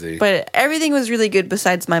crazy. but everything was really good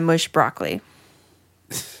besides my mush broccoli.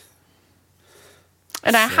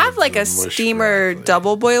 And I have like a Mush steamer broccoli.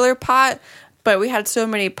 double boiler pot, but we had so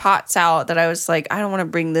many pots out that I was like, I don't want to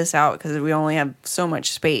bring this out because we only have so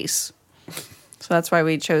much space. So that's why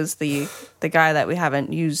we chose the guy that we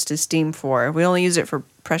haven't used to steam for. We only use it for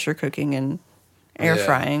pressure cooking and air Yeah.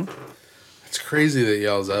 frying. It's crazy that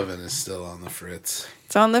y'all's oven is still on the fritz.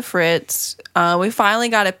 It's on the fritz. We finally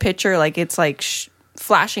got a picture, like it's like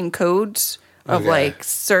flashing codes of Okay. like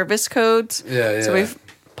service codes. Yeah, So yeah.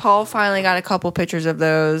 Paul finally got a couple pictures of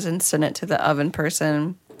those and sent it to the oven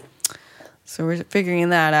person. So we're figuring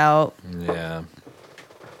that out. Yeah.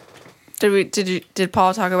 Did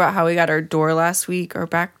Paul talk about how we got our door last week, our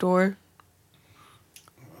back door?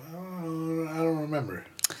 I don't remember.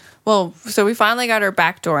 Well, so we finally got our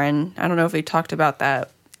back door, and I don't know if we talked about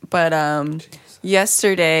that, but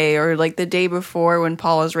yesterday or like the day before when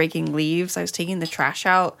Paul was raking leaves, I was taking the trash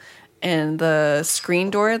out, and the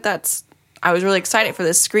screen door I was really excited for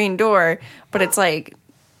this screen door, but it's like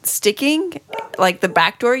sticking like the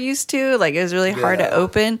back door used to. Like it was really hard to Yeah.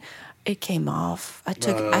 open. It came off. I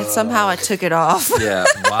took it off. Yeah.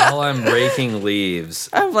 While I'm raking leaves,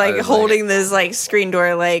 I'm like I was holding this like screen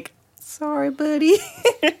door like, sorry, buddy.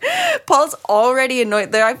 Paul's already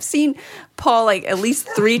annoyed there. I've seen Paul like at least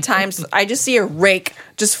 3 times. I just see a rake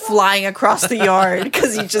just flying across the yard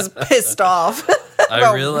because he's just pissed off.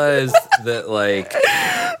 I realized that like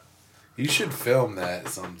You should film that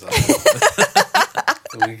sometime.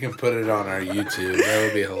 We can put it on our YouTube. That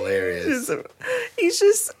would be hilarious.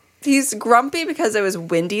 He's grumpy because it was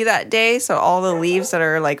windy that day, so all the leaves that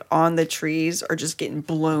are like on the trees are just getting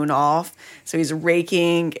blown off. So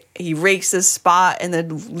he rakes this spot and the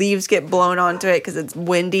leaves get blown onto it because it's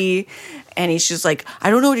windy. And he's just like,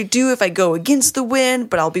 I don't know what to do if I go against the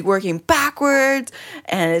wind, but I'll be working backwards.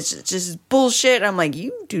 And it's just bullshit. I'm like,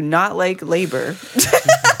 you do not like labor.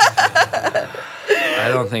 I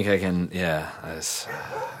don't think I can. Yeah.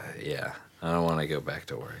 I don't want to go back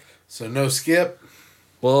to work. So no skip.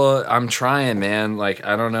 Well, I'm trying, man. Like,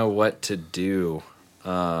 I don't know what to do.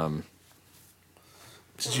 Did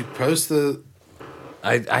you post the?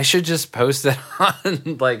 I should just post it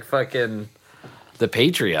on, like, fucking the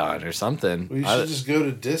Patreon or something. We should just go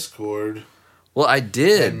to Discord Well, I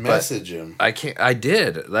did, and but message him. I can't. I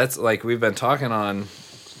did. That's, like, we've been talking on...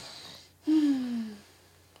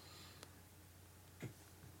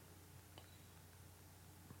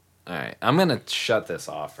 All right. I'm going to shut this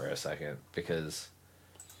off for a second because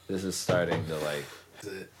this is starting to, like...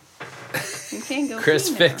 You can't go. Chris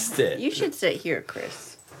fixed it. You should sit here,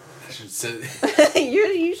 Chris. I should say.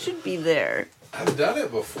 You should be there. I've done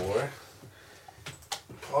it before.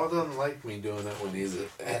 Paul doesn't like me doing it when he's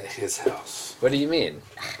at his house. What do you mean?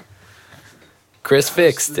 Chris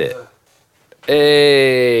fixed it.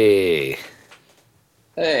 Hey.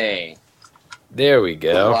 Hey. There we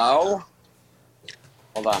go. Hello?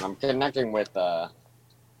 Hold on, I'm connecting with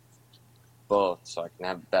both so I can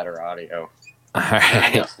have better audio. All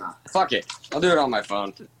right. Fuck it. I'll do it on my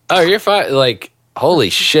phone. Oh, you're fine. Like, holy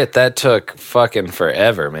shit, that took fucking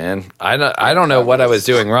forever, man. I don't know what I was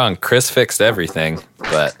doing wrong. Chris fixed everything,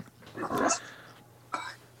 but I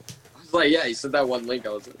was like, yeah, he said that one link. I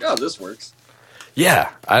was like, oh, this works.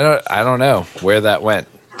 yeah, I don't know where that went,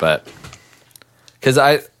 but because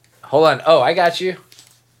hold on. Oh, I got you.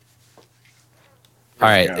 All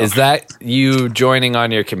right, go. is that you joining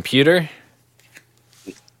on your computer?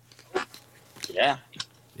 Yeah.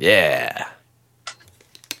 Yeah.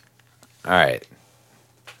 All right.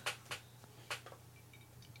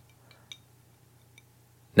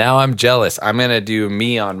 Now I'm jealous. I'm going to do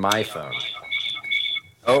me on my phone.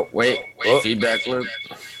 Oh, wait. Oh. Feedback loop.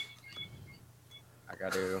 I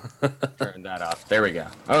got to turn that off. There we go.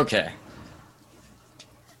 Okay.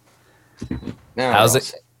 Now How's we're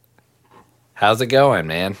it? How's it going,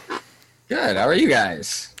 man? Good. How are you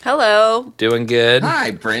guys? Hello. Doing good.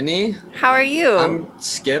 Hi, Brittany. How are you? I'm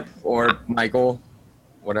Skip or Michael,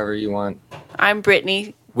 whatever you want. I'm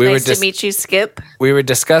Brittany. We were nice just- to meet you, Skip. We were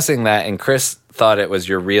discussing that, and Chris thought it was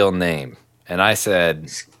your real name. And I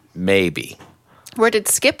said, maybe. Where did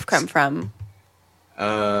Skip come from?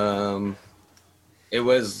 It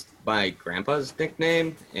was my grandpa's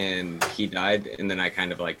nickname, and he died, and then I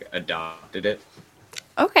kind of like adopted it.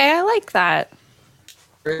 Okay, I like that.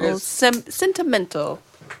 A little Chris. sentimental.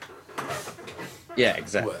 Yeah,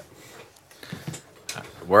 exactly. What?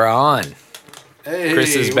 We're on. Hey,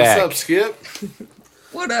 Chris is what's back. up, Skip?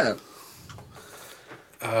 What up?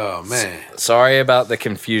 Oh man, Sorry about the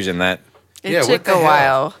confusion. That It Yeah, what took the a hell?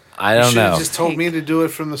 while. I you don't should have know. just told me to do it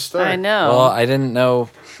from the start. I know. Well, I didn't know.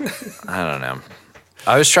 I don't know.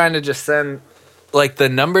 I was trying to just send, like, the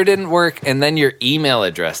number didn't work, and then your email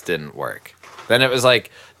address didn't work. Then it was like,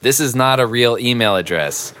 this is not a real email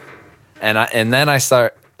address, and then I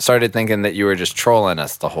started thinking that you were just trolling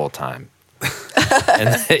us the whole time. And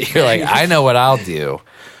that you're like, I know what I'll do.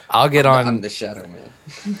 I'll get I'm on. the Shadow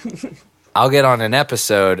Man. I'll get on an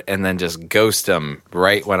episode and then just ghost them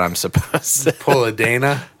right when I'm supposed to. Pull a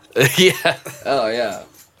Dana. Yeah. Oh yeah,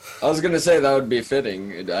 I was gonna say that would be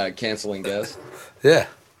fitting. Canceling guest. Yeah.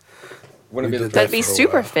 Wouldn't We be the did That'd that be for a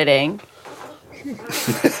super while. fitting.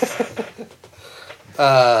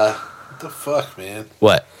 What the fuck, man?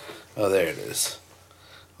 What? Oh, there it is.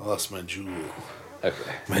 I lost my jewel.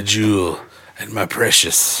 Okay. My jewel and my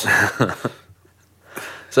precious.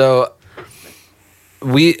 So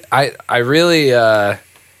I really I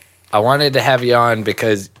wanted to have you on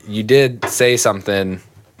because you did say something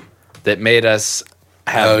that made us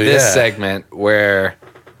have Oh, this yeah. segment where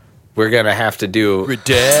we're gonna have to do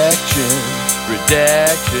redactions.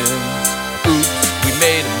 Oops, we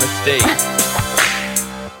made a mistake.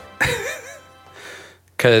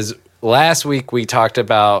 Because last week we talked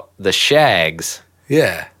about the Shags,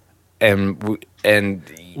 Yeah. and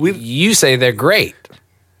We- you say they're great.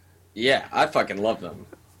 Yeah, I fucking love them.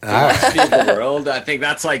 Ah. Philosophy of the World. I think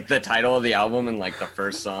that's like the title of the album and like the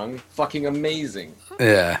first song. Fucking amazing.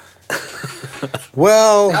 Yeah.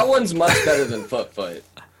 Well, That one's much better than Foot Fight.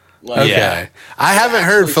 Like, okay. Yeah. I haven't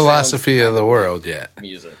heard Actually Philosophy sounds of the World yet.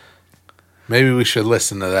 music. Maybe we should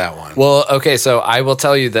listen to that one. Well, okay, so I will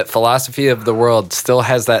tell you that Philosophy of the World still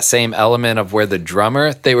has that same element of where the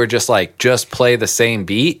drummer, they were just like, just play the same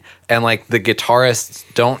beat, and like the guitarists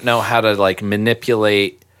don't know how to like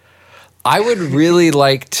manipulate. I would really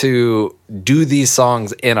like to do these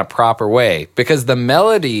songs in a proper way because the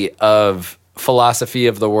melody of Philosophy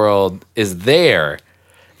of the World is there.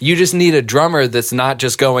 You just need a drummer that's not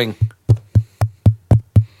just going,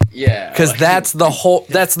 Yeah. because like- that's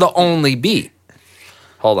the only beat.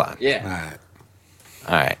 Hold on. All Yeah. right.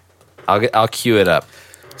 All right. I'll cue it up.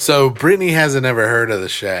 So Brittany hasn't ever heard of the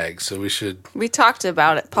Shags, so we should. We talked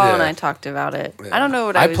about it. Paul and Yeah. I talked about it. Yeah. I don't know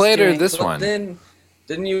what I I was played her doing. this But one. then,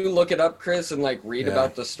 didn't you look it up, Chris, and like read Yeah.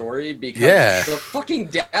 about the story? Because Yeah. the fucking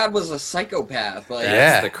dad was a psychopath. Like, That's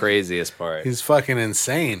Yeah. the craziest part. He's fucking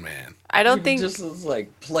insane, man. I don't he think just was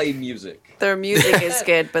like play music. their music is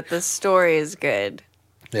good, but the story is good.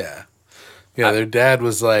 Yeah. Yeah, their dad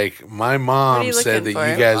was like, my What are mom you said that looking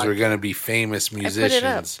you for? guys were going to be famous it up.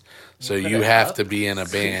 musicians, so Put you it have up. to be in a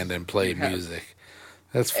band and play Yeah. music.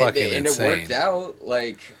 That's And, fucking and it insane. worked out.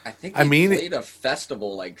 Like I think I they mean- played a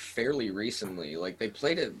festival like fairly recently. Like they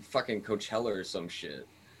played at fucking Coachella or some shit.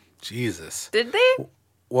 Jesus. Did they?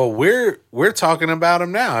 Well, we're talking about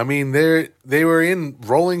them now. I mean, they were in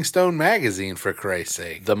Rolling Stone magazine, for Christ's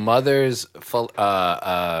sake. The mother's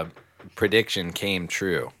prediction came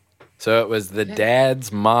true. So it was the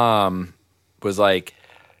dad's mom was like,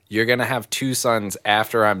 "You're gonna have 2 sons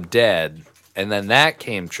after I'm dead," and then that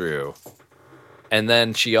came true. And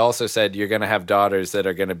then she also said, "You're gonna have daughters that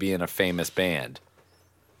are gonna be in a famous band,"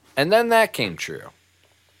 and then that came true.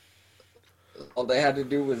 All they had to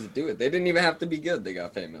do was do it. They didn't even have to be good. They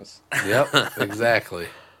got famous. Yep, exactly.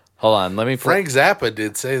 Hold on, let me. Frank Zappa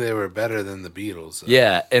did say they were better than the Beatles.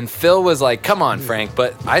 Yeah, and Phil was like, "Come on, Frank."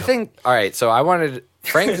 But I think, all right, so I wanted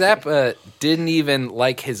Frank Zappa didn't even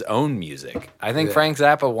like his own music. I think Yeah. Frank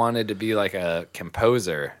Zappa wanted to be like a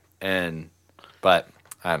composer, but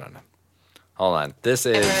I don't know. Hold on, this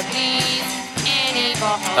is.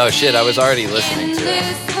 Oh shit! I was already listening to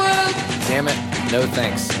it. Damn it! No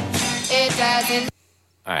thanks.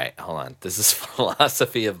 All right, hold on. This is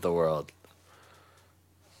Philosophy of the World.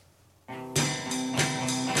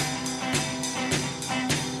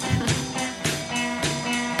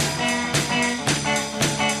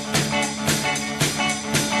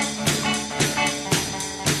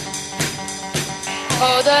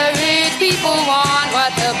 Oh, the rich people want what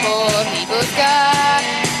the poor people's got.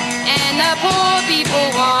 And the poor people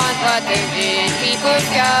want what the rich people's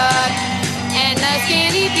got. And the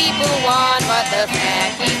skinny people want what the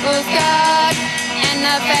fat people's got. And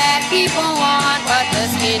the fat people want what the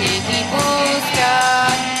skinny people's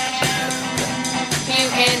got. You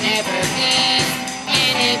can never please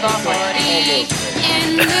anybody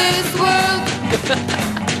in this world.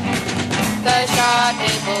 The short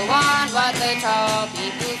people want what the tall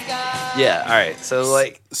people's got. Yeah. All right. So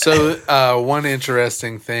like, So one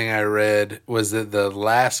interesting thing I read was that the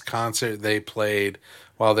last concert they played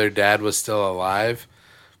while their dad was still alive,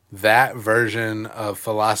 that version of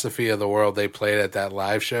Philosophy of the World they played at that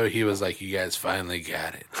live show, he was like, "You guys finally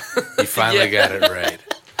got it. You finally got it right."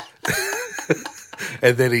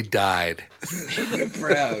 And then he died.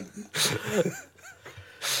 Proud.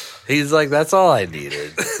 he's like, "That's all I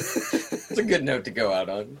needed." It's a good note to go out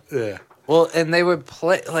on. Yeah. Well, and they would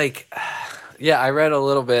play like, yeah, I read a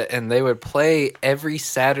little bit, and they would play every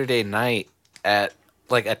Saturday night at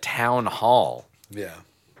like a town hall. Yeah.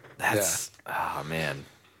 That's oh man,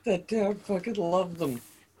 That town fucking loved them.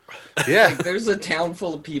 Yeah. There's a town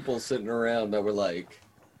full of people sitting around that were like,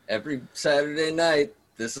 every Saturday night,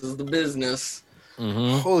 this is the business.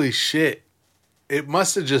 Holy shit. It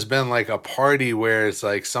must have just been like a party where it's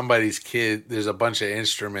like somebody's kid, there's a bunch of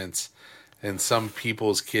instruments, and some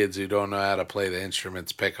people's kids who don't know how to play the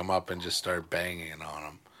instruments pick them up and just start banging on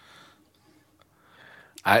them.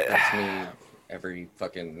 That's me every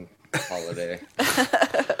fucking holiday.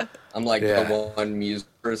 I'm like Yeah. the one music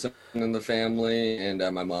person in the family, and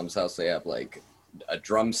at my mom's house they have like a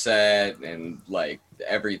drum set and like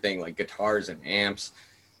everything, like guitars and amps.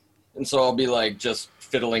 And so I'll be like just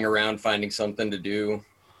fiddling around, finding something to do,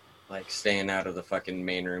 like staying out of the fucking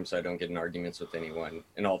main room so I don't get in arguments with anyone.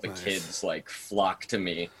 And all the kids like flock to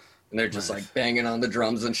me, and they're just like banging on the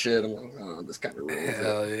drums and shit. I'm like, oh, this kind of rules it.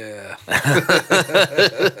 Hell yeah.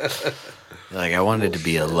 Like, I wanted to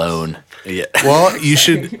be alone. Yeah. Well, you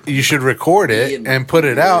should record it and put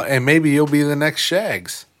it out, and maybe you'll be the next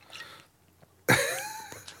Shags.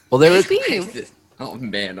 Well, there was Maybe. Oh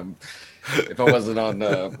man, if I wasn't on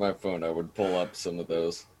my phone, I would pull up some of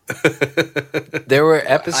those. there were I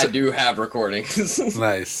episodes. do have recordings.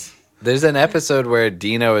 Nice. There's an episode where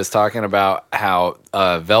Dino is talking about how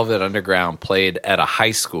Velvet Underground played at a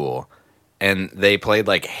high school, and they played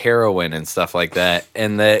like heroin and stuff like that,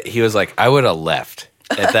 and that he was like, I would have left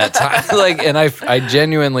at that time. Like, and I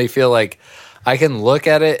genuinely feel like I can look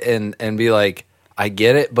at it and be like, I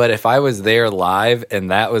get it, but if I was there live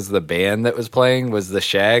and that was the band that was playing was the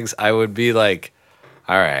Shags, I would be like,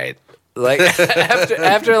 all right. Like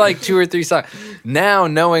after like 2 or 3 songs. Now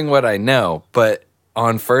knowing what I know, but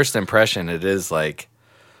on first impression it is like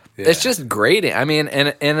it's just grating. I mean,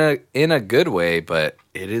 in a good way, but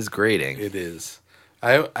it is grating. It is.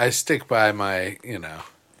 I stick by my,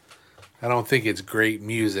 I don't think it's great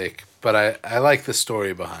music, but I like the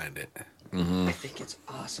story behind it. I think it's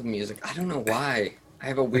awesome music. I don't know why. I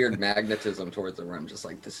have a weird magnetism towards it where I'm just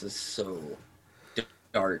like, this is so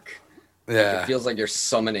dark. Yeah. It feels like you're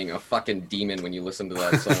summoning a fucking demon when you listen to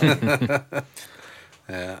that song.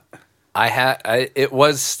 Yeah. It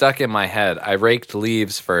was stuck in my head. I raked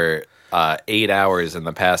leaves for 8 hours in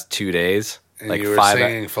the past 2 days. And like you were 5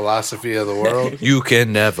 singing Philosophy of the World? You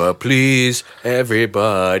can never please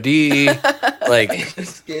everybody. Like,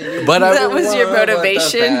 but That was your What the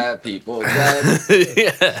motivation. fat people got.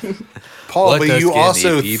 yeah. Paul, What but the you skinny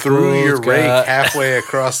also people's threw your rake got. halfway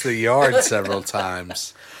across the yard several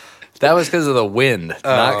times. That was because of the wind,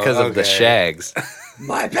 not because of the okay. Shags.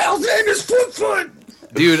 My pal's name is Foot.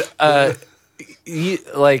 Dude,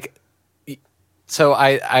 so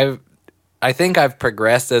I think I've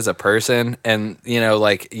progressed as a person, and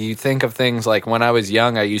like you think of things like when I was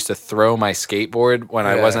young, I used to throw my skateboard when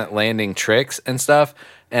I Yeah. wasn't landing tricks and stuff,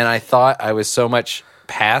 and I thought I was so much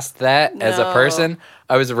past that as a No. person.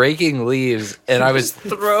 I was raking leaves and I was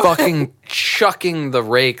fucking chucking the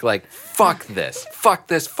rake like fuck this, fuck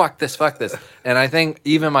this, fuck this, fuck this, and I think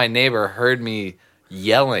even my neighbor heard me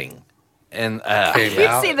yelling, and Came You'd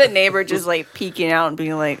out. see the neighbor just like peeking out and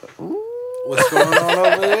being like, ooh. What's going on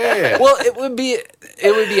over there? well, it would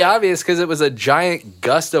be obvious because it was a giant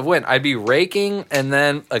gust of wind. I'd be raking, and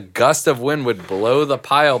then a gust of wind would blow the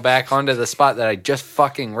pile back onto the spot that I just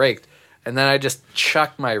fucking raked, and then I just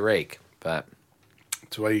chucked my rake. But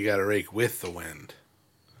That's why you got to rake with the wind.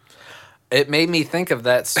 it made me think of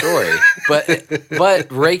that story. but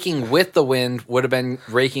raking with the wind would have been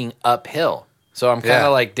raking uphill. So I'm kind of Yeah.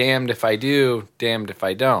 like damned if I do, damned if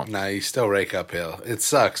I don't. Nah, you still rake uphill. It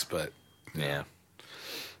sucks, but Yeah.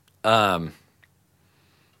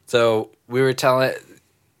 So we were telling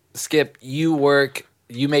Skip, you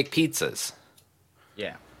make pizzas,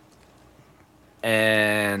 Yeah.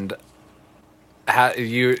 and how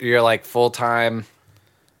you're like full time.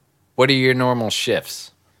 What are your normal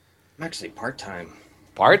shifts? I'm actually part-time.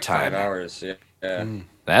 Part 5 time. hours. Yeah.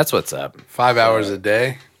 That's what's up. 5 hours a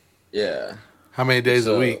day? Yeah. How many days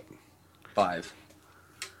a So, week? 5.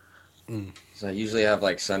 So I usually have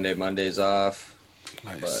like Sunday, Mondays off,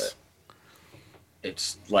 Nice. but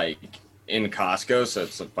it's like in Costco, so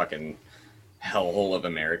it's a fucking hellhole of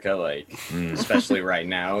America. Like, especially right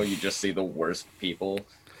now, you just see the worst people,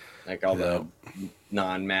 like all the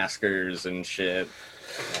non-maskers and shit.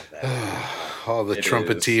 All the It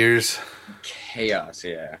trumpeteers. Chaos,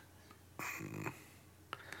 yeah.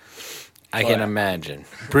 I can imagine.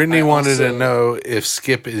 Brittany I wanted to also- know if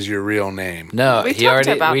Skip is your real name. No, We he talked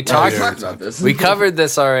already. about We this. talked. We talked about this. We covered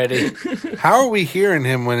this already How are we hearing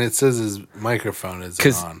him when it says his microphone is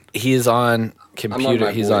because on? he's on computer.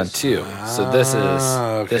 my He's on voice. too. So this is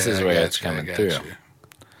Okay, I where got it's you, I coming got through. you.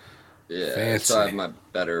 Yeah, Fancy. so I have my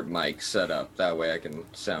better mic set up. That way I can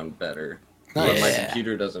sound better. But my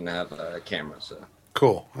computer doesn't have a camera, so.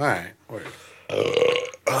 Cool. All right. Word.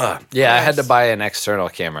 Yeah, I had to buy an external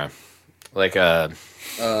camera, like a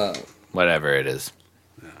whatever it is.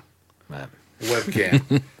 Yeah.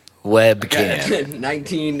 Webcam. Webcam.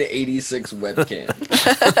 1986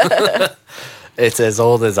 webcam. It's as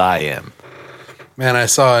old as I am. Man, I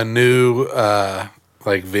saw a new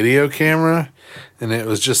like video camera, and it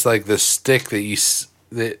was just like the stick that you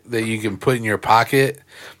can put in your pocket,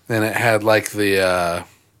 and it had like the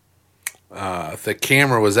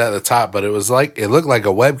camera was at the top, but it looked like a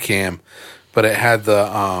webcam, but it had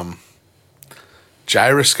the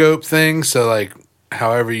gyroscope thing, so like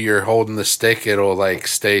however you're holding the stick, it'll like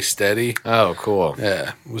stay steady. Oh, cool.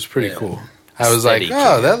 Yeah, it was pretty cool. I was Steady like,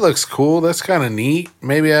 oh, cam. that looks cool. That's kind of neat.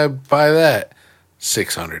 Maybe I'd buy that.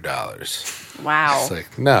 $600. Wow. It's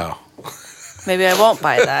like, no. Maybe I won't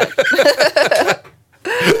buy that.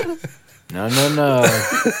 No.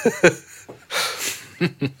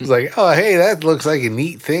 It's like, oh, hey, that looks like a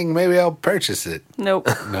neat thing. Maybe I'll purchase it. Nope.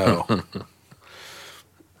 No.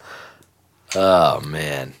 Oh,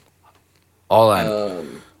 man. Hold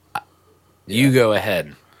on. You go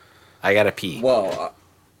ahead. I gotta pee. Well,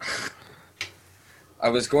 I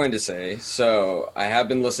was going to say, so I have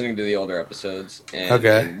been listening to the older episodes, and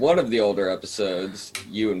Okay. in one of the older episodes,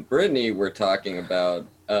 you and Brittany were talking about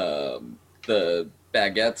the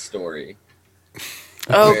baguette story.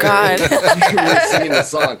 Oh, where God. you were singing the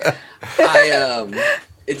song.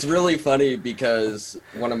 It's really funny because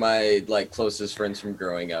one of my like closest friends from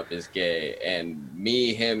growing up is gay, and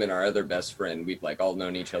me, him, and our other best friend, we've like all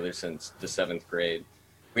known each other since the 7th grade.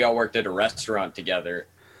 We all worked at a restaurant together,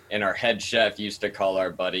 and our head chef used to call our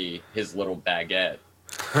buddy his little baguette.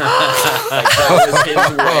 Like, that was his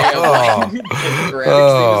way of like getting around,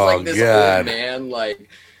 'cause he was like this God. old man, like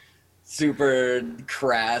super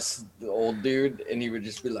crass old dude, and he would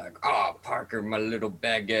just be like, "Oh, Parker, my little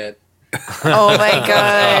baguette." Oh, my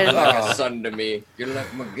God. Like a son to me. You're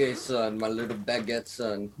like my gay son, my little baguette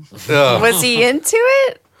son. Ugh. Was he into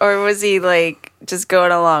it? Or was he, like, just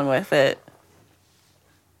going along with it?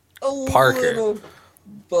 Parker. Little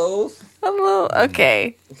both. A little,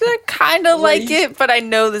 okay. I kind of like he's- it, but I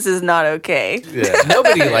know this is not okay. Yeah.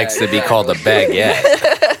 Nobody likes to be called a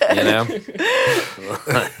baguette, you know?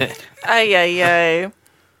 Ay.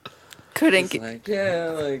 Couldn't It's get. like, yeah,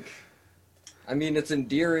 like, I mean, it's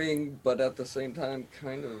endearing, but at the same time,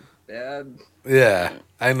 kind of bad. Yeah.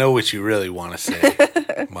 I know what you really want to say,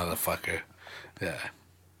 motherfucker. Yeah.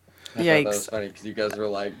 I thought that was Yikes. funny because you guys were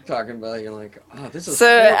like talking about it, you're like, oh, this is So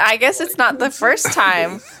horrible. I guess it's not the first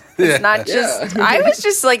time. Yeah. It's not just. Yeah. I was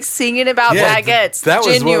just like singing about baguettes. That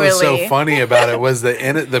was genuinely. what was so funny about it was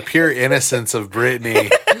the pure innocence of Brittany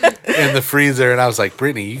in the freezer, and I was like,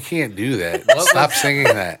 Brittany, you can't do that. Stop singing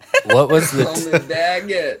that. What was Call the... me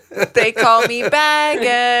baguette. They call me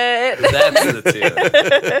baguette. That's the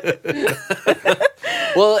tune.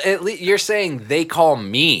 Well, at least you're saying they call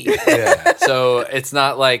me. Yeah. So it's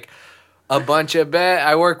not like a bunch of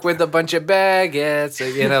I work with a bunch of baguettes.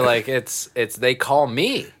 You know, like it's they call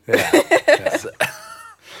me.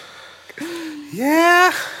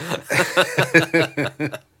 Yeah.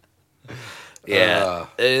 Yeah,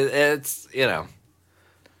 it's you know,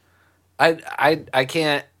 I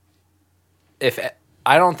can't. If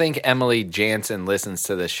I don't think Emily Jansen listens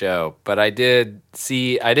to the show, but I did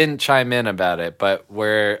see. I didn't chime in about it, but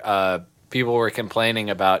where people were complaining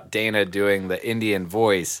about Dana doing the Indian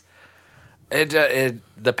voice,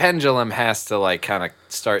 the pendulum has to like kind of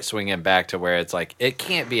start swinging back to where it's like it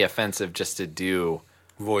can't be offensive just to do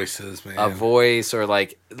Voices, man. a voice or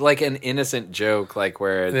like an innocent joke, like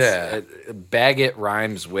where it's baguette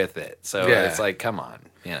rhymes with it. So Yeah. it's like, come on,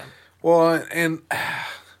 you know. Well, and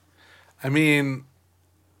I mean,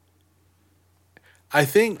 I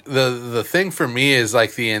think the thing for me is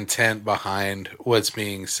like the intent behind what's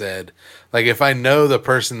being said. Like if I know the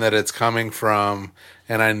person that it's coming from,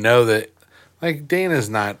 and I know that like Dana's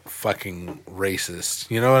not fucking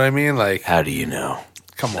racist. You know what I mean? Like, How do you know?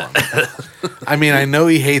 come on. I mean, I know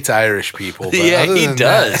he hates Irish people. But Yeah, other he than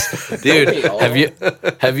does, dude.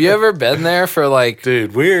 Have you ever been there for like?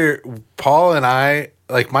 Dude, Paul and I,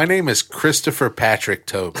 like, my name is Christopher Patrick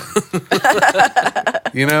Tobin.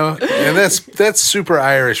 You know? And that's super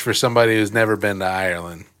Irish for somebody who's never been to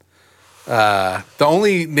Ireland. The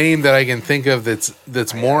only name that I can think of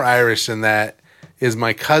that's more Irish than that is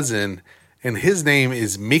my cousin, and his name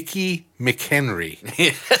is Mickey McHenry.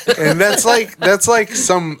 And that's like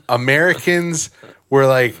some Americans were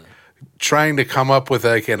like trying to come up with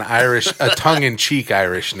like a tongue-in-cheek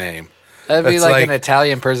Irish name. That'd be That's like like, an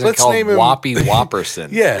Italian person let's called name him- Whoppy Whopperson.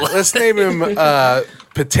 Yeah, let's name him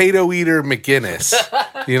Potato Eater McGinnis.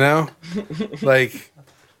 You know, like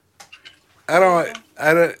I don't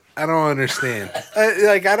understand.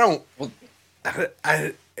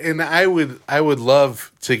 I would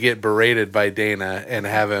love to get berated by Dana and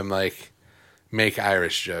have him like make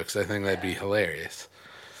Irish jokes. I think that'd be hilarious.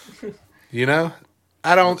 You know,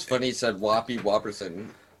 It's funny you said Whoppy Whopperson.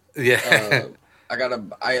 Yeah.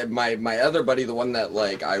 My other buddy, the one that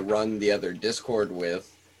like I run the other Discord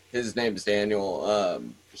with, his name's Daniel.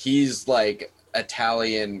 He's like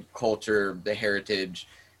Italian culture, the heritage,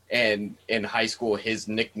 and in high school his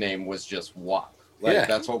nickname was just Wop. Like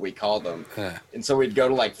that's what we called him. And so we'd go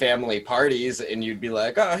to like family parties and you'd be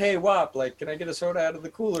like, "Oh, hey Wop, like can I get a soda out of the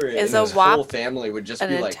cooler?" Is and a his Wop whole family would just an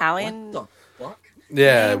be like, Italian? "What the fuck?"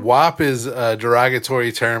 Yeah, wop is a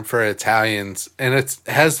derogatory term for Italians, and it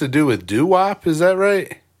has to do with doo-wop. Is that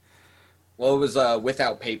right? Well, it was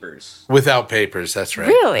without papers. Without papers, that's right.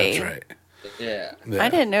 Really? That's right. Yeah. Yeah. I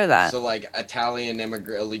didn't know that. So like Italian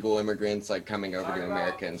illegal immigrants like coming over to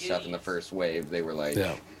America and stuff in the first wave, they were like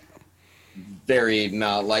Yeah. very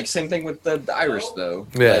not like same thing with the Irish though.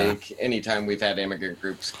 Yeah. Like anytime we've had immigrant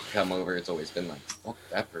groups come over, it's always been like, fuck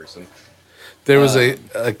that person. There was a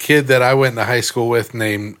kid that I went to high school with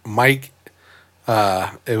named Mike.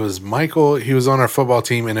 It was Michael. He was on our football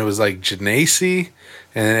team, and it was like Genesi,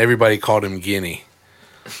 and then everybody called him Guinea.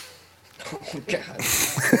 Oh god.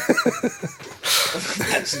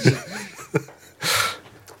 That's just,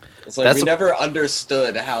 it's like we never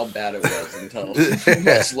understood how bad it was until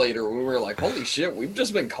much later when we were like, holy shit, we've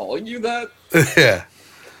just been calling you that? Yeah.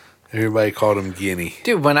 Everybody called him Guinea.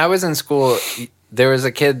 Dude, when I was in school, there was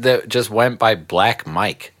a kid that just went by Black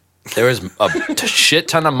Mike. There was a shit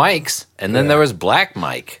ton of Mikes, and then there was Black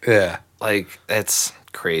Mike. Yeah. Like, that's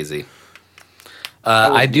crazy.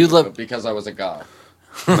 I do love because I was a goth.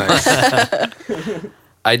 Nice.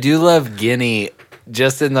 I do love Guinea,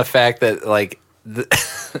 just in the fact that like,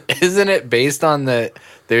 isn't it based on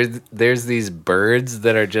there's these birds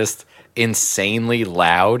that are just insanely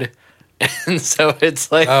loud, and so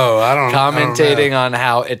it's like commentating on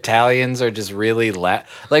how Italians are just really loud.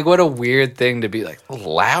 Like, what a weird thing to be like the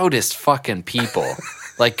loudest fucking people,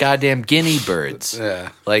 like goddamn guinea birds. Yeah.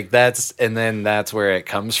 Like that's where it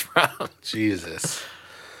comes from. Jesus.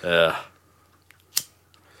 Ugh.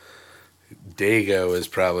 Dago is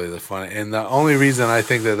probably the funny, and the only reason I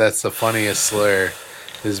think that that's the funniest slur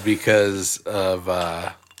is because of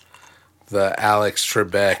the Alex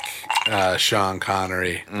Trebek, Sean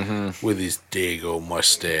Connery with his Dago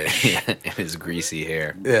mustache. And his greasy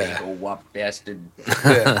hair. Yeah. Oh, what bastard.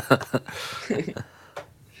 Yeah.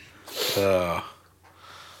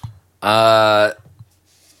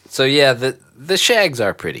 So yeah, the Shags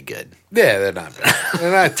are pretty good. Yeah, they're not bad.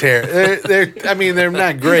 They're not terrible. They're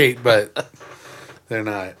not great, but they're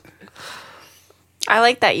not. I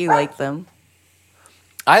like that you like them.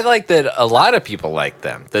 I like that a lot of people like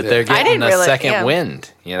them. That they're getting a second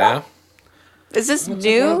wind. You know. Is this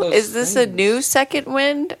new? Is this a new second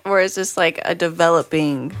wind, or is this like a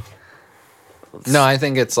developing? No, I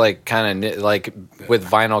think it's like kind of like with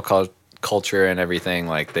vinyl culture and everything.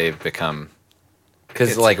 Like they've become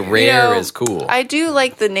because like rare is cool. I do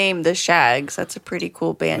like the name The Shags. That's a pretty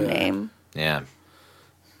cool band name. Yeah.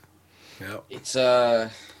 Yep.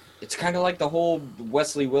 It's kind of like the whole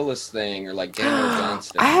Wesley Willis thing, or like Daniel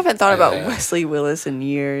Johnston. I haven't thought about Wesley Willis in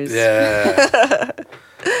years. Yeah.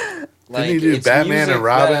 Like, didn't he do Batman and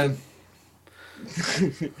Robin?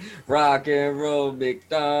 Rock and roll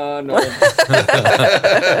McDonald.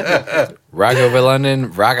 Rock over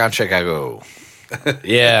London, rock on Chicago.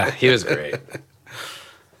 Yeah, he was great.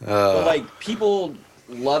 But like people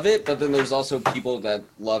love it, but then there's also people that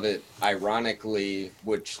love it ironically,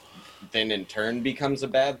 which then in turn becomes a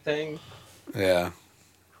bad thing. Yeah.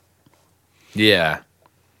 Yeah.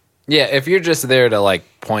 Yeah, if you're just there to like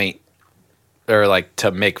point or like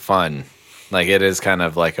to make fun, like it is kind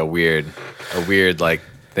of like a weird like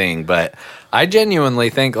thing, but I genuinely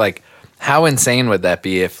think like how insane would that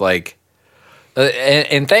be if like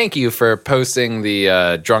and thank you for posting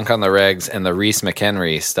the Drunk on the Regs and the Reese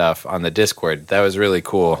McHenry stuff on the Discord. That was really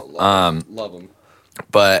cool. Love them.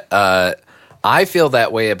 But I feel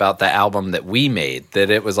that way about the album that we made, that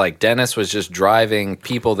it was like Dennis was just driving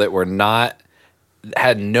people that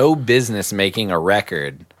had no business making a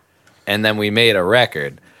record, and then we made a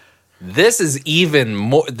record. This is even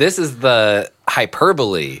more, this is the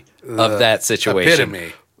hyperbole of that situation.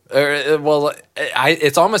 Epitome.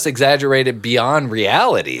 It's almost exaggerated beyond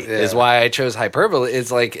reality is why I chose hyperbole.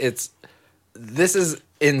 It's like, this is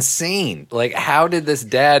insane. Like, how did this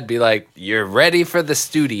dad be like, you're ready for the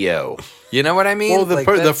studio? You know what I mean? Well,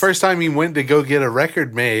 the first time he went to go get a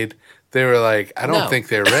record made, They were like, I don't No. think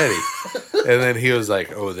they're ready. And then he was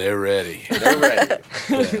like, oh, they're ready. They're ready.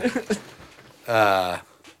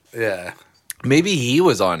 Yeah. Maybe he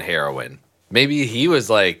was on heroin. Maybe he was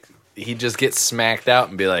like, he just gets smacked out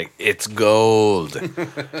and be like, it's gold.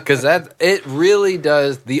 Because it really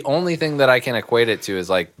does. The only thing that I can equate it to is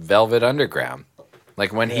like Velvet Underground.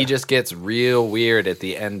 Like when he just gets real weird at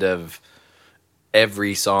the end of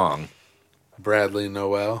every song. Bradley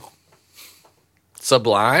Noel.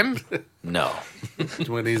 Sublime? No.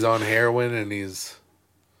 When he's on heroin and he's...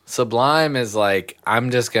 Sublime is like,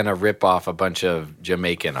 I'm just going to rip off a bunch of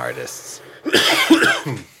Jamaican artists.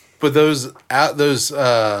 But those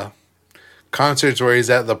concerts where he's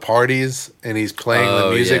at the parties and he's playing the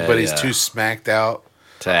Oh, music, yeah, but he's yeah. too smacked out.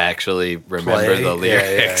 To actually remember Play? the Yeah,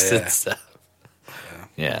 lyrics yeah. and stuff.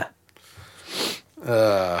 Yeah.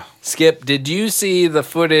 Skip, did you see the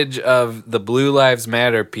footage of the Blue Lives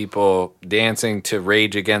Matter people dancing to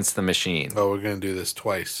Rage Against the Machine? Oh, we're going to do this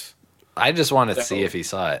twice. I just wanted to see if he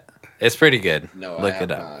saw it. It's pretty good. No, I look have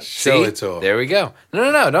it up. not. Show See? it to him. There we go.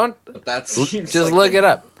 No, don't. But that Just seems look it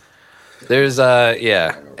up. There's Over.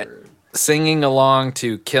 singing along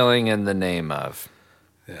to Killing in the Name of.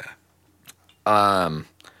 Yeah.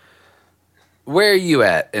 Where are you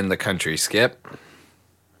at in the country, Skip?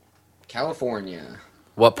 California.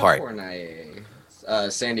 What part? California.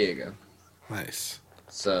 San Diego. Nice.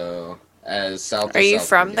 So as south. Are as you south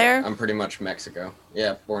from can get. there? I'm pretty much Mexico.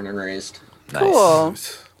 Yeah, born and raised. Nice. Cool.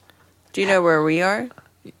 Do you know where we are?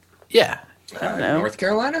 Yeah. I don't know. North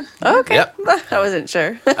Carolina. Okay. Yep. I wasn't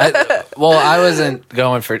sure. I wasn't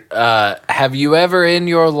going for. Have you ever in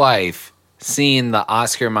your life seen the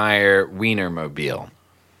Oscar Mayer Wienermobile?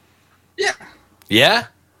 Yeah. Yeah?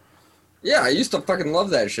 Yeah, I used to fucking love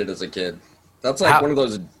that shit as a kid. That's like How- one of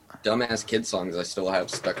those dumbass kid songs I still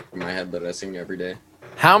have stuck in my head that I sing every day.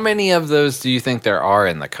 How many of those do you think there are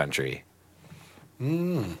in the country?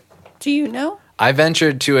 Do you know? I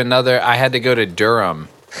ventured to another. I had to go to Durham.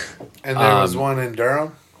 And there was one in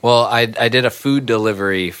Durham? Well, I did a food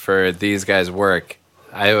delivery for these guys' work.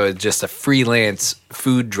 I was just a freelance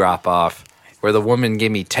food drop off where the woman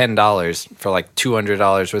gave me $10 for like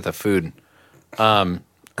 $200 worth of food. It's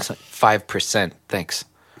like 5%. Thanks.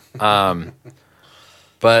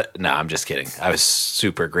 But no, I'm just kidding. I was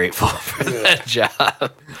super grateful for that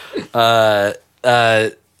job.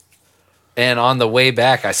 And on the way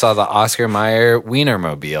back, I saw the Oscar Mayer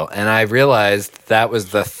Wienermobile, and I realized that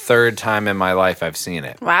was the third time in my life I've seen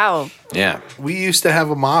it. Wow. Yeah. We used to have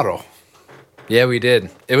a model. Yeah, we did.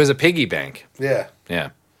 It was a piggy bank. Yeah.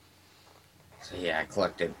 Yeah. So yeah, I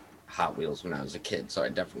collected Hot Wheels when I was a kid, so I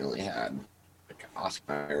definitely had like an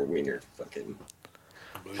Oscar Mayer Wiener fucking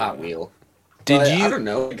Hot Wheel. Did But you? I don't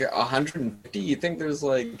know, like 150. You think there's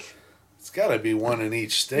like It's got to be one in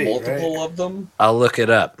each state, multiple right? of them? I'll look it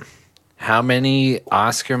up. How many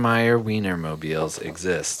Oscar Mayer Wienermobiles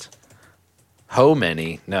exist? How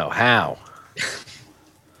many? No, how?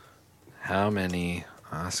 How many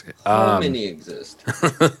Oscar How many exist?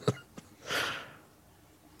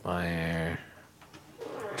 Mayer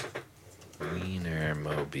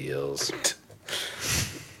Wienermobiles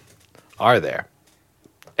are there?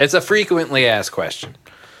 It's a frequently asked question.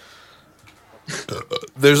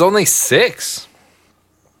 There's only 6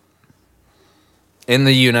 in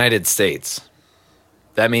the United States.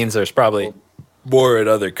 That means there's probably more in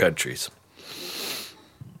other countries.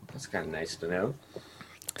 That's kind of nice to know.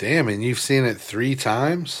 Damn, and you've seen it 3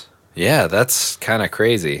 times? Yeah, that's kind of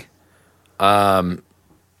crazy. No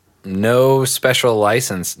special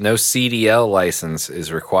license, no CDL license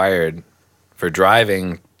is required for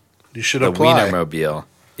driving You should the apply. Wienermobile.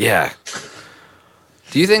 Yeah.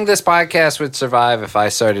 Do you think this podcast would survive if I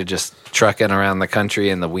started just trucking around the country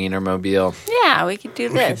in the Wienermobile? Yeah, we could do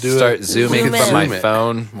this. do it. Start zooming Zoom from in. my Zoom it.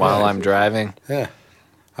 phone while I'm driving? Yeah.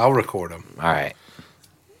 I'll record them. All right.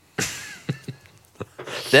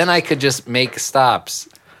 Then I could just make stops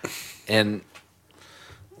in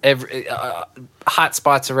every hot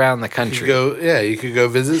spots around the country. You could go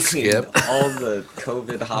visit Skip. All the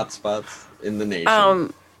COVID hotspots in the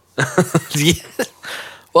nation. Yeah.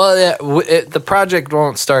 Well, the project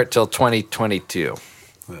won't start till 2022.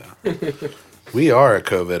 We are a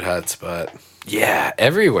COVID hotspot. Yeah,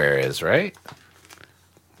 everywhere is, right?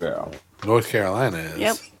 yeah. North Carolina is.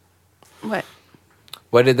 Yep. What?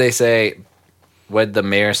 What did they say? What did the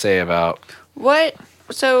mayor say about? What?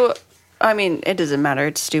 So, I mean, it doesn't matter.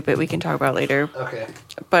 It's stupid. We can talk about it later. Okay.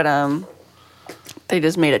 But they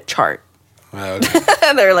just made a chart. Okay.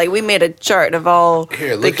 They're like, we made a chart of all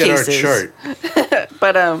Here, the look at our cases. chart.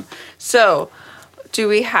 But so do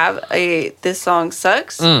we have a this song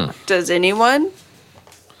sucks? Does anyone?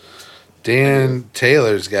 Dan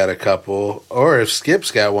Taylor's got a couple. Or if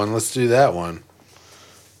Skip's got one, let's do that one.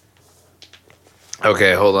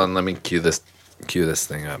 Okay, hold on. Let me cue this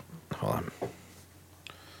thing up. Hold on.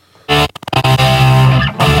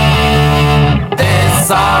 This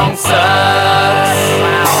song sucks.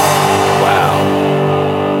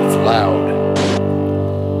 Wow. It's loud.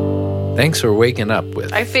 Thanks for waking up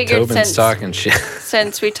with I figured Tobin's since- talking shit.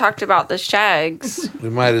 Since we talked about the Shags. We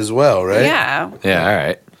might as well, right? Yeah. Yeah, all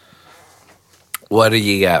right. What do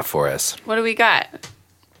you got for us? What do we got?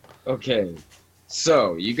 Okay,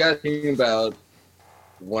 so you guys thinking about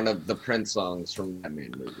one of the Prince songs from the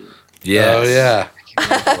Batman movie? Yes. Oh, yeah. I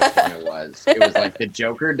can't remember what one it was. It was like the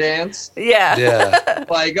Joker dance. Yeah. Yeah.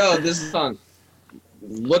 Like, oh, this is a song.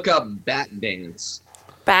 Look up Bat Dance.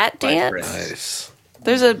 Bat by dance. Prince. Nice.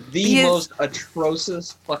 There's a The most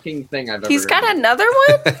atrocious fucking thing I've ever He's got heard. another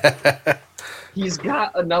one. He's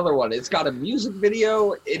got another one. It's got a music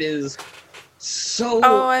video. It is so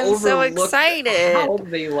Oh, I'm so overlooked excited. how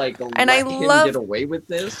they like And let I him love- get away with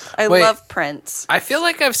this. I Wait. love Prince. I feel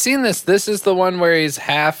like I've seen this. This is the one where he's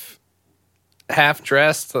half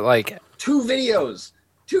dressed, like Two videos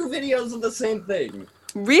of the same thing.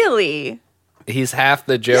 Really? he's half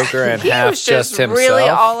the Joker and He half was just himself. really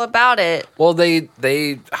all about it. Well, they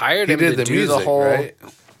hired He him did to the do music, the whole right?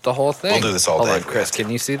 thing. We'll do this all Hold day on, if we Chris. have to.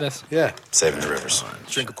 Can you see this? Yeah. Saving the rivers.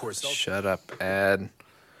 Drink a Coors. Shut up, ad.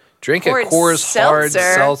 Drink Coors a Coors Hard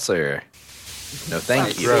Seltzer. Seltzer. No,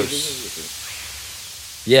 thank you.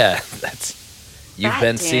 Gross. Yeah, that's. You've Bat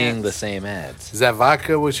been dance. seeing the same ads. Is that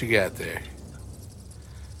vodka? What you got there?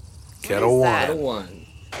 Kettle is One. that? The one.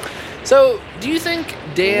 So, do you think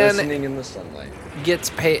Dan Listening in the sunlight. gets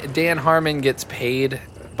paid? Dan Harmon gets paid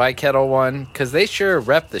by Kettle One because they sure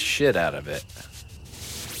rep the shit out of it.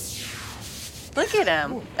 Look at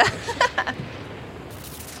him.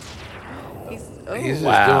 He's, oh, He's just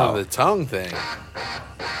Wow. doing the tongue thing.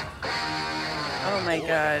 oh my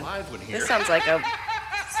god. This sounds like a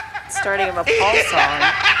starting of a Paul song.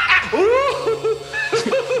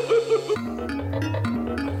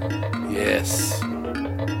 Yes.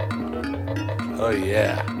 Oh,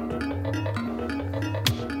 yeah.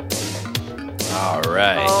 All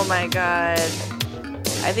right. Oh my god.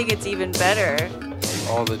 I think it's even better.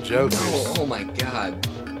 All the jokers. Oh my god.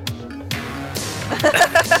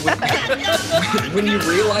 when you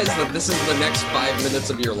realize that this is the next 5 minutes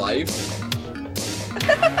of your life,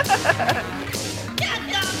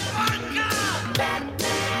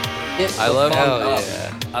 I love Hell how.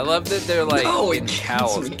 yeah. I love that they're like No, it in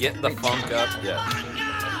kills towels. me. Get the funk up. Yeah.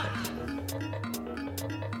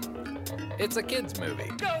 It's a kids movie.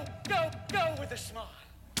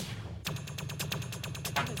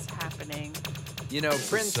 What is happening? You know,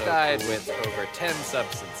 Prince so died cool. with over 10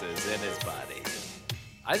 substances in his body.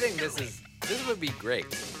 I think this would be great.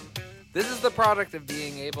 This is the product of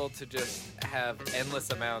being able to just have endless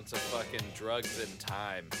amounts of fucking drugs and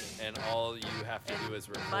time, and all you have to do is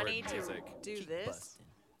record Money to music. do Keep this? busting.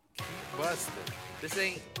 Busted. This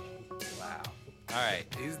ain't. Wow. All right.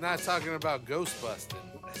 He's not talking about ghost busting.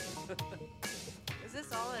 Is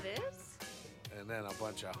this all it is? And then a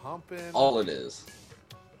bunch of humping. all it is.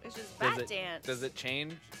 It's just Does bat it, dance. does it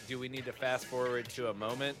change? Do we need to fast forward to a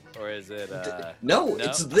moment, or is it? No,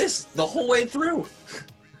 it's this the whole way through.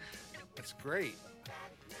 That's great.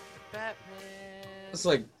 Batman. It's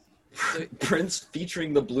like Prince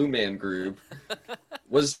featuring the Blue Man Group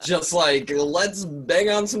was just like, let's bang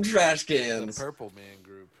on some trash The cans. Purple Man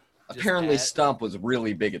group. Apparently, add- Stomp was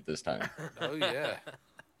really big at this time. Oh, yeah.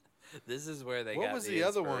 This is where they What got was the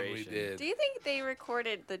other one we inspiration. did? Do you think they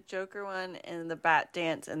recorded the Joker one and the bat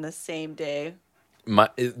dance in the same day?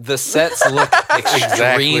 The sets look Exactly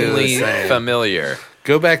the extremely same. familiar.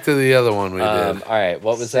 Go back to the other one we did. All right,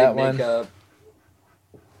 what was Same that one? makeup.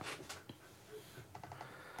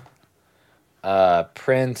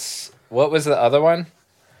 Prince. What was the other one?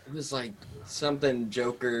 It was like something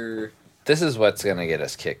Joker. This is what's gonna get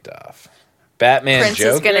us kicked off. Batman Prince Joker.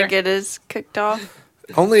 is gonna get his kicked off.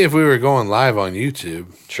 Only if we were going live on YouTube.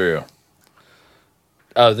 True.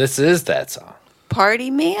 Oh, this is that song.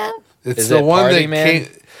 Party Man? It's Is the it one Party that Man? came.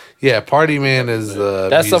 Yeah, Party Man is the.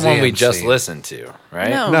 That's the one we museum just scene. listened to, right?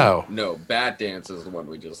 No. No. No, Bat Dance is the one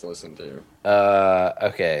we just listened to.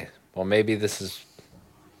 Okay. Well, maybe this is.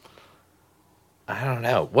 I don't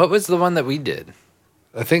know. What was the one that we did?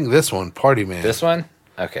 I think this one, Party Man. This one?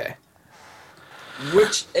 Okay.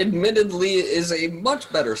 Which, admittedly, is a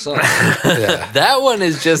much better song. Yeah. That one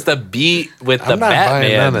is just a beat with the I'm not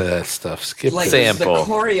buying Batman. none of that stuff. Skip Like it. Sample.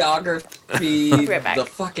 the choreography, Right back. the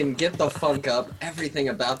fucking get the funk up, everything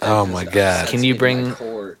about that. Oh just my sets God. Can you me to bring- my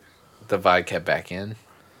core. The vodka back in.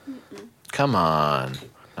 Come on.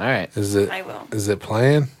 All right. Is it? I will. Is it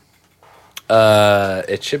playing?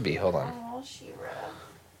 It should be. Hold on. Oh, She-Ra.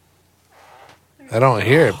 I don't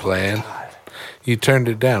hear it playing. You turned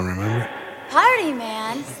it down, remember? Party,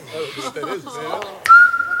 man.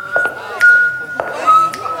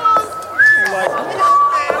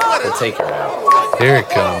 We'll take her out. Here it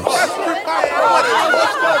comes.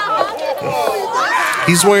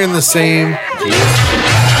 He's wearing the same.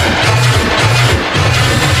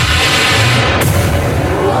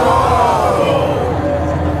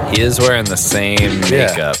 He is wearing the same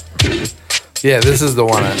makeup. Yeah, this is the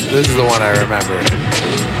one. This is the one I remember.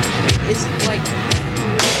 Is it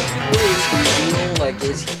like,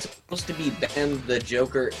 is he supposed to be Batman, the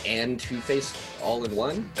Joker, and Two-Face all in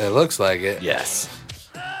one? It looks like it. Yes.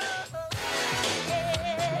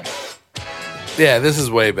 Yeah, this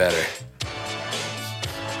is way better.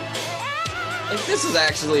 Like, this is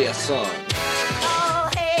actually a song.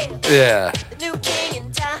 Yeah.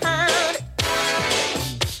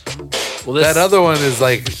 Well, this, That other one is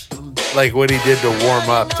like what he did to warm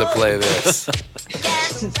up to play this.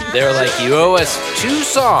 they were like, you owe us 2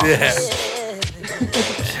 songs. Yeah.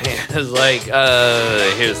 It's like,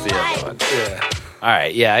 here's the other one. Yeah. All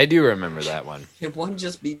right. Yeah, I do remember that one. Can one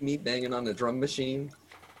just be me banging on a drum machine?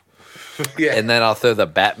 Yeah. And then I'll throw the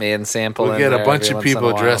Batman sample We'll in get a there bunch every of once in a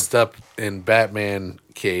people while. dressed up in Batman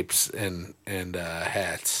capes and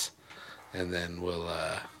hats, and then we'll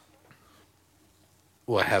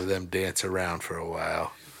have them dance around for a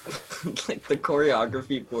while. Like the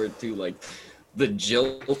choreography for it too, like the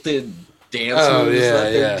jilted dancers Oh, yeah, that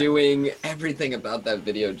they're yeah. doing. Everything about that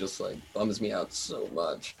video just like bums me out so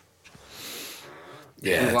much.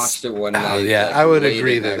 Yeah. We watched it one Oh, night. yeah, like, I would late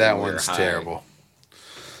agree at night that when we were one's high. terrible.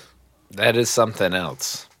 That is something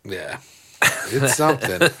else. Yeah. It's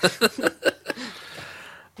something.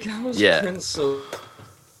 How was Yeah. Prince so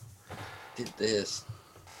did this?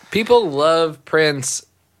 People love Prince,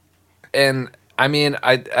 and I mean,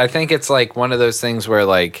 I think it's like one of those things where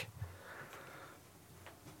like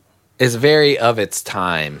it's very of its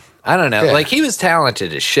time. I don't know. Yeah. Like, he was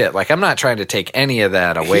talented as shit. Like, I'm not trying to take any of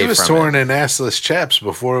that away He was from torn it. in assless chaps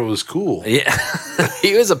before it was cool. Yeah.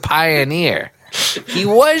 He was a pioneer. He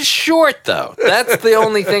was short, though. That's the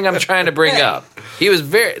only thing I'm trying to bring up. He was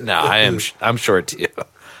very... No, I'm short too.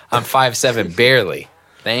 I'm 5'7", barely.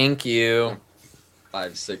 Thank you.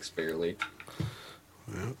 5'6" barely.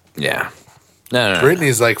 Yeah. No.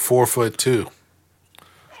 Britney's like 4'2".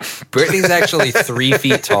 Brittany's actually 3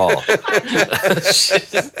 feet tall. God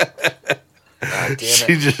damn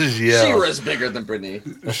She it. just She yelled. was bigger than Brittany.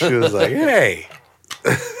 She was like, "Hey."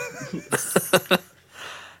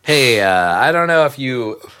 Hey, I don't know if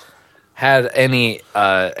you had any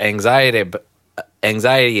anxiety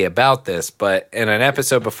about this, but in an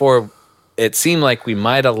episode before, it seemed like we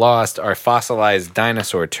might have lost our fossilized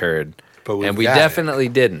dinosaur turd, But and we got it. definitely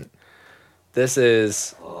didn't. This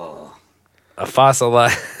is a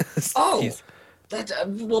fossilized. Oh, that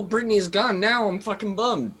well, Brittany's gone now. I'm fucking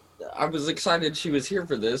bummed. I was excited she was here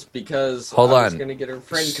for this because Hold I was on. gonna get her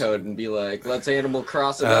friend code and be like, "Let's Animal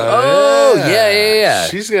Cross it up." Oh, yeah.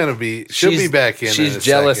 She's gonna be. She'll be back in. She's in a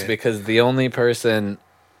jealous second. because the only person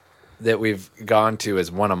that we've gone to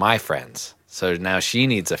is one of my friends. So now she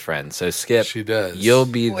needs a friend. So Skip, She does. You'll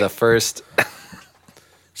be the first.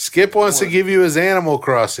 Skip wants to give you his Animal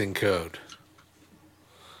Crossing code.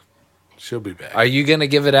 She'll be back. Are you gonna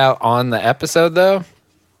give it out on the episode though?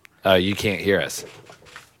 Oh, you can't hear us.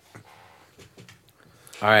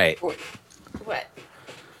 All right, What?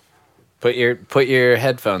 put your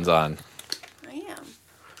headphones on. I am.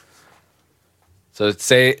 So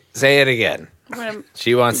say it again. What am-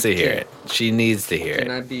 She wants to hear it. She needs to hear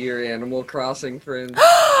Can it. I be your Animal Crossing friend?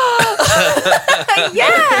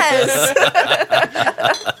 Yes!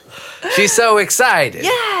 She's so excited.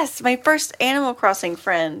 Yes! My first Animal Crossing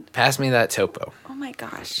friend. Pass me that topo. Oh my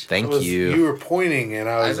gosh. Thank You you. were pointing, and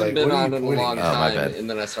I I was haven't like, been "What are on you in a pointing long at?" Oh, my time, bad. and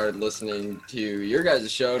then I started listening to your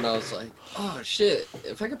guys' show, and I was like, "Oh shit!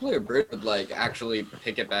 If I could play a Brit, would like actually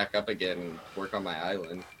pick it back up again and work on my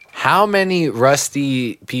island." How many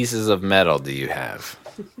rusty pieces of metal do you have?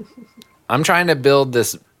 I'm trying to build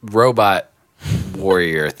this robot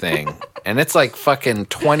warrior thing, and it's like fucking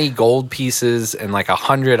 20 gold pieces and like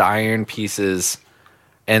 100 iron pieces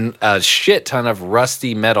and a shit ton of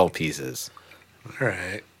rusty metal pieces. All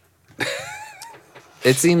right.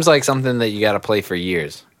 It seems like something that you got to play for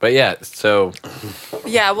years. But yeah, so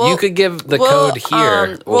Yeah, well, you could give the code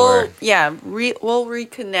here, or we'll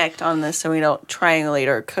reconnect on this so we don't triangulate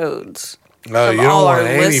our codes. No, From you don't all want our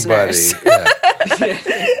anybody. listeners. Yeah.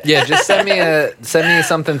 yeah, just send me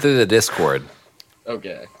something through the Discord.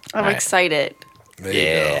 Okay. I'm Right. excited. There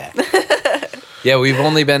you go. Yeah, we've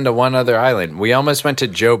only been to one other island. We almost went to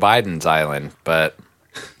Joe Biden's island, but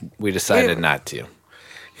we decided not to.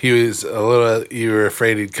 He was a little. You were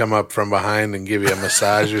afraid he'd come up from behind and give you a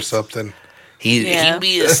massage or something. Yeah. He'd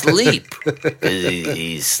be asleep.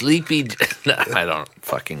 He's sleepy. I don't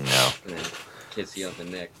fucking know. And then kiss you on the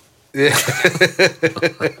neck.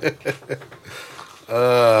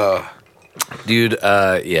 Dude,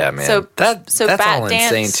 yeah, man. So that's Bat all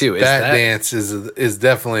Dance- insane too. Is Bat that, Dance is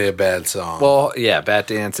definitely a bad song. Well, yeah, Bat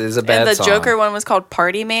Dance is a bad And the song. Joker one was called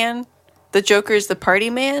Party Man. The Joker's the Party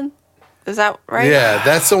Man. Is that right? yeah,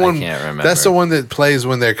 that's the one. can't remember. That's the one that plays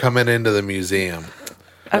when they're coming into the museum.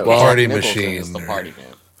 Okay. Party Nicholson Machine. is the party man.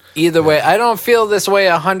 Either way, I don't feel this way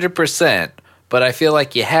 100%, but I feel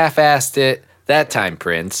like you half-assed it that time,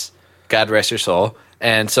 Prince. God rest your soul.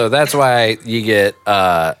 And so that's why you get,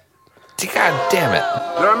 God damn it.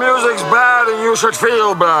 Your music's bad and you should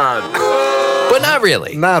feel bad. But not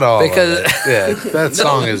really. Not all. Because- Of it. Yeah, that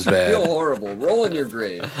song is Feel bad. horrible. Roll in your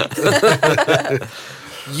grave.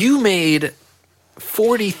 You made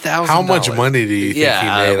 $40,000. How much money do you think he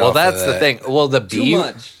made? well, off that's of the that? thing. Well, Too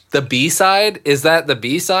much. the B side, is that the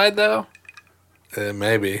B side though?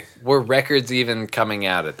 Maybe Were records even coming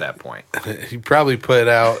out at that point? he probably put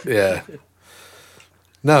out. Yeah.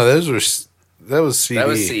 No, that was CD. That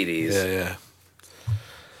was CDs.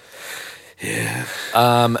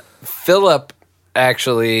 Yeah. Philip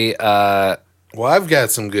actually Well, I've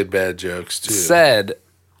got some good bad jokes too. said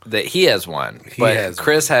that he has one, but has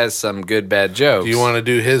Chris has some good bad jokes. Do you want to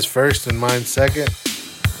do his first and mine second?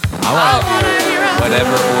 I want to do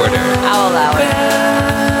whatever order. I'll allow it.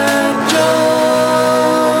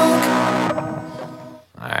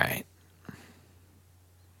 All right.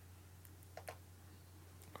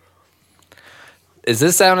 Is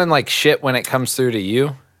this sounding like shit when it comes through to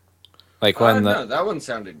you? Like when No, that one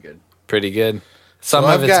sounded good. pretty good. Some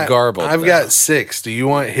Well, of it's garbled. I've though. got 6. Do you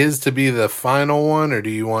want his to be the final one, or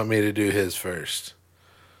do you want me to do his first?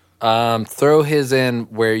 Throw his in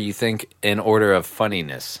where you think in order of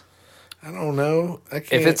funniness. I don't know. I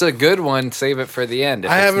can't. If it's a good one, save it for the end.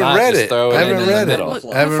 If I it's haven't not, read just it. throw it I in haven't the read it.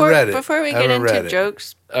 middle. I haven't read it. Before we I get haven't read into it.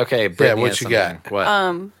 jokes, Okay, Brittany what has you something. got?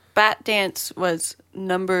 What? Bat Dance was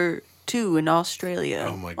number 2 in Australia.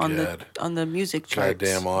 Oh my on God. on the music charts.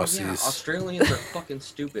 Goddamn Yeah, Aussies. Australians are fucking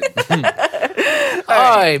stupid.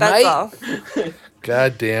 Oi, That's mate. all.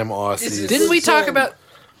 Goddamn Aussies. Didn't we talk So- about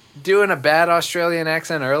doing a bad Australian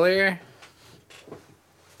accent earlier?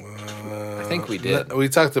 I think we did. We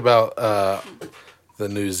talked about the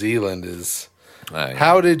New Zealand is. Oh, yeah.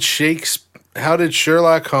 How did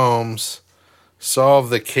Sherlock Holmes solve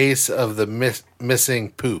the case of the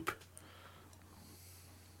missing poop?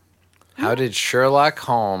 How did Sherlock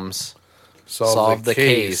Holmes solve the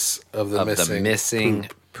case of the missing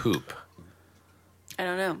poop? I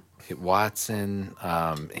don't know. Watson,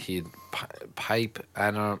 he pipe. I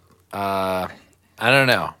don't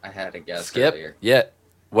know. I had a guess Skip. earlier. Yeah.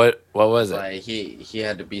 What was it? Like he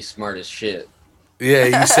had to be smart as shit. Yeah,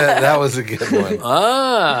 you said that was a good one.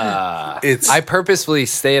 It's I purposefully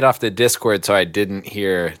stayed off the Discord so I didn't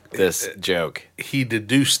hear this joke. he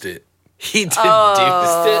deduced it. He deduced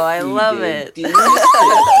Oh, it. I love it.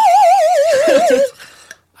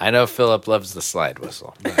 I know Philip loves the slide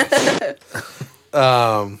whistle.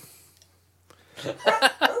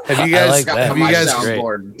 Have you guys like that. have you My guys great.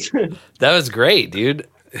 soundboard. That was great, dude.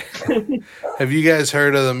 have you guys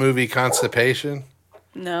heard of the movie Constipation?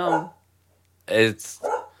 No. It's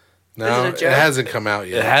No, Is it a it joke? hasn't come out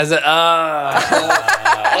it yet. has a.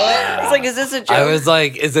 It's like, is this a joke? I was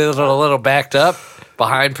like, is it a little backed up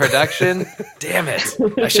behind production? Damn it!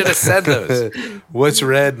 I should have said those. What's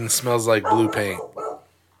red and smells like blue paint?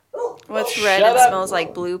 What's red Shut and up. smells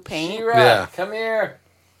like blue paint? Yeah. come here.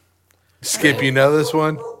 Skip, you know this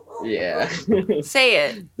one? Yeah. Say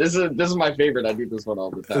it. This is my favorite. I do this one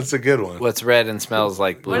all the time. It's a good one. What's red and smells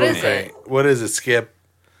like blue? What is paint? it? What is it, Skip?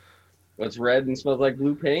 What's red and smells like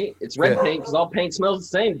blue paint? It's red Yeah. paint because all paint smells the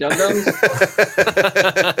same, dum-dums.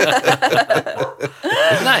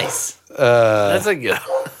 Nice. That's a good.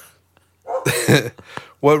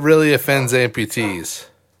 What really offends amputees?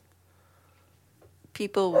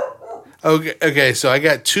 People. Okay, so I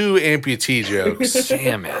got 2 amputee jokes.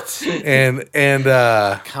 Damn it! and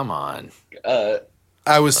Come on.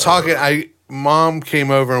 I was talking. Mom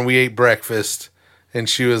came over and we ate breakfast, and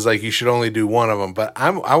she was like, "You should only do one of them," but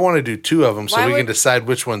I want to do 2 of them so Why we can would- decide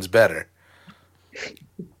which one's better.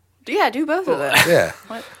 Yeah, do both of them. Yeah.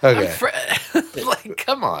 What? Okay. Like,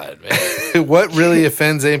 come on, man. What really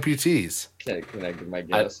offends amputees? Can I give my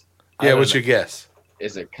guess? Yeah. What's your guess?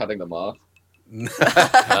 Is it cutting them off? That'd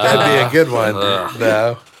be a good one.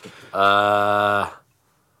 No.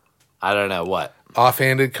 I don't know what.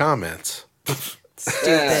 Offhanded comments.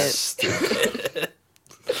 Stupid.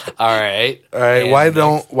 All right. All right. And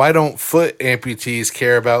Why don't foot amputees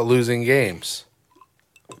care about losing games?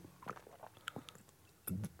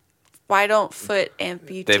 Why don't foot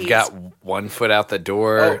amputees? They've got one foot out the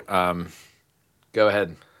door. Go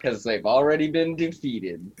ahead. Because they've already been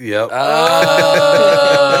defeated. Yep. Oh,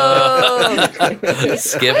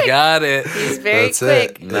 Skip got it. he's very That's it.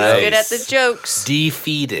 quick. He's Nice. good at the jokes.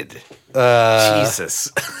 Defeated.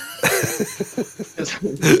 Jesus.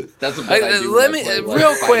 That's what I do. let when me- I play,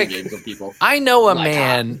 real fighting quick. games with people. I know a My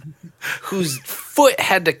man whose foot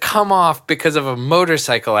had to come off because of a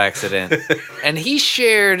motorcycle accident, and he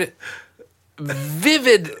shared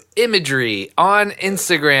vivid imagery on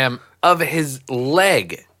Instagram of his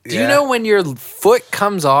leg. Do you Yeah. know when your foot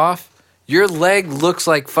comes off, your leg looks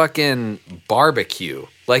like fucking barbecue?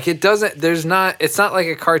 Like it doesn't. It's not like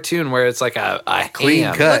a cartoon where it's like a Clean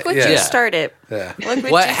ham. cut. Look what Yeah. you started. Yeah. Look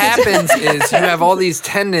What you happens is you have all these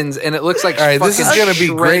tendons, and it looks like All right. This is fucking going to be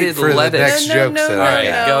great shredded for the lettuce. next No, joke no, set. no, All right,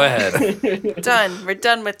 no. go ahead. Done. We're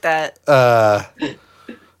done with that. All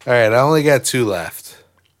right. I only got 2 left.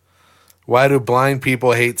 Why do blind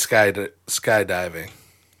people hate skydiving?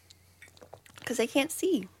 Because they can't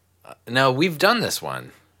see. No, we've done this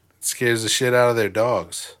one. It scares the shit out of their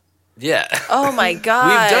dogs. Yeah. Oh my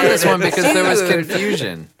god. We've done this one because there was Dude.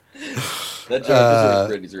 confusion. That joke is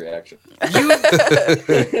Brittany's reaction.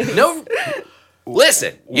 No.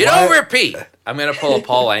 Listen, you Why- don't repeat. I'm going to pull a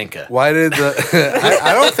Paul Anka. Why did the?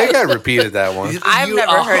 I don't think I repeated that one. I've You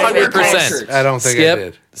never heard of it. 100%. I don't think I Skip.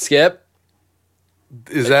 did. Skip.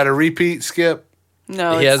 Is that a repeat, Skip?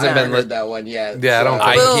 No, He it's hasn't I not. been haven't heard that one yet. Yeah, I don't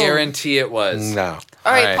I think- Boom. guarantee it was. No.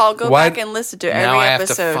 All right, Alright. Paul, go Why- back and listen to every Now I have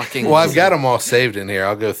episode. to fucking. Well, I've got them all saved in here.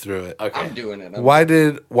 I'll go through it. Okay. I'm doing it. Why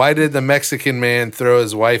did the Mexican man throw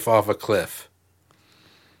his wife off a cliff?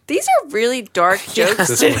 These are really dark jokes.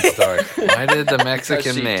 This one's dark. Why did the Because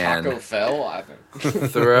Mexican she man Taco fell. I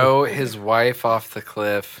think. throw his wife off the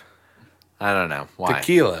cliff? I don't know. Why?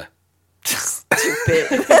 Tequila.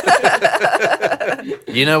 Stupid.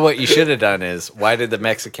 You know what you should have done is, why did the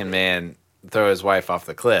Mexican man throw his wife off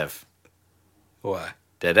the cliff? Why?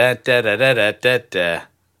 Da da da da da da da da.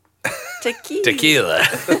 Tequila. Tequila.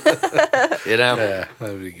 You know? Yeah,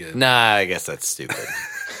 that would be good. Nah, I guess that's stupid.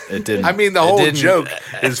 It didn't. I mean, the it whole didn't- joke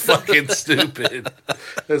is fucking stupid.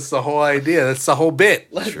 That's the whole idea. That's the whole bit.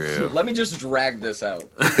 True. Let me just drag this out.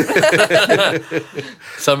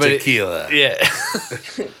 Somebody. Tequila. Yeah.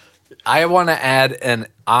 I want to add an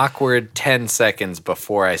awkward 10 seconds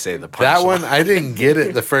before I say the punchline. That one, I didn't get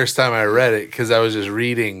it the first time I read it because I was just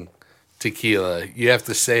reading tequila. You have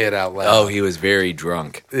to say it out loud. Oh, he was very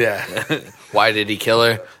drunk. Yeah. Why did he kill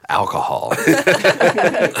her? Alcohol.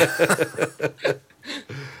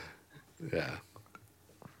 Yeah.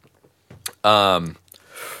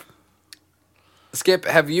 Skip,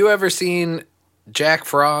 have you ever seen Jack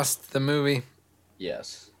Frost, the movie?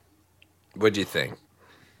 Yes. What'd you think?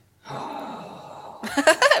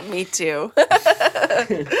 Me too.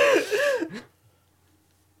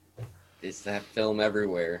 Is that film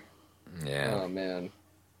everywhere? Yeah. Oh man.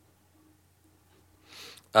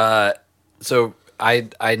 So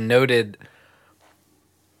I noted.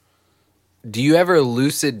 Do you ever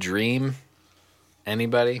lucid dream?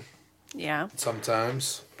 Anybody? Yeah.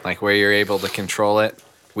 Sometimes. Like where you're able to control it?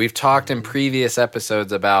 We've talked in previous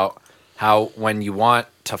episodes about how when you want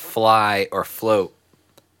to fly or float,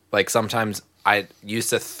 like sometimes I used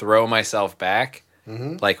to throw myself back.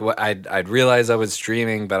 Like what I'd realize I was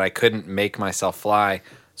dreaming, but I couldn't make myself fly,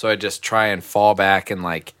 so I'd just try and fall back and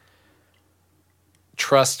like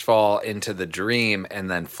trust fall into the dream and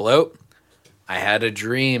then float. I had a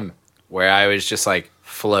dream where I was just like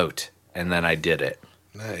float, and then I did it.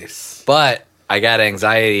 Nice. But I got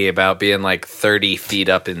anxiety about being like 30 feet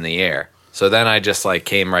up in the air. So then I just like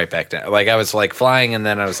came right back down. Like I was like flying, and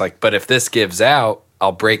then I was like, but if this gives out,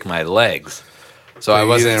 I'll break my legs. So I you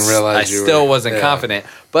wasn't, didn't realize I you still were- wasn't yeah. confident,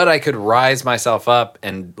 but I could rise myself up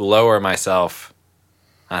and lower myself.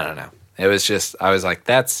 I don't know. It was just, I was like,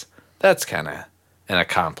 that's kind of an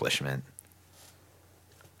accomplishment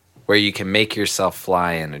where you can make yourself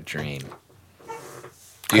fly in a dream.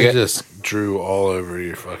 You I get- just drew all over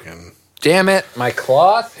your fucking. Damn it, my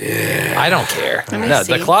cloth? Yeah. I don't care. me No,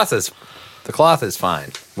 see. the cloth is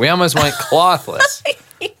fine. We almost went clothless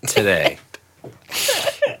today.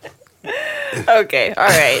 Okay. All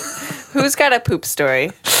right. Who's got a poop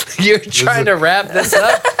story? You're trying to wrap this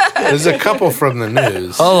up? There's a couple from the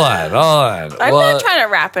news. Hold on. I'm not trying to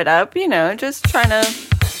wrap it up. You know, just trying to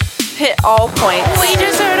hit all points. We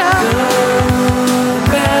just heard a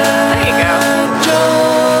There you go.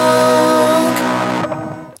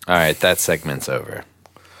 All right, right, that segment's over.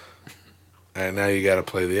 And now you got to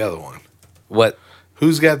play the other one. What?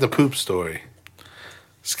 Who's got the poop story?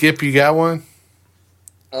 Skip, you got one?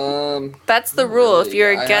 That's the rule. If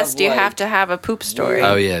you're I a guest, have, you like, have to have a poop story.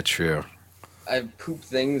 Oh yeah, true. I have poop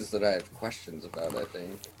things that I have questions about, I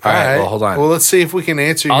think. All right, well, hold on. Well, let's see if we can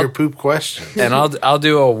answer your poop question. And I'll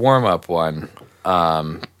do a warm up one.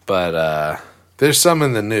 But There's some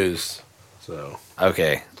in the news. So,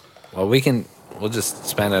 okay. Well, we'll just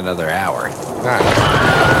spend another hour. all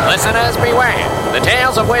right. Listeners, beware. The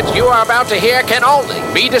tales of which you are about to hear can only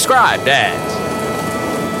be described as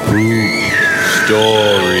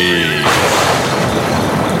Story.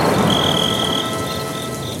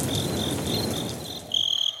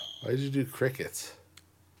 Why'd you do crickets?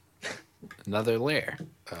 Another layer.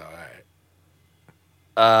 Oh,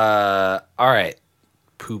 all right. All right.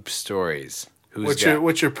 Poop stories. What's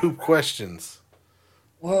your poop questions?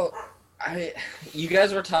 Well, you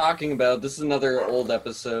guys were talking about, this is another old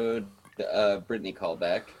episode, Brittany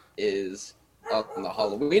callback, is on the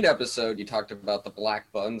Halloween episode, you talked about the black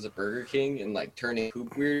buns at Burger King and like turning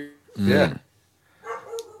poop weird. Yeah.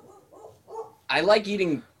 I like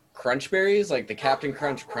eating Crunch Berries, like the Captain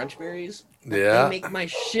Crunch Crunch Berries. Yeah. They make my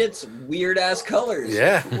shits weird ass colors.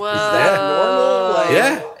 Yeah. Whoa. Is that normal? Like,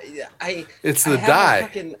 Yeah. It's the have a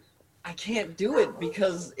dye. I can't do it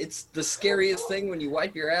because it's the scariest thing when you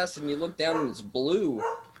wipe your ass and you look down and it's blue.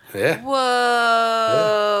 Yeah.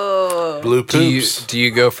 Whoa. Blue poops. Do you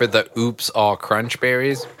go for the oops all crunch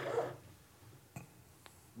berries?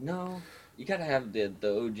 No, you gotta have the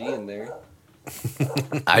OG in there.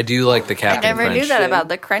 I do like the I Captain never Crunch. knew that about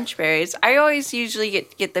the Crunch Berries. I always usually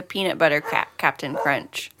get the peanut butter Captain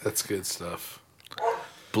Crunch. That's good stuff.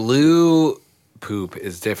 Blue poop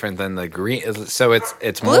is different than the green. So it's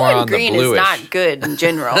Blue more and on green the is bluish. not good in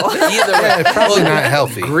general. Yeah, probably not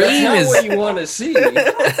healthy. Green That's not what is you want to see.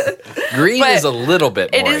 green But is a little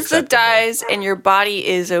bit more It is the acceptable. dyes, and your body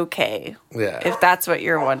is okay. Yeah. If that's what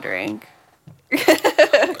you're wondering.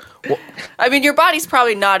 I mean, your body's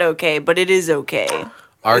probably not okay, but it is okay.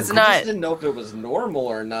 Our It's I not. just didn't know if it was normal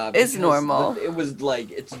or not. It's because normal. It was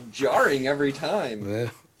like, it's jarring every time. Yeah.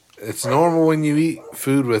 It's normal when you eat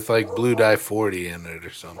food with like blue dye 40 in it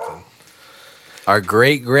or something. Our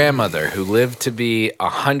great grandmother, who lived to be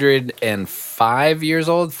 105 years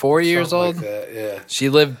old, 4 years Something old, like that, yeah. she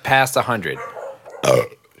lived past 100.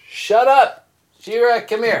 Shut up, Shira.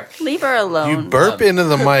 Come here. Leave her alone. You burp into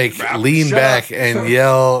the mic, lean back, and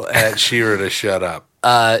yell at Shira to shut up.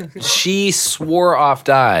 She swore off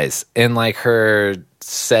dyes in like her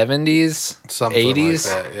 70s, Something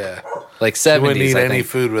 80s, like that, yeah. like She 70s. wouldn't eat I any think.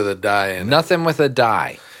 food with a dye in it. Nothing with a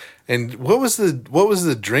dye. And what was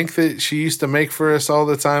the drink that she used to make for us all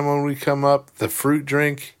the time when we come up? The fruit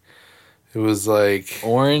drink. It was like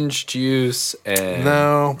Orange juice and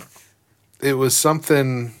no, it was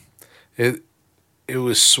something. It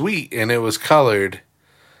was sweet and it was colored.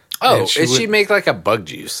 oh, and she she'd would- make like a bug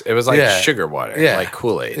juice. It was like Yeah. sugar water, Yeah. like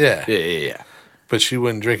Kool-Aid. Yeah. yeah. But she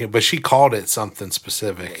wouldn't drink it. But she called it something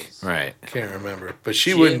specific. Right. Can't remember. But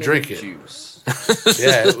she wouldn't drink it. Juice.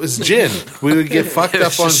 Yeah, it was gin. We would get fucked It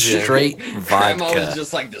was up on just gin. straight Grandma was vodka.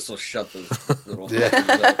 just like, this will shut those little Yeah.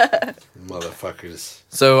 fuckers up. Motherfuckers.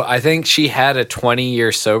 So I think she had a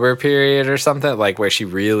 20-year sober period or something, like where she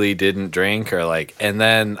really didn't drink, or like. And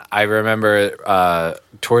then I remember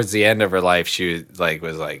towards the end of her life, she was like,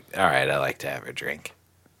 "All right, I like to have a drink."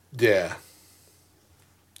 Yeah.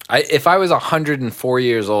 If I was 104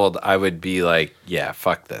 years old, I would be like, "Yeah,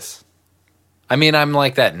 fuck this." I mean, I'm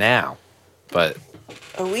like that now, but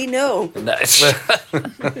Oh, we know. no,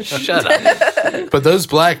 shut up. But those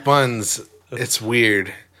black buns, it's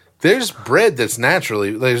weird. There's bread that's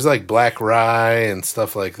naturally, there's like black rye and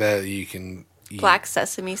stuff like that you can eat. Black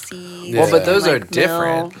sesame seeds. Well, but those like are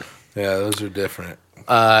different. milk. Yeah, those are different.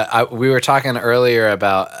 We were talking earlier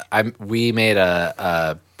about we made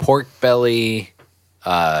a pork belly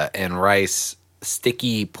and rice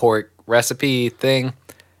sticky pork recipe thing.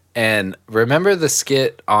 And remember the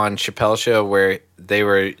skit on Chappelle Show where they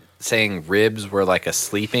were saying ribs were like a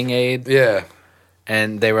sleeping aid? Yeah.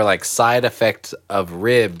 And they were like side effects of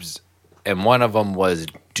ribs. And one of them was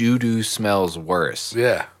doo-doo smells worse.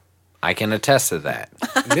 Yeah. I can attest to that.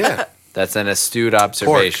 Yeah. That's an astute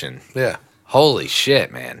observation. Yeah. Holy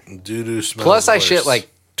shit, man. Doo-doo smells Plus, I worse. shit like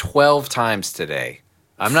 12 times today.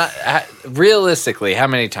 I'm not realistically. How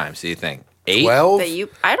many times do you think? 8. 12? That you,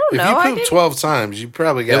 I don't If know. you I poop didn't. 12 times, you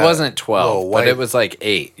probably got It wasn't a 12, little but it white- was like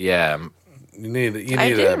 8. Yeah, You need I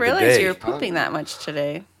a didn't realize bidet. you were pooping that much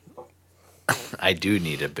today. I do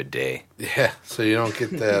need a bidet. Yeah, so you don't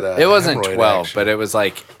get that. It wasn't hemorrhoid 12, action. but it was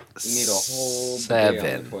like You need a whole day on the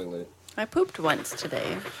 7. toilet. I pooped once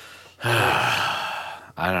today. I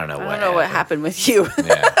don't know I don't know what happened with you.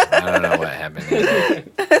 Yeah, I don't know what happened either.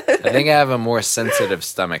 I think I have a more sensitive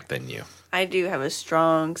stomach than you. I do have a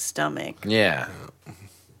strong stomach. Yeah.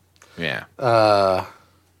 Yeah.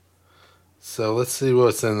 So let's see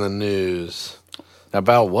what's in the news.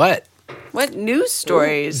 About what? What news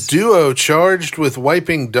stories? Duo charged with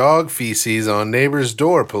wiping dog feces on neighbor's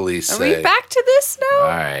door, police Are say. we back to this All now?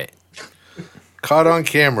 right. Caught on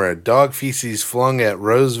camera, dog feces flung at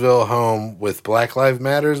Roseville home with Black Lives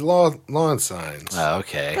Matter's lawn signs. Oh,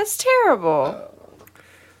 okay. That's terrible.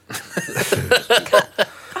 I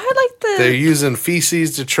like the. They're using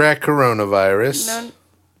feces to track coronavirus. No,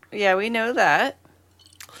 yeah, we know that.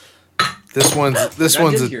 This one's I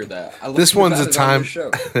did hear a that. I this listened one's about a it on time your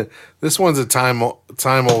show. this one's a time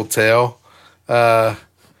old tale.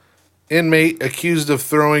 Inmate accused of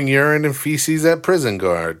throwing urine and feces at prison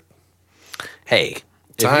guard. Hey.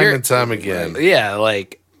 if Time you're- and time again. Yeah,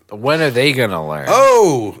 like, when are they going to learn?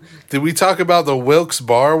 Oh, did we talk about the Wilkes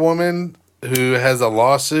Barre woman who has a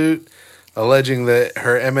lawsuit alleging that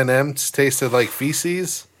her M&Ms tasted like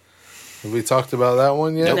feces? Have we talked about that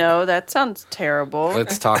one yet? No, that sounds terrible.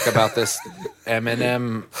 Let's talk about this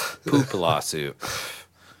M&M poop lawsuit.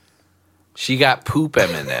 She got poop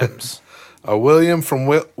M&Ms. A William from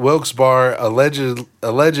Wilkes Barre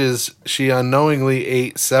alleges she unknowingly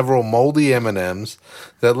ate several moldy M&Ms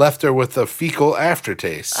that left her with a fecal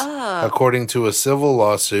aftertaste, according to a civil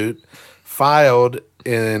lawsuit filed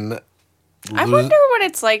in. I wonder what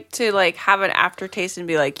it's like to like have an aftertaste and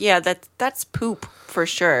be like, yeah, that's poop for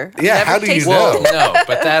sure. I've Yeah, never how do you tasted know? it. No,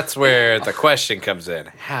 but that's where the question comes in.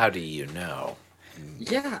 How do you know?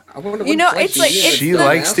 Yeah, I wonder. You know, it's like it's She the-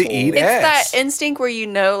 likes to eat It's ass. that instinct where you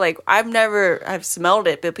know, like I've smelled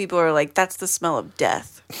it, but people are like, that's the smell of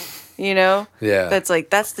death. You know? Yeah. That's like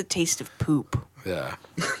that's the taste of poop. Yeah.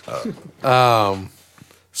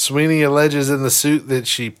 Sweeney alleges in the suit that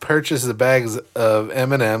she purchased the bags of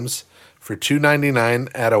M&Ms for $2.99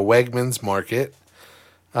 at a Wegmans market.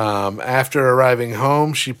 After arriving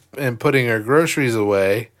home and putting her groceries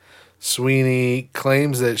away, Sweeney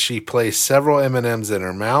claims that she placed several M&Ms in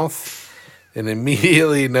her mouth and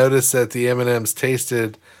immediately noticed that the M&Ms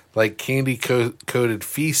tasted like candy coated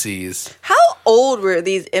feces. How old were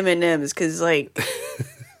these M&Ms? Because like,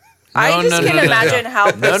 I just can't imagine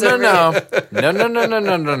how.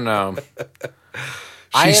 No.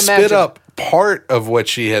 She spit up part of what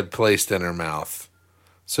she had placed in her mouth.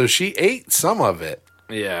 So she ate some of it.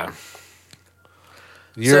 Yeah.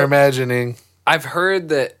 You're So- imagining. I've heard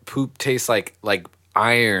that poop tastes like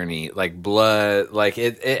irony, like blood, like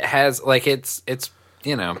it has like it's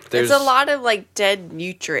you know, there's It's a lot of like dead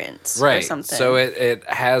nutrients or right. something. So it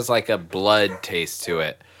has like a blood taste to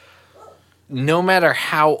it. No matter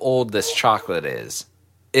how old this chocolate is,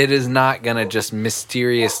 it is not gonna just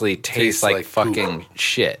mysteriously taste like like poop. fucking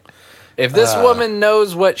shit. If this woman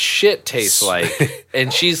knows what shit tastes like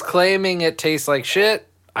and she's claiming it tastes like shit,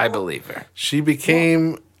 I believe her. She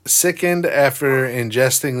became sickened after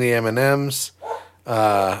ingesting the M&Ms,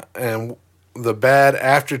 and the bad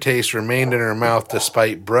aftertaste remained in her mouth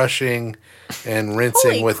despite brushing and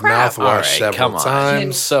rinsing Holy with crap. mouthwash All right, several come on.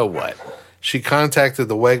 times. So what? She contacted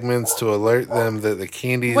the Wegmans to alert them that the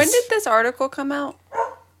candies. when did this article come out?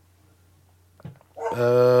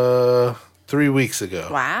 3 weeks ago.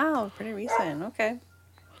 Wow, pretty recent. Okay.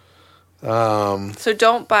 So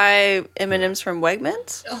don't buy M&Ms from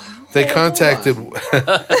Wegmans. They contacted.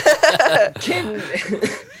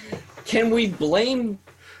 Can we blame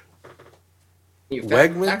Wegmans?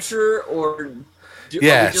 manufacturer or are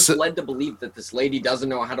Yeah, we just so- led to believe that this lady doesn't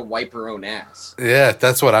know how to wipe her own ass? Yeah,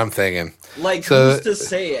 that's what I'm thinking. Like, So- who's to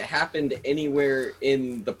say it happened anywhere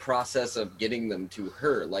in the process of getting them to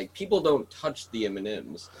her? Like, people don't touch the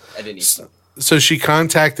M&Ms at any point. So she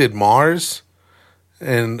contacted Mars,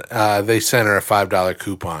 and they sent her a $5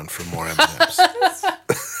 coupon for more M&Ms.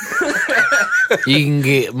 You can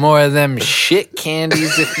get more of them shit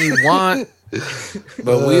candies if you want,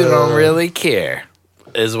 but we don't really care,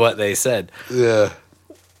 is what they said. Yeah.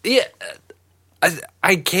 Yeah,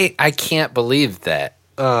 I can't believe that.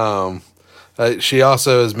 She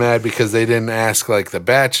also is mad because they didn't ask like the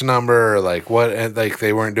batch number or like what, and like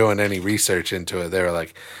they weren't doing any research into it. They were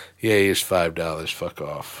like, "Yeah, here's $5. Fuck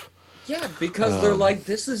off." Yeah, because they're like,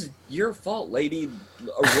 this is your fault, lady.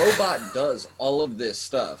 A robot does all of this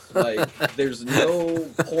stuff. Like, there's no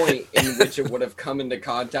point in which it would have come into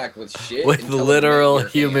contact with shit. With until it literal met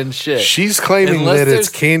your human hand. shit. She's claiming Unless that it's there's-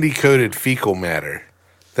 candy coated fecal matter.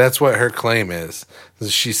 That's what her claim is.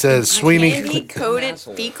 She says Sweeney. Candy coated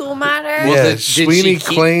Asshole. fecal matter. Well, Yeah, did Sweeney she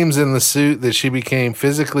keep- claims in the suit that she became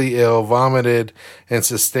physically ill, vomited, and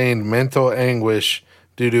sustained mental anguish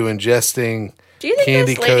due to ingesting Do you think this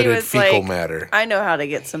lady candy-coated was fecal like, matter. I know how to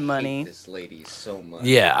get some money. This lady so much.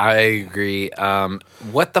 Yeah, I agree.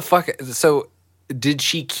 What the fuck? So, did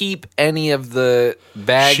she keep any of the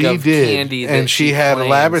bag She of did, candy? and that she had claims-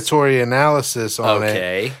 laboratory analysis on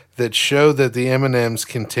Okay. it that showed that the M&Ms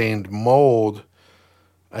contained mold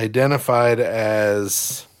identified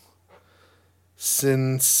as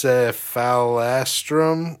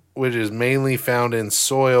Syncephalastrum, which is mainly found in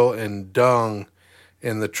soil and dung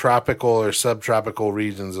in the tropical or subtropical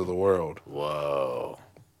regions of the world. Whoa.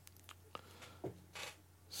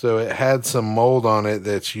 So it had some mold on it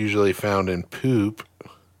that's usually found in poop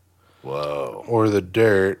Whoa. or the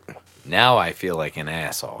dirt. Now I feel like an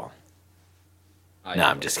asshole. I No, know.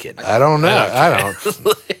 I'm just kidding. I don't know. I don't.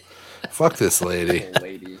 Fuck this lady.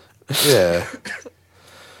 Lady. Yeah.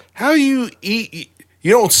 How you eat?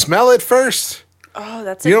 You don't smell it first? Oh,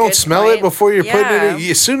 that's a You don't good smell point. it before you're putting Yeah. it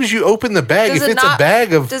in? As soon as you open the bag, Does if it it's not- a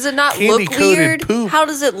bag of Does it not look candy-coated weird? poop. How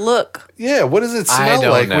does it look? Yeah, what does it I smell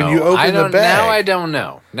don't like know. when you I open the don't, bag? Now I don't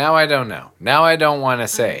know. Now I don't know. Now I don't want to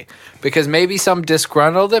say. Because maybe some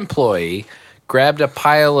disgruntled employee grabbed a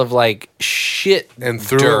pile of like shit And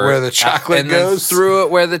threw it dirt where the chocolate and then goes? threw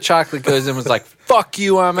it where the chocolate goes and was like, fuck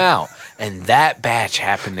you, I'm out. And that batch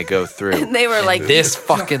happened to go through. And they were like, This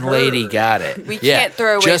fucking lady got it. We can't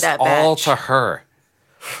throw away just that all batch. to her.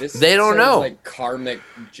 This They don't sounds know. like karmic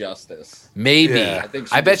justice. Maybe. Yeah. I think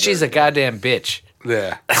she I bet she's a deserved it. goddamn bitch.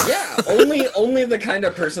 Yeah. Yeah, only the kind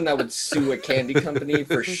of person that would sue a candy company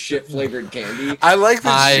for shit flavored candy. I like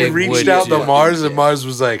that I she reached would out to too. Mars and Mars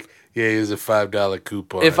was like, yeah, here's a $5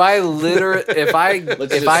 coupon. If I if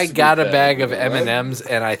just I got a sweep bag that, of you know? M&Ms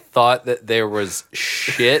and I thought that there was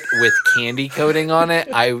shit with candy coating on it,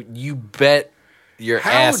 you bet your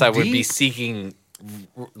How ass I would be deep- seeking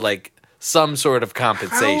like some sort of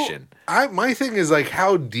compensation. My thing is like,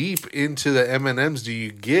 how deep into the M&Ms do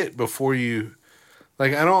you get before you,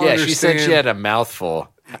 like, I don't Yeah, understand. she said she had a mouthful.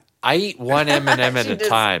 I eat one M&M at She a just-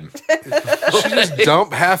 time. She just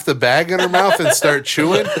dump half the bag in her mouth and start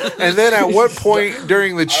chewing. And then at what point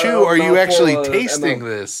during the chew are you actually mouthful of tasting M&M.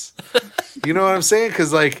 this? You know what I'm saying?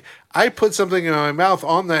 Because like I put something in my mouth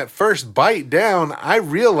on that first bite down, I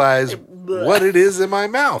realize what it is in my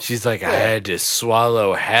mouth. She's like, I had to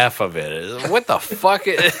swallow half of it. What the fuck?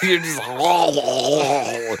 You're just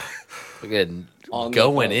fucking On the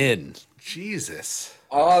going phone. in. Jesus.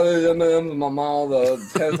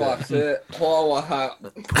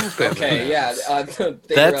 Okay, yeah.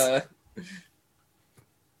 That's-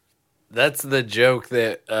 That's the joke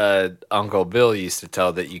that Uncle Bill used to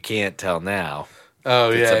tell that you can't tell now.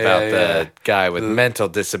 Oh It's yeah, about yeah, the yeah. guy with mental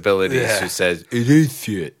disabilities Yeah. who says, it is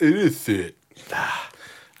shit. It is shit.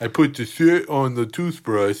 I put the shit on the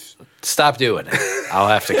toothbrush. Stop doing it. I'll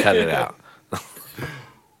have to cut it out.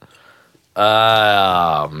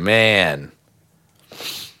 Oh, man.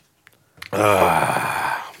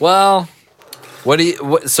 Well, what do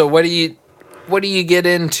you get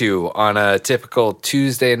into on a typical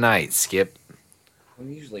Tuesday night, Skip?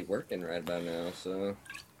 I'm usually working right about now, so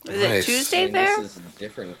Is it Nice. Tuesday this there? is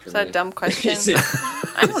different for Is that me. a dumb question? Is it,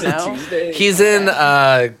 I don't is it know. Tuesday? He's in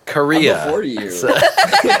I'm Korea. before you.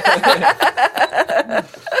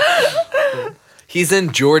 He's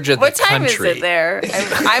in Georgia, What the time country. is it there?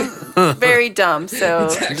 I'm very dumb, so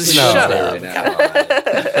Actually, Shut Tuesday up. right now.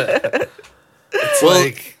 It's Well,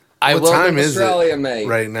 like I what will- time is Australia, it mate.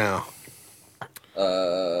 right now?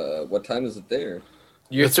 What time is it there?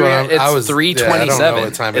 You're That's what it's I was- yeah, I don't know 3:27.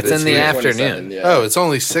 what time it It's is in the here. 27, afternoon. yeah. Oh, it's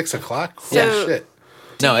only 6:00. Holy So- shit.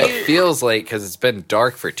 No, it feels late because it's been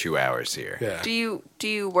dark for 2 hours here. Yeah. do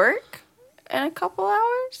you work in a couple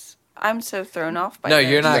hours? I'm so thrown off by No, this.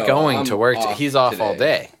 you're not No, going I'm to work. off He's off all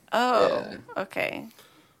today. day. Oh, Yeah. okay.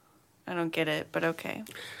 I don't get it, but okay.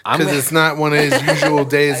 I'm Because it's not one of his usual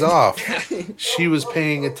days off. She was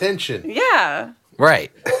paying attention. Yeah.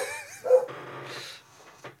 right.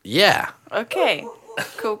 Yeah. Okay.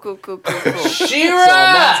 Cool. So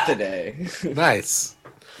I'm off today. Nice.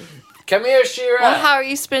 Come here, Shira. Well, how are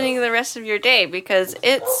you spending the rest of your day? Because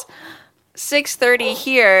it's 6:30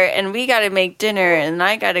 here, and we got to make dinner, and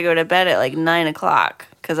I got to go to bed at like 9 o'clock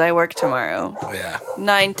because I work tomorrow. Yeah.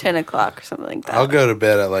 9, 10 o'clock or something like that. I'll go to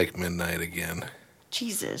bed at like midnight again.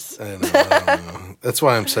 Jesus. I don't know. That's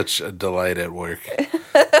why I'm such a delight at work.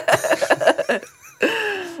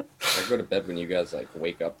 I go to bed when you guys like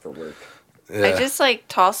wake up for work. Yeah. I just like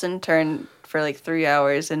toss and turn for like 3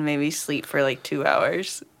 hours and maybe sleep for like 2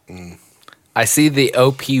 hours. I see the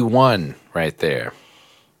OP1 right there.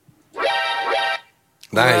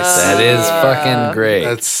 Nice. That is fucking great.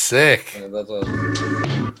 That's sick. And that's what,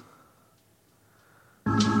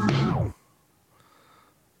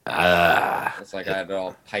 It's like I had it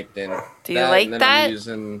all piped in. Do you like and then that? I'm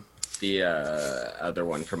using the other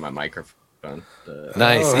one for my microphone.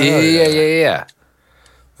 Nice. Oh, yeah, hell yeah, yeah. yeah, yeah.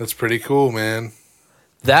 That's pretty cool, man.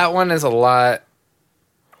 That one is a lot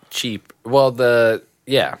cheap. Well, but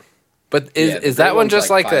Yeah, is the that big one one's just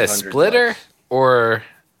like like the 500 splitter, bucks. or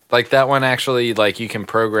like that one actually like you can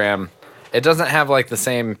program? It doesn't have like the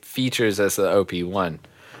same features as the OP1,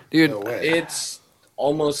 dude. No way. It's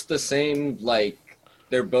almost the same. Like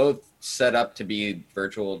they're both set up to be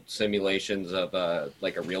virtual simulations of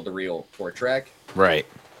like a reel-to-reel 4-track, Right.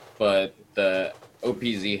 but the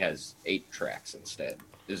OPZ has 8 tracks instead.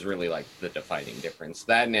 Is really like the defining difference.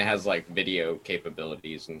 That and it has like video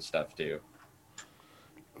capabilities and stuff too.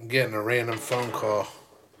 I'm getting a random phone call.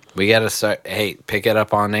 We gotta start. Hey, pick it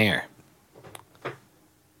up on air.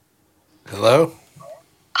 Hello?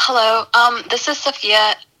 Hello, this is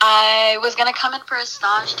Sophia. I was gonna come in for a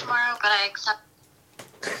stage tomorrow, but I accept.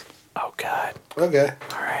 Oh God. Okay.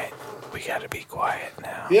 All right. We gotta be quiet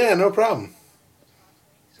now. Yeah, no problem.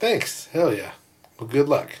 Thanks. Hell yeah. Well, good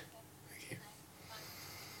luck.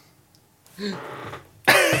 You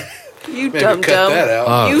Maybe dumb cut that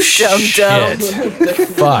dumb. out. You dumb dumb.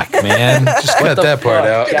 Fuck, man. Just cut that part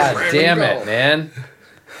out. God damn it, man.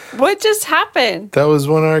 What just happened? That was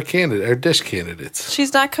one of our dish candidates.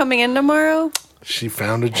 She's not coming in tomorrow? She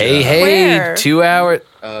found a job. Hey, Where? 2 hours.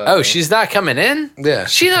 Oh, she's not coming in? Yeah.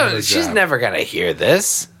 She found a knows. She's job. never gonna hear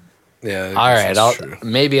this. Yeah. All right, that's true.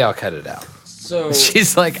 maybe I'll cut it out. So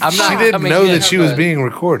She's like, I'm not. She didn't coming know in. that she was being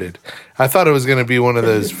recorded. I thought it was going to be one of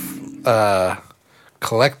those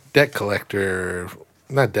debt collector,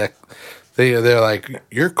 not debt. They're like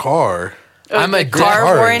your car. I'm a Car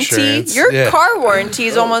car warranty? insurance. Your Yeah. car warranty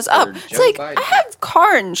is almost up. Or It's Joe like, Biden. I have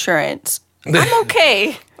car insurance. I'm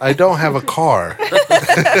okay. I don't have a car.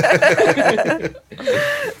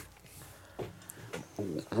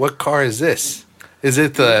 What car is this? Is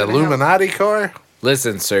it the Illuminati car?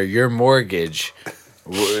 Listen, sir, your mortgage,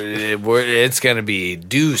 it's gonna be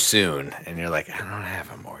due soon, and you're like, I don't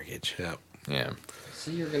have a mortgage. Yeah. Yeah,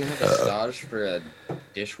 So you're gonna have a stage for a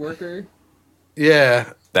dishworker?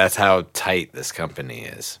 Yeah. that's how tight this company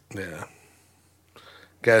is. Yeah.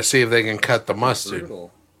 Got to see if they can cut the mustard.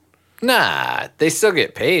 Brutal. Nah, they still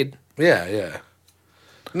get paid. Yeah, yeah.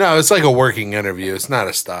 No, it's like a working interview. It's not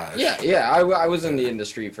a stage. Yeah. I was in the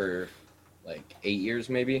industry for like 8 years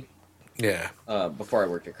maybe Yeah. before I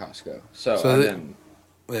worked at Costco. So So and the- then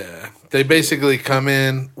Yeah. They basically come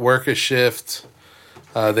in, work a shift.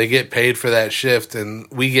 They get paid for that shift, and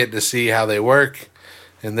we get to see how they work,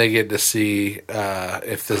 and they get to see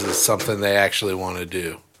if this is something they actually want to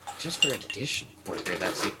do. just for a dishworker,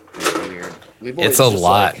 that's really weird. We've always It's a just,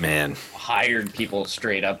 lot, like, man. hired people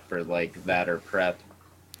straight up for like that or prep.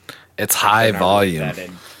 It's high They're not volume. really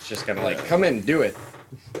vetted. It's just kind of like come in, do it.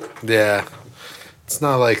 Yeah. It's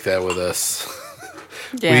not like that with us.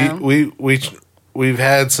 Yeah. We've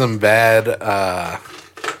had some bad.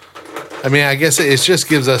 I mean, I guess it just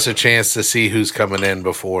gives us a chance to see who's coming in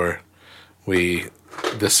before we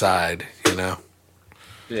decide. You know,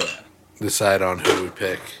 Yeah. decide on who we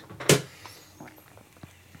pick.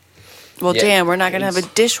 Well, Yeah, damn, we're not going to have a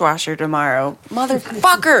dishwasher tomorrow.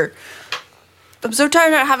 Motherfucker. I'm so tired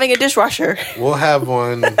of not having a dishwasher. We'll have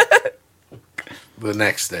one the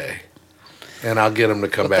next day, and I'll get them to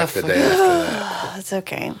come back the day after that. That's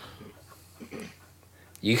okay.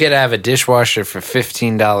 You could have a dishwasher for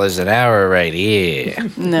 $15 an hour right here.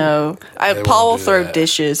 No. They Paul will won't do throw that.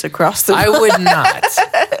 dishes across the I would not.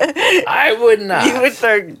 I would not. You would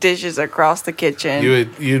throw dishes across the kitchen.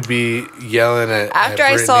 You'd be yelling at After I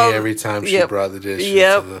Brittany saw- every time she Yep. brought the dishes.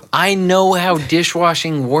 Yep. To the, I know how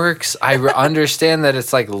dishwashing works. I understand that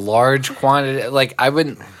it's like large quantity. Like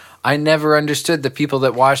I never understood the people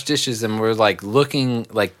that wash dishes and were like looking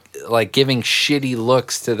like giving shitty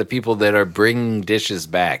looks to the people that are bringing dishes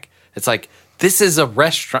back. It's like, this is a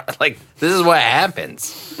restaurant. Like, this is what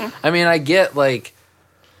happens. I mean, I get like,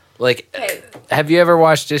 have you ever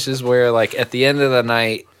washed dishes where like at the end of the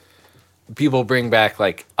night, people bring back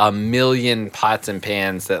like 1 million pots and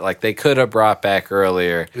pans that like they could have brought back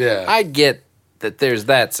earlier? Yeah. I get that there's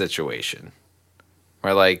that situation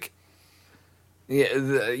where like,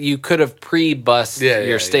 you could have pre-bussed Yeah,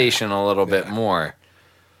 your yeah, station a little bit more,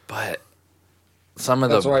 but some of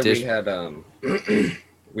That's the why dish.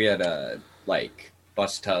 we had like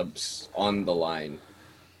bus tubs on the line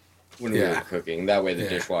when we Yeah. were cooking. That way the Yeah.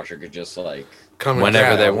 dishwasher could just like come and Whenever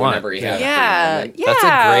grab they it. want. whenever he had Yeah. a free moment. Yeah. That's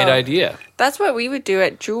a great idea. That's what we would do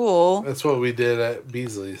at Jewel. That's what we did at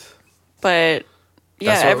Beasley's. But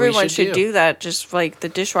yeah, That's what we everyone should should do. do that. Just like the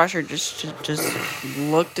dishwasher just should just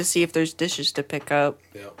look to see if there's dishes to pick up.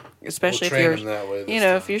 Yep. especially We'll if train you're, him that way this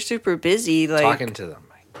if time. you're super busy. Like, Talking to them.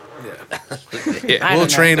 I We'll don't know.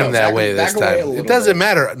 train him that way this back away a time. little It doesn't bit.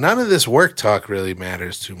 matter. None of this work talk really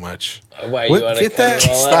matters too much. Why What? you want to Get that?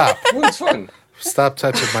 Stop. Oh, it's fun. Stop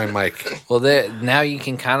touching my mic. Well, now you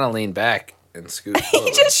can kind of lean back and scoot He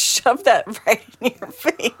forward. just shoved that right in your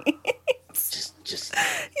face. Just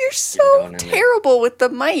You're so going in there. terrible with the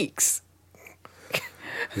mics.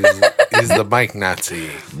 He's the mic Nazi.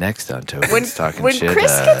 Next on Toby's When Talking when Shit.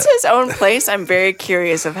 Chris gets his own place, I'm very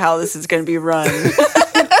curious of how this is going to be run.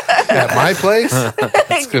 At my place,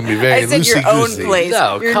 it's going to be very I said your own loosey-goosey. place,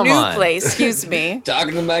 No, your come new on. place. Excuse me.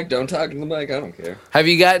 talking to the mic, don't talk to the mic. I don't care. Have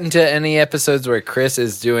you gotten to any episodes where Chris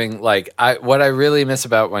is doing what I really miss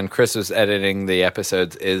about when Chris was editing the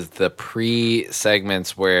episodes is the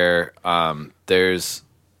pre-segments where there's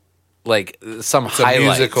like some a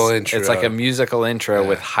highlights. musical intro. It's like a musical intro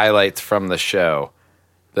with highlights from the show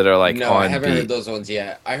that are like No, on I haven't beat. heard those ones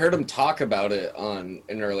yet. I heard him talk about it on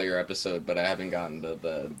an earlier episode, but I haven't gotten to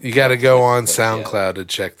the. You got to go on clips yet. SoundCloud to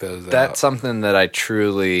check those That's out. something that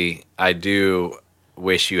I do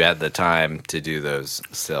wish you had the time to do those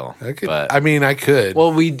still. I could. but I mean, I could.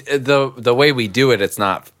 well, the way we do it, it's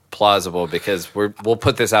not plausible because we'll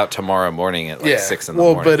put this out tomorrow morning at like 6 in the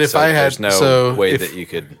morning. But if so I had there's no way if, that you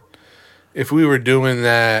could. if we were doing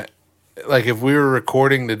that, like if we were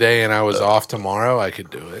recording today and I was off tomorrow, I could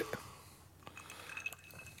do it.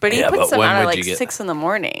 But he Yeah, puts but them when out at would like you get- 6 in the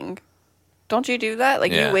morning. Don't you do that?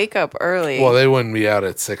 Like Yeah. you wake up early. Well, they wouldn't be out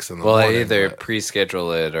at 6 in the Well, I morning. either but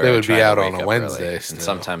pre-schedule it or They I would be try to out wake on a up Wednesday early, still. and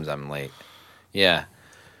sometimes I'm late. Yeah,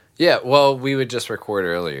 yeah. Well, we would just record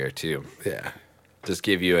earlier too. yeah, Just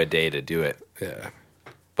give you a day to do it. yeah.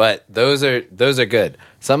 But those are good.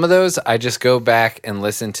 Some of those I just go back and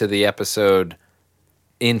listen to the episode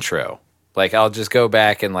intro. Like I'll just go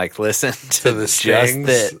back and like listen to the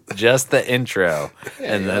just the intro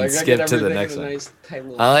and then Like, I skip get to the everything next in a one. nice, tight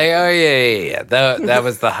little- I'm like, oh yeah. That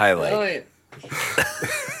was the highlight. Oh, yeah.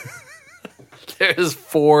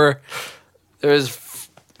 There's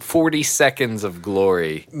 40 seconds of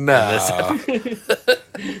glory. No.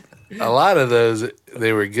 A lot of those,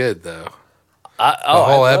 they were good though. The I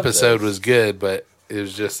whole love episode those. was good, but it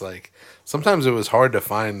was just like sometimes it was hard to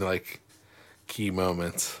find like key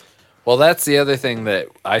moments. Well, that's the other thing that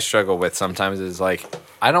I struggle with sometimes is like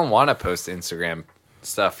I don't want to post Instagram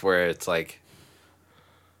stuff where it's like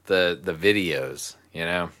the videos, you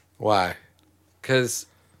know? Why? Cuz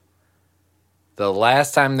the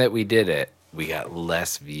last time that we did it, we got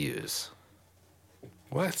less views.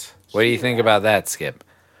 What? What do you think about that, Skip?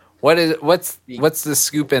 What's the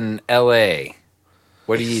scoop in LA?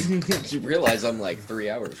 What do you You realize I'm like 3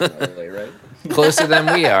 hours from LA, right? closer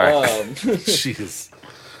than we are? Jeez.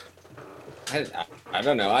 I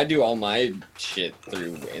don't know. I do all my shit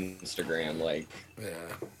through Instagram. Like, Yeah.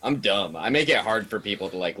 I'm dumb. I make it hard for people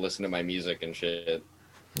to like listen to my music and shit.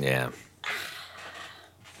 Yeah.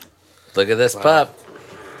 Look at this pup.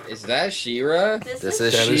 Is that Shira? This is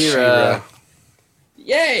That is Shira.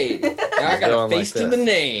 Yay! Now I got a Going like face to this. the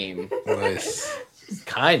name. Nice.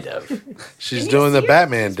 Kind of. She's you doing the see her?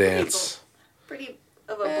 Batman She's pretty dance. Pretty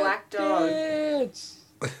of a black dog. It's-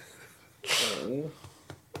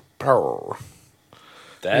 You're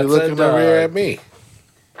That's looking over here at me.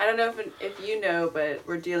 I don't know if you know, but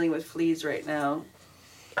we're dealing with fleas right now.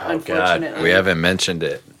 Oh God, we haven't mentioned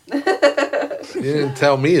it. You didn't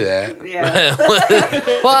tell me that. Yeah.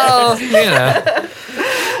 Well, you know.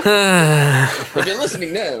 If you're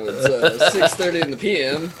listening now, it's 6:30 in the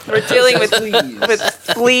PM. We're dealing with Please. with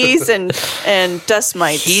fleas and dust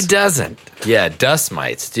mites. He doesn't. Yeah, dust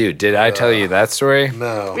mites, dude. Did I tell you that story?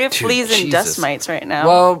 No. we have Dude, fleas and dust Jesus. mites right now.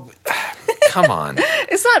 Well, come on.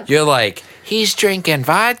 it's not. You're like, he's drinking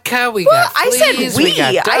vodka. We Well, got I fleas. said we.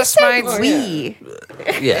 got I dust said mites. we.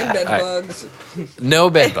 Yeah, Bed I- bugs. no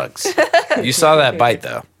bed bugs. You saw that bite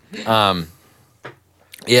though.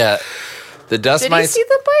 Yeah, the dust Did you mites. see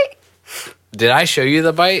the bite? Did I show you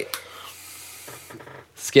the bite?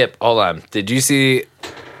 Skip, hold on. Did you see?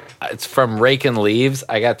 It's from Raking Leaves.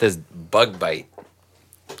 I got this bug bite.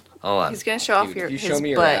 Hold on. He's gonna show off Dude, your if you his show me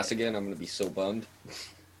your butt. ass again, I'm gonna be so bummed.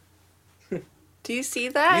 Do you see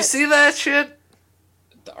that? You see that shit?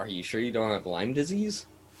 Are you sure you don't have Lyme disease?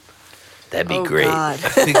 That'd be Oh, great. God. I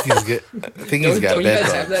think he's good. I think he's got Don't you bed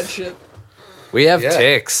guys have bugs. that shit? We have Yeah.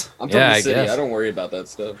 ticks. I'm from yeah, the I city. guess. I don't worry about that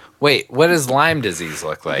stuff. Wait, what does Lyme disease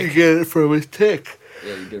look You like? get it from his tick.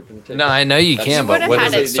 Yeah, you get it from the tick. No, I know you That's- can, You but would've what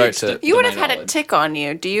had does it- it start to? You would to have my had a knowledge. tick on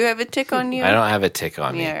you. Do you have a tick on you? I don't have a tick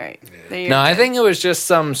on me. Yeah, right. Then you're No, I good. think it was just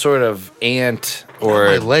some sort of ant My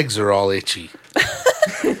or legs are all itchy.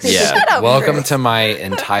 Yeah. Shut up, Welcome Chris. to my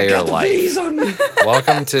entire life.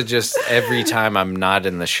 Welcome to just every time I'm not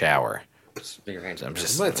in the shower. I'm I'm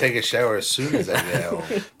just. gonna take a shower as soon as I get home.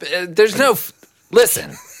 There's no.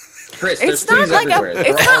 Listen. Chris, there's It's not fleas like everywhere. a.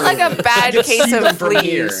 It's not like a bad case see of them from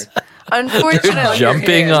here. fleas. Unfortunately,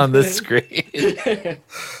 Jumping hand. on the screen.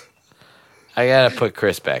 I gotta put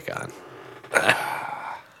Chris back on.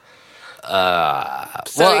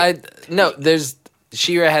 There's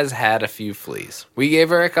Shira has had a few fleas. We gave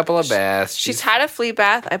her a couple of baths. she's had a flea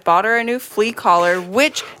bath. I bought her a new flea collar,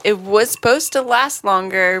 which it was supposed to last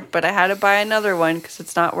longer, but I had to buy another one because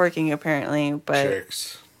it's not working apparently. But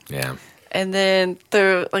Tricks. Yeah. and then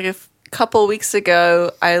couple weeks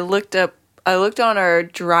ago, I looked on our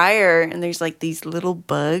dryer, and there's like these little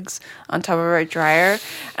bugs on top of our dryer,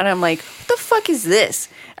 and I'm like, what the fuck is this?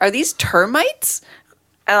 Are these termites?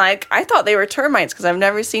 And like, I thought they were termites because I've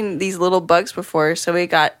never seen these little bugs before. So we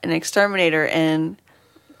got an exterminator in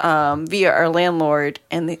via our landlord,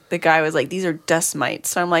 and the guy was like, these are dust mites.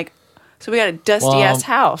 So I'm like, so we got a dusty ass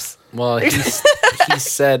house. Well, he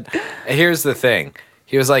said, here's the thing.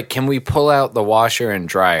 He was like, can we pull out the washer and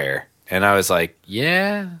dryer? And I was like,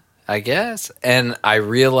 yeah, I guess. And I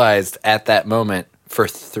realized at that moment, for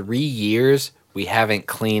 3 years, we haven't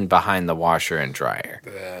cleaned behind the washer and dryer.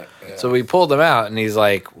 So we pulled him out, and he's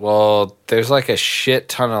like, well, there's like a shit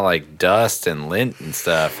ton of like dust and lint and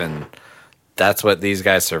stuff, and that's what these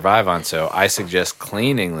guys survive on. So I suggest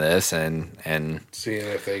cleaning this and Seeing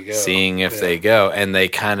if they go. they go. And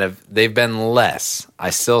they've been less. I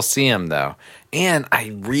still see them though. And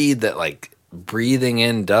I read that like breathing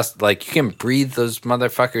in dust, like you can breathe those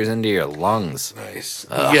motherfuckers into your lungs. Nice.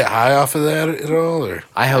 You get high off of that at all, or?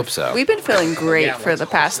 I hope so. We've been feeling great Yeah, for the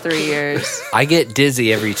past 3 years. I get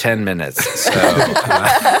dizzy every 10 minutes. So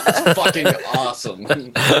It's fucking awesome.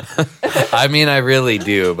 I mean, I really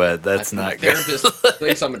do, but that's not good. Therapist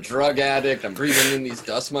thinks I'm a drug addict. I'm breathing in these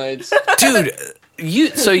dust mites. Dude,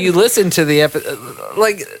 you listen to the episode,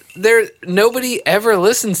 like nobody ever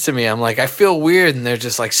listens to me. I'm like, I feel weird, and they're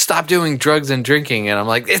just like, stop doing drugs and drinking, and I'm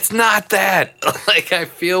like, it's not that. Like, I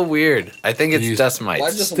feel weird. I think it's dust mites. Well,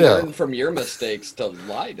 I just Still. learned from your mistakes to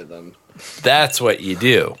lie to them. That's what you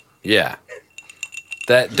do. Yeah.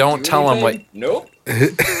 Don't tell them what. Nope.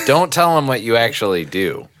 Don't tell them what you actually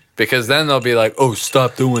do, because then they'll be like, oh,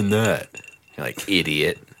 stop doing that. You're like,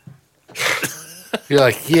 idiot. You're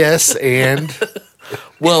like, yes, and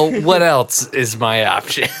Well, what else is my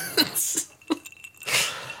options?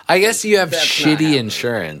 I guess you have That's not shitty happening.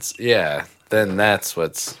 insurance. Yeah, then that's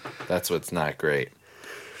what's not great.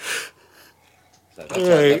 That's why I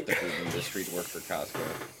left the food industry to work for Costco.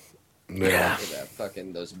 Yeah. For that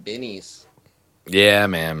fucking those bennies. Yeah,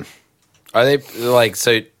 man. Are they like,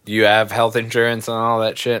 so you have health insurance and all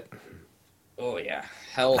that shit? Oh yeah,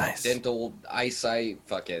 health, Nice. dental, eyesight,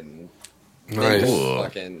 fucking, nice. dental,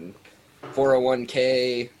 fucking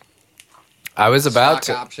 401k, I was about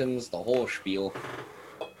stock to. options, the whole spiel.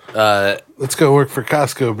 Let's go work for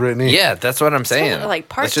Costco, Brittany. Yeah, that's what I'm saying. Like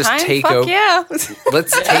part Let's time? just take Fuck over. yeah.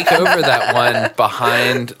 Let's take over that one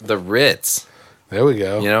behind the Ritz. There we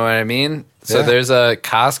go. You know what I mean? So Yeah. there's a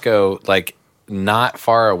Costco like not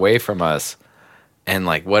far away from us. And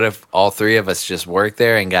like, what if all three of us just worked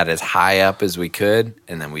there and got as high up as we could,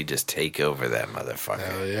 and then we just take over that motherfucker?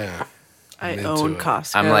 Hell yeah. I into own it.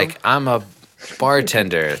 Costco. I'm like, I'm a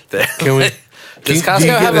bartender. Can we? Does do you Costco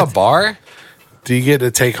get have a- a bar? Do you get to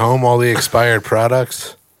take home all the expired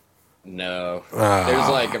products? No, Ah. there's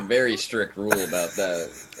like a very strict rule about that.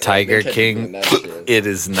 Tiger They can't be King. doing that shit. It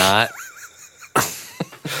is not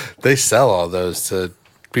They sell all those to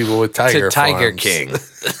people with tiger to Tiger farms. King.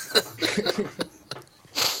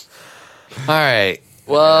 All right.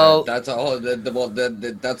 Well, that's all.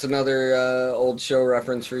 That's another old show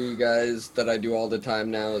reference for you guys that I do all the time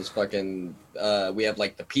now. Is fucking. We have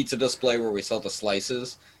like the pizza display where we sell the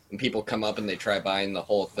slices, and people come up and they try buying the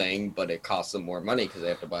whole thing, but it costs them more money because they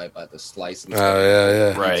have to buy it by the slice. Instead Oh, of yeah, the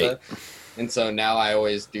yeah. Right. pizza. And so now I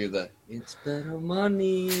always do the it's better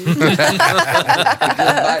money.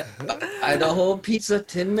 I the whole pizza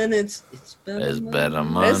 10 minutes. It's better. it's money. better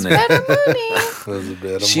it's money. better money. There's a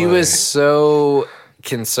bit of She money. was so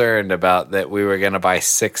concerned about that we were gonna buy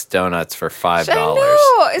 6 donuts for $5. I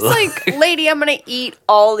know. It's like, lady, I'm gonna eat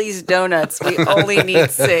all these donuts. We only need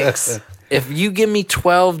 6. If you give me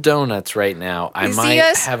 12 donuts right now, I You might see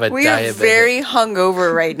us? have a we diabetic. are very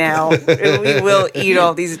hungover right now. And we will eat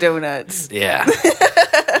all these donuts. Yeah.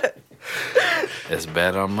 It's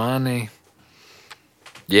better money.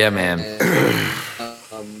 Yeah, man.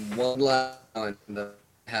 One last one that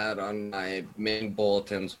I had on my main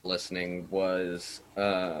bulletins listening was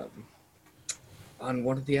on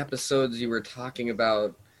one of the episodes you were talking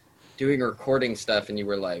about doing recording stuff, and you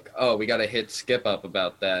were like, "Oh, we got to hit Skip up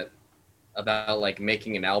about that, about like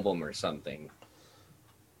making an album or something."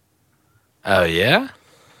 Oh yeah.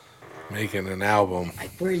 Making an album.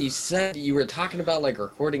 Where you said you were talking about like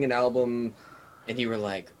recording an album, and you were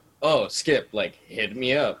like, "Oh, Skip, like hit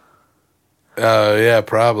me up." Oh yeah,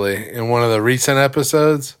 probably in one of the recent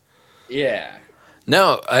episodes. Yeah.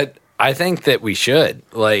 No, I think that we should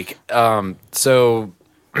like so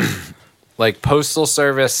like Postal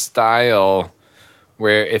Service style,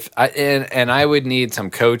 where if I and I would need some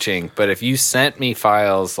coaching, but if you sent me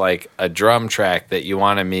files like a drum track that you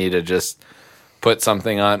wanted me to just put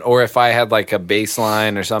something on, or if I had like a bass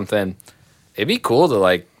line or something, it'd be cool to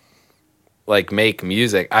like make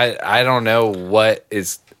music. I don't know what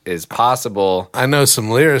is possible. I know some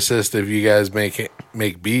lyricists if you guys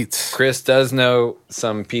make beats. Chris does know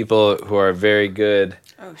some people who are very good.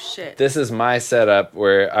 Oh shit. This is my setup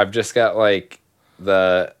where I've just got like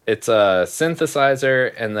it's a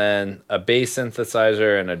synthesizer and then a bass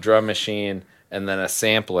synthesizer and a drum machine and then a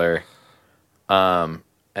sampler.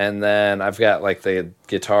 And then I've got like the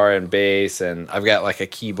guitar and bass and I've got like a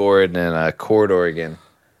keyboard and a chord organ.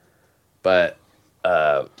 But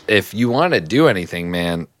if you want to do anything,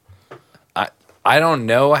 man, I don't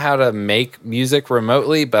know how to make music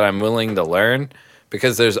remotely, but I'm willing to learn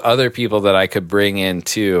because there's other people that I could bring in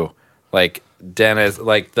too, like Dennis,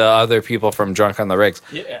 like the other people from Drunk on the Rigs.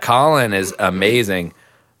 Yeah. Colin is amazing.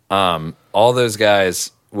 All those guys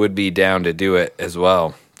would be down to do it as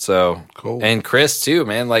well. So Cool. And Chris too,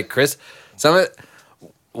 man. Like Chris,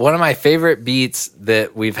 one of my favorite beats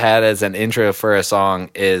that we've had as an intro for a song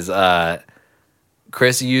is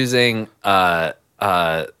Chris using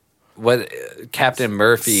what Captain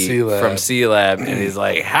Murphy C-Lab. from C-Lab, and he's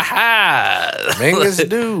like, ha ha, Mengus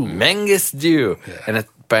do. Mengus do, and it's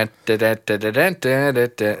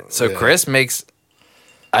so Yeah. Chris makes.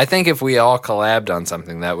 I think if we all collabed on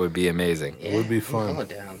something, that would be amazing. It would be fun. Call it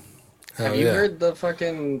down. Hell Have you yeah. heard the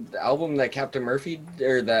fucking album that Captain Murphy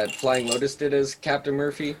or that Flying Lotus did as Captain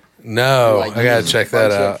Murphy? No, Like, I gotta used check a that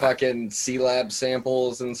bunch of out. fucking C-Lab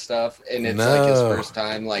samples and stuff, and it's like his No. first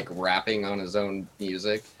time like rapping on his own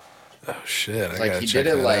music. Oh shit! I It's like gotta he check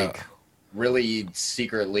did it that like out. really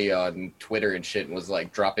secretly on Twitter and shit, and was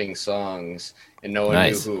like dropping songs, and no one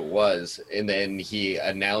Nice. knew who it was. And then he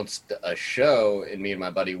announced a show, and me and my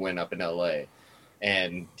buddy went up in LA,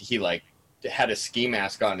 and he like had a ski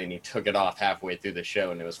mask on, and he took it off halfway through the show,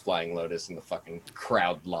 and it was Flying Lotus, and the fucking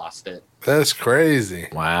crowd lost it. That's crazy.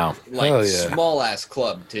 Wow. Like Hell yeah. small ass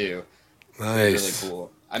club too. Nice. Really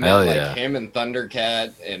cool. I met Hell like yeah. him and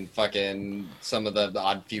Thundercat and fucking some of the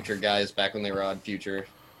Odd Future guys back when they were Odd Future.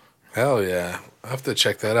 Hell yeah! I have to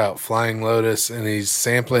check that out. Flying Lotus, and he's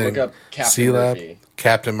sampling Look up Captain C-Lab. Murphy.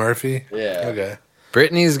 Captain Murphy. Yeah. Okay.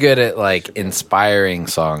 Brittany's good at like inspiring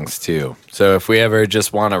songs too. So if we ever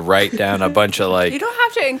just want to write down a bunch of You like, don't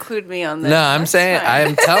have to include me on this. no, I'm That's saying, fine.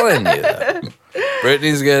 I'm telling you. Though.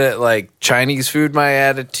 Brittany's good at like Chinese food. My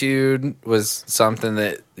attitude was something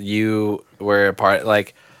that you were a part.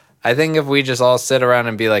 Like, I think if we just all sit around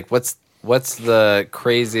and be like, what's the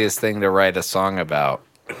craziest thing to write a song about?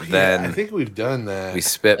 Then I think we've done that. we A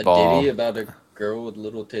spitball. ditty about a girl with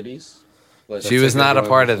little titties. What- She was a not good a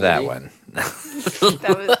part one. of that Ditty? one.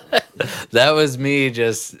 That That was me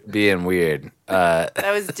just being weird.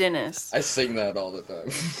 was Dennis. I sing that all the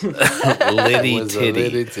time. Liddy Was a titty.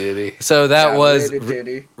 little titty. So that Yeah, was little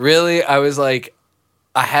titty. really, I was like,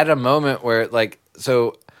 I had a moment where like,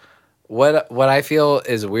 so what I feel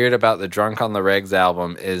is weird about the Drunk on the Regs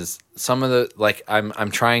album is some of the, like,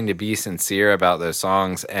 I'm trying to be sincere about those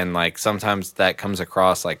songs, and like sometimes that comes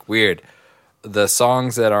across like weird. The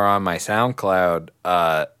songs that are on my SoundCloud,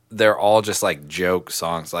 they're all just like joke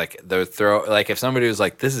songs. Like like if somebody was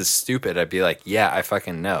like, "This is stupid," I'd be like, "Yeah, I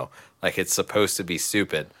fucking know. Like it's supposed to be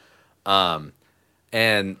stupid."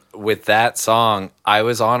 And with that song, I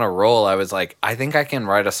was on a roll. I was like, I think I can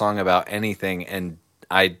write a song about anything. And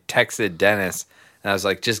I texted Dennis, and I was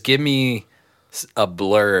like, just give me a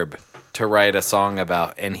blurb to write a song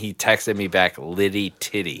about. And he texted me back, Liddy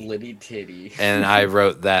Titty. Liddy titty. And I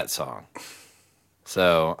wrote that song.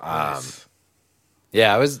 So,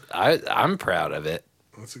 yeah, I'm proud of it.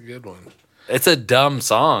 That's a good one. It's a dumb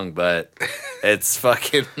song, but it's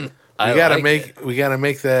fucking. We gotta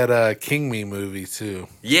make that King Me movie too.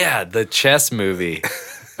 Yeah, the chess movie.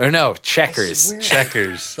 Or no, Checkers. swear.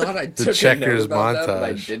 Checkers. I thought I The took Checkers a note about that, but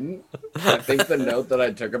I montage. didn't. I think the note that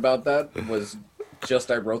I took about that was just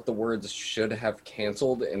I wrote the words "should have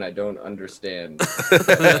canceled," and I don't understand what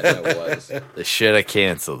that note was. They should have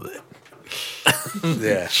canceled it.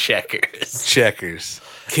 Yeah. Checkers. Checkers.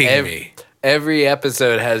 King Ev- Me. every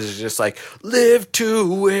episode has just like live to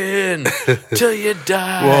win till you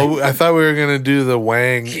die. Well, I thought we were gonna do the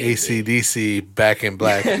Wang AC/DC Back in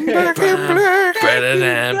Black. Back in Black.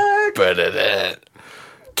 Ba-da-da.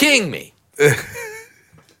 King me.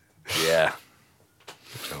 Yeah.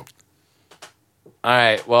 All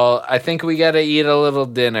right. Well, I think we got to eat a little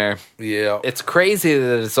dinner. Yeah. It's crazy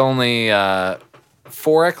that it's only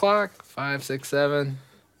 4 o'clock, 5, 6, 7.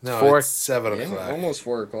 No, Four- it's 7 Yeah, o'clock. almost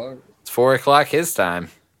 4 o'clock. It's 4 o'clock his time.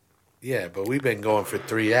 Yeah, but we've been going for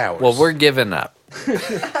 3 hours. Well, we're giving up.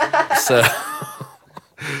 So,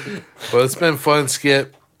 Well, it's been fun,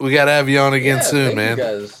 Skip. We got to have you on again Yeah, soon, thank man. You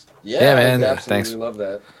guys. Yeah, man. I absolutely Thanks. love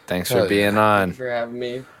that. thanks Hell for being yeah. on. Thank you for having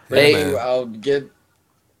me. Hey. man. I'll get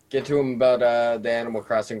to him about the Animal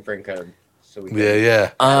Crossing friend code. So we can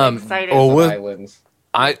Yeah. Excited. Oh, some what? islands.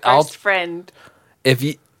 I'll First friend. if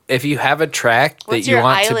you have a track What's that you your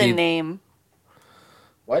want to island be. name?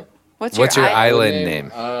 What? What's What's your island?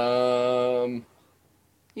 island name?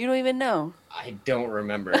 You don't even know. I don't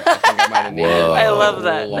remember. I think I might have named it. Whoa. I love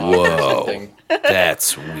that. Gulag or Whoa. something.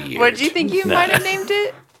 That's weird. What do you think you might have named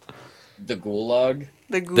it? The Gulag.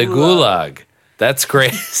 The Gulag. The Gulag. That's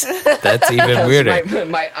great. That's even weirder.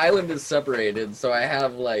 My island is separated, so I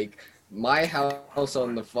have like my house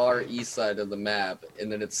on the far east side of the map,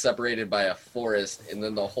 and then it's separated by a forest, and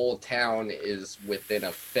then the whole town is within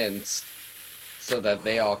a fence, so that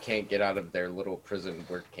they all can't get out of their little prison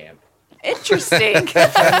work camp. Interesting. Like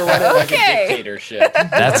a Okay. dictatorship.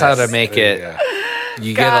 That's how to make it. Yeah.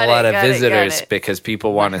 You Got get a lot it, of got it, got visitors it. because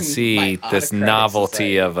people want to see My this autocratic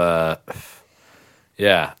novelty society. of a.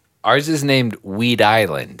 Yeah, ours is named Weed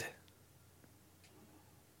Island.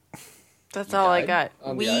 That's all I got.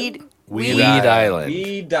 On the Weed. Weed Weed Island. Island.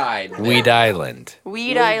 We died. Weed Island.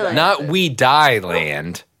 Weed Island. Not We Die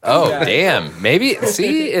Land. Oh, Yeah. damn. Maybe,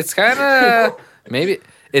 see, it's kind of, maybe,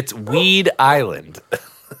 it's Weed Island.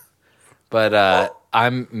 But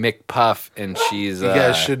I'm McPuff and she's You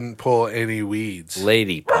guys shouldn't pull any weeds.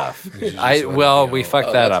 Lady Puff. just I let well, me we know. fucked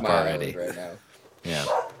Oh, that that's up my already. island right now. Yeah.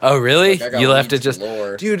 Oh, really? Like, I got You left it weeds just,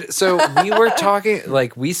 galore. dude. So we were talking,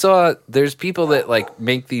 like, we saw. There's people that like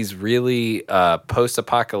make these really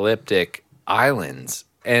post-apocalyptic islands,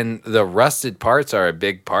 and the rusted parts are a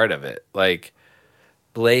big part of it. Like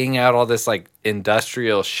laying out all this like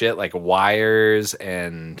industrial shit, like wires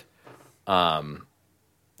and,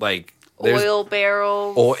 like there's Oil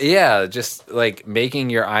barrels. Oh yeah, just like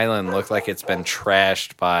making your island look like it's been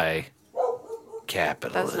trashed by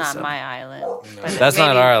capitalism. That's not my island. But That's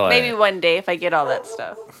not our island. Maybe one day if I get all that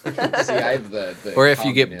stuff. See, I have the Or if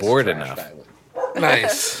you get communist bored trashed enough. island.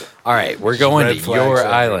 Nice. All right, we're going Red to flags your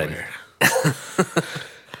island. everywhere.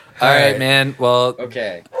 All right, right. man. Well,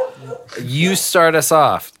 Okay. you start us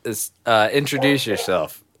off. Introduce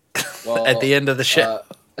yourself Well, at the end of the show.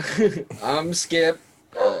 I'm Skip.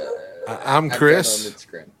 I'm Chris. On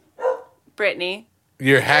Instagram. Brittany.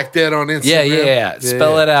 You're Hack Dead on Instagram. yeah.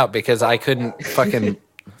 Spell it out because I couldn't fucking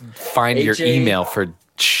find your H-A- email for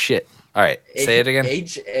shit. All right, say it again.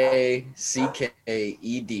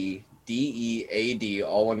 HACKEDDEAD,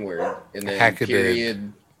 all one word, and then Hackaday.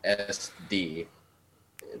 period SD.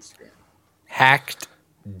 Instagram. Hacked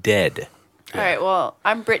Dead. All right. Well,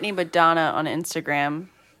 I'm Brittany Madonna on Instagram.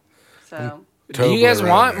 So Do you guys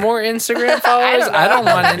want more Instagram followers? I don't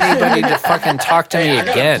want anybody to fucking talk to me I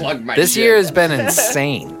gotta again. plug my This shit. year has been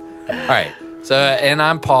insane. All right. So, and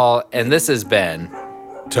I'm Paul, and this has been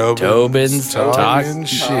Tobin's talking Talk- Talking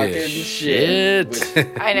shit. Shit.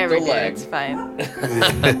 with I never the did. leg. It's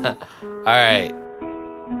fine. All right.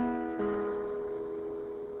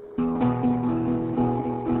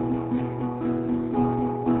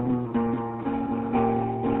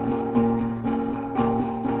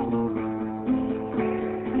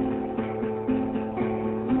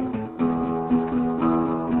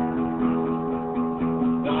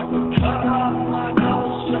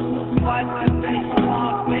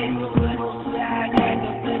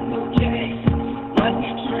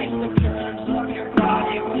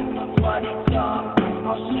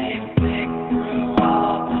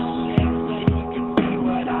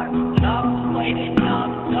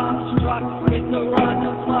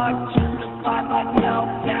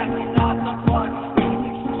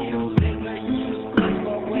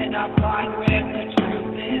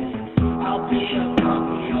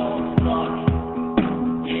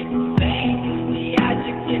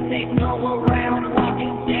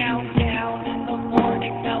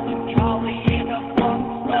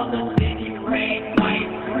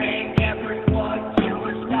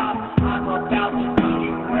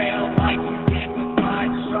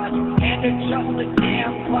 Just a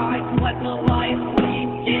damn life, let the life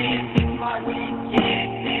lead in my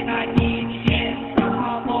weekend, and I need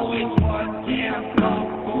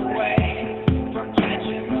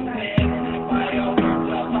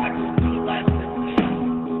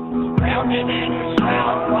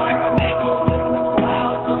Sound like a nickel.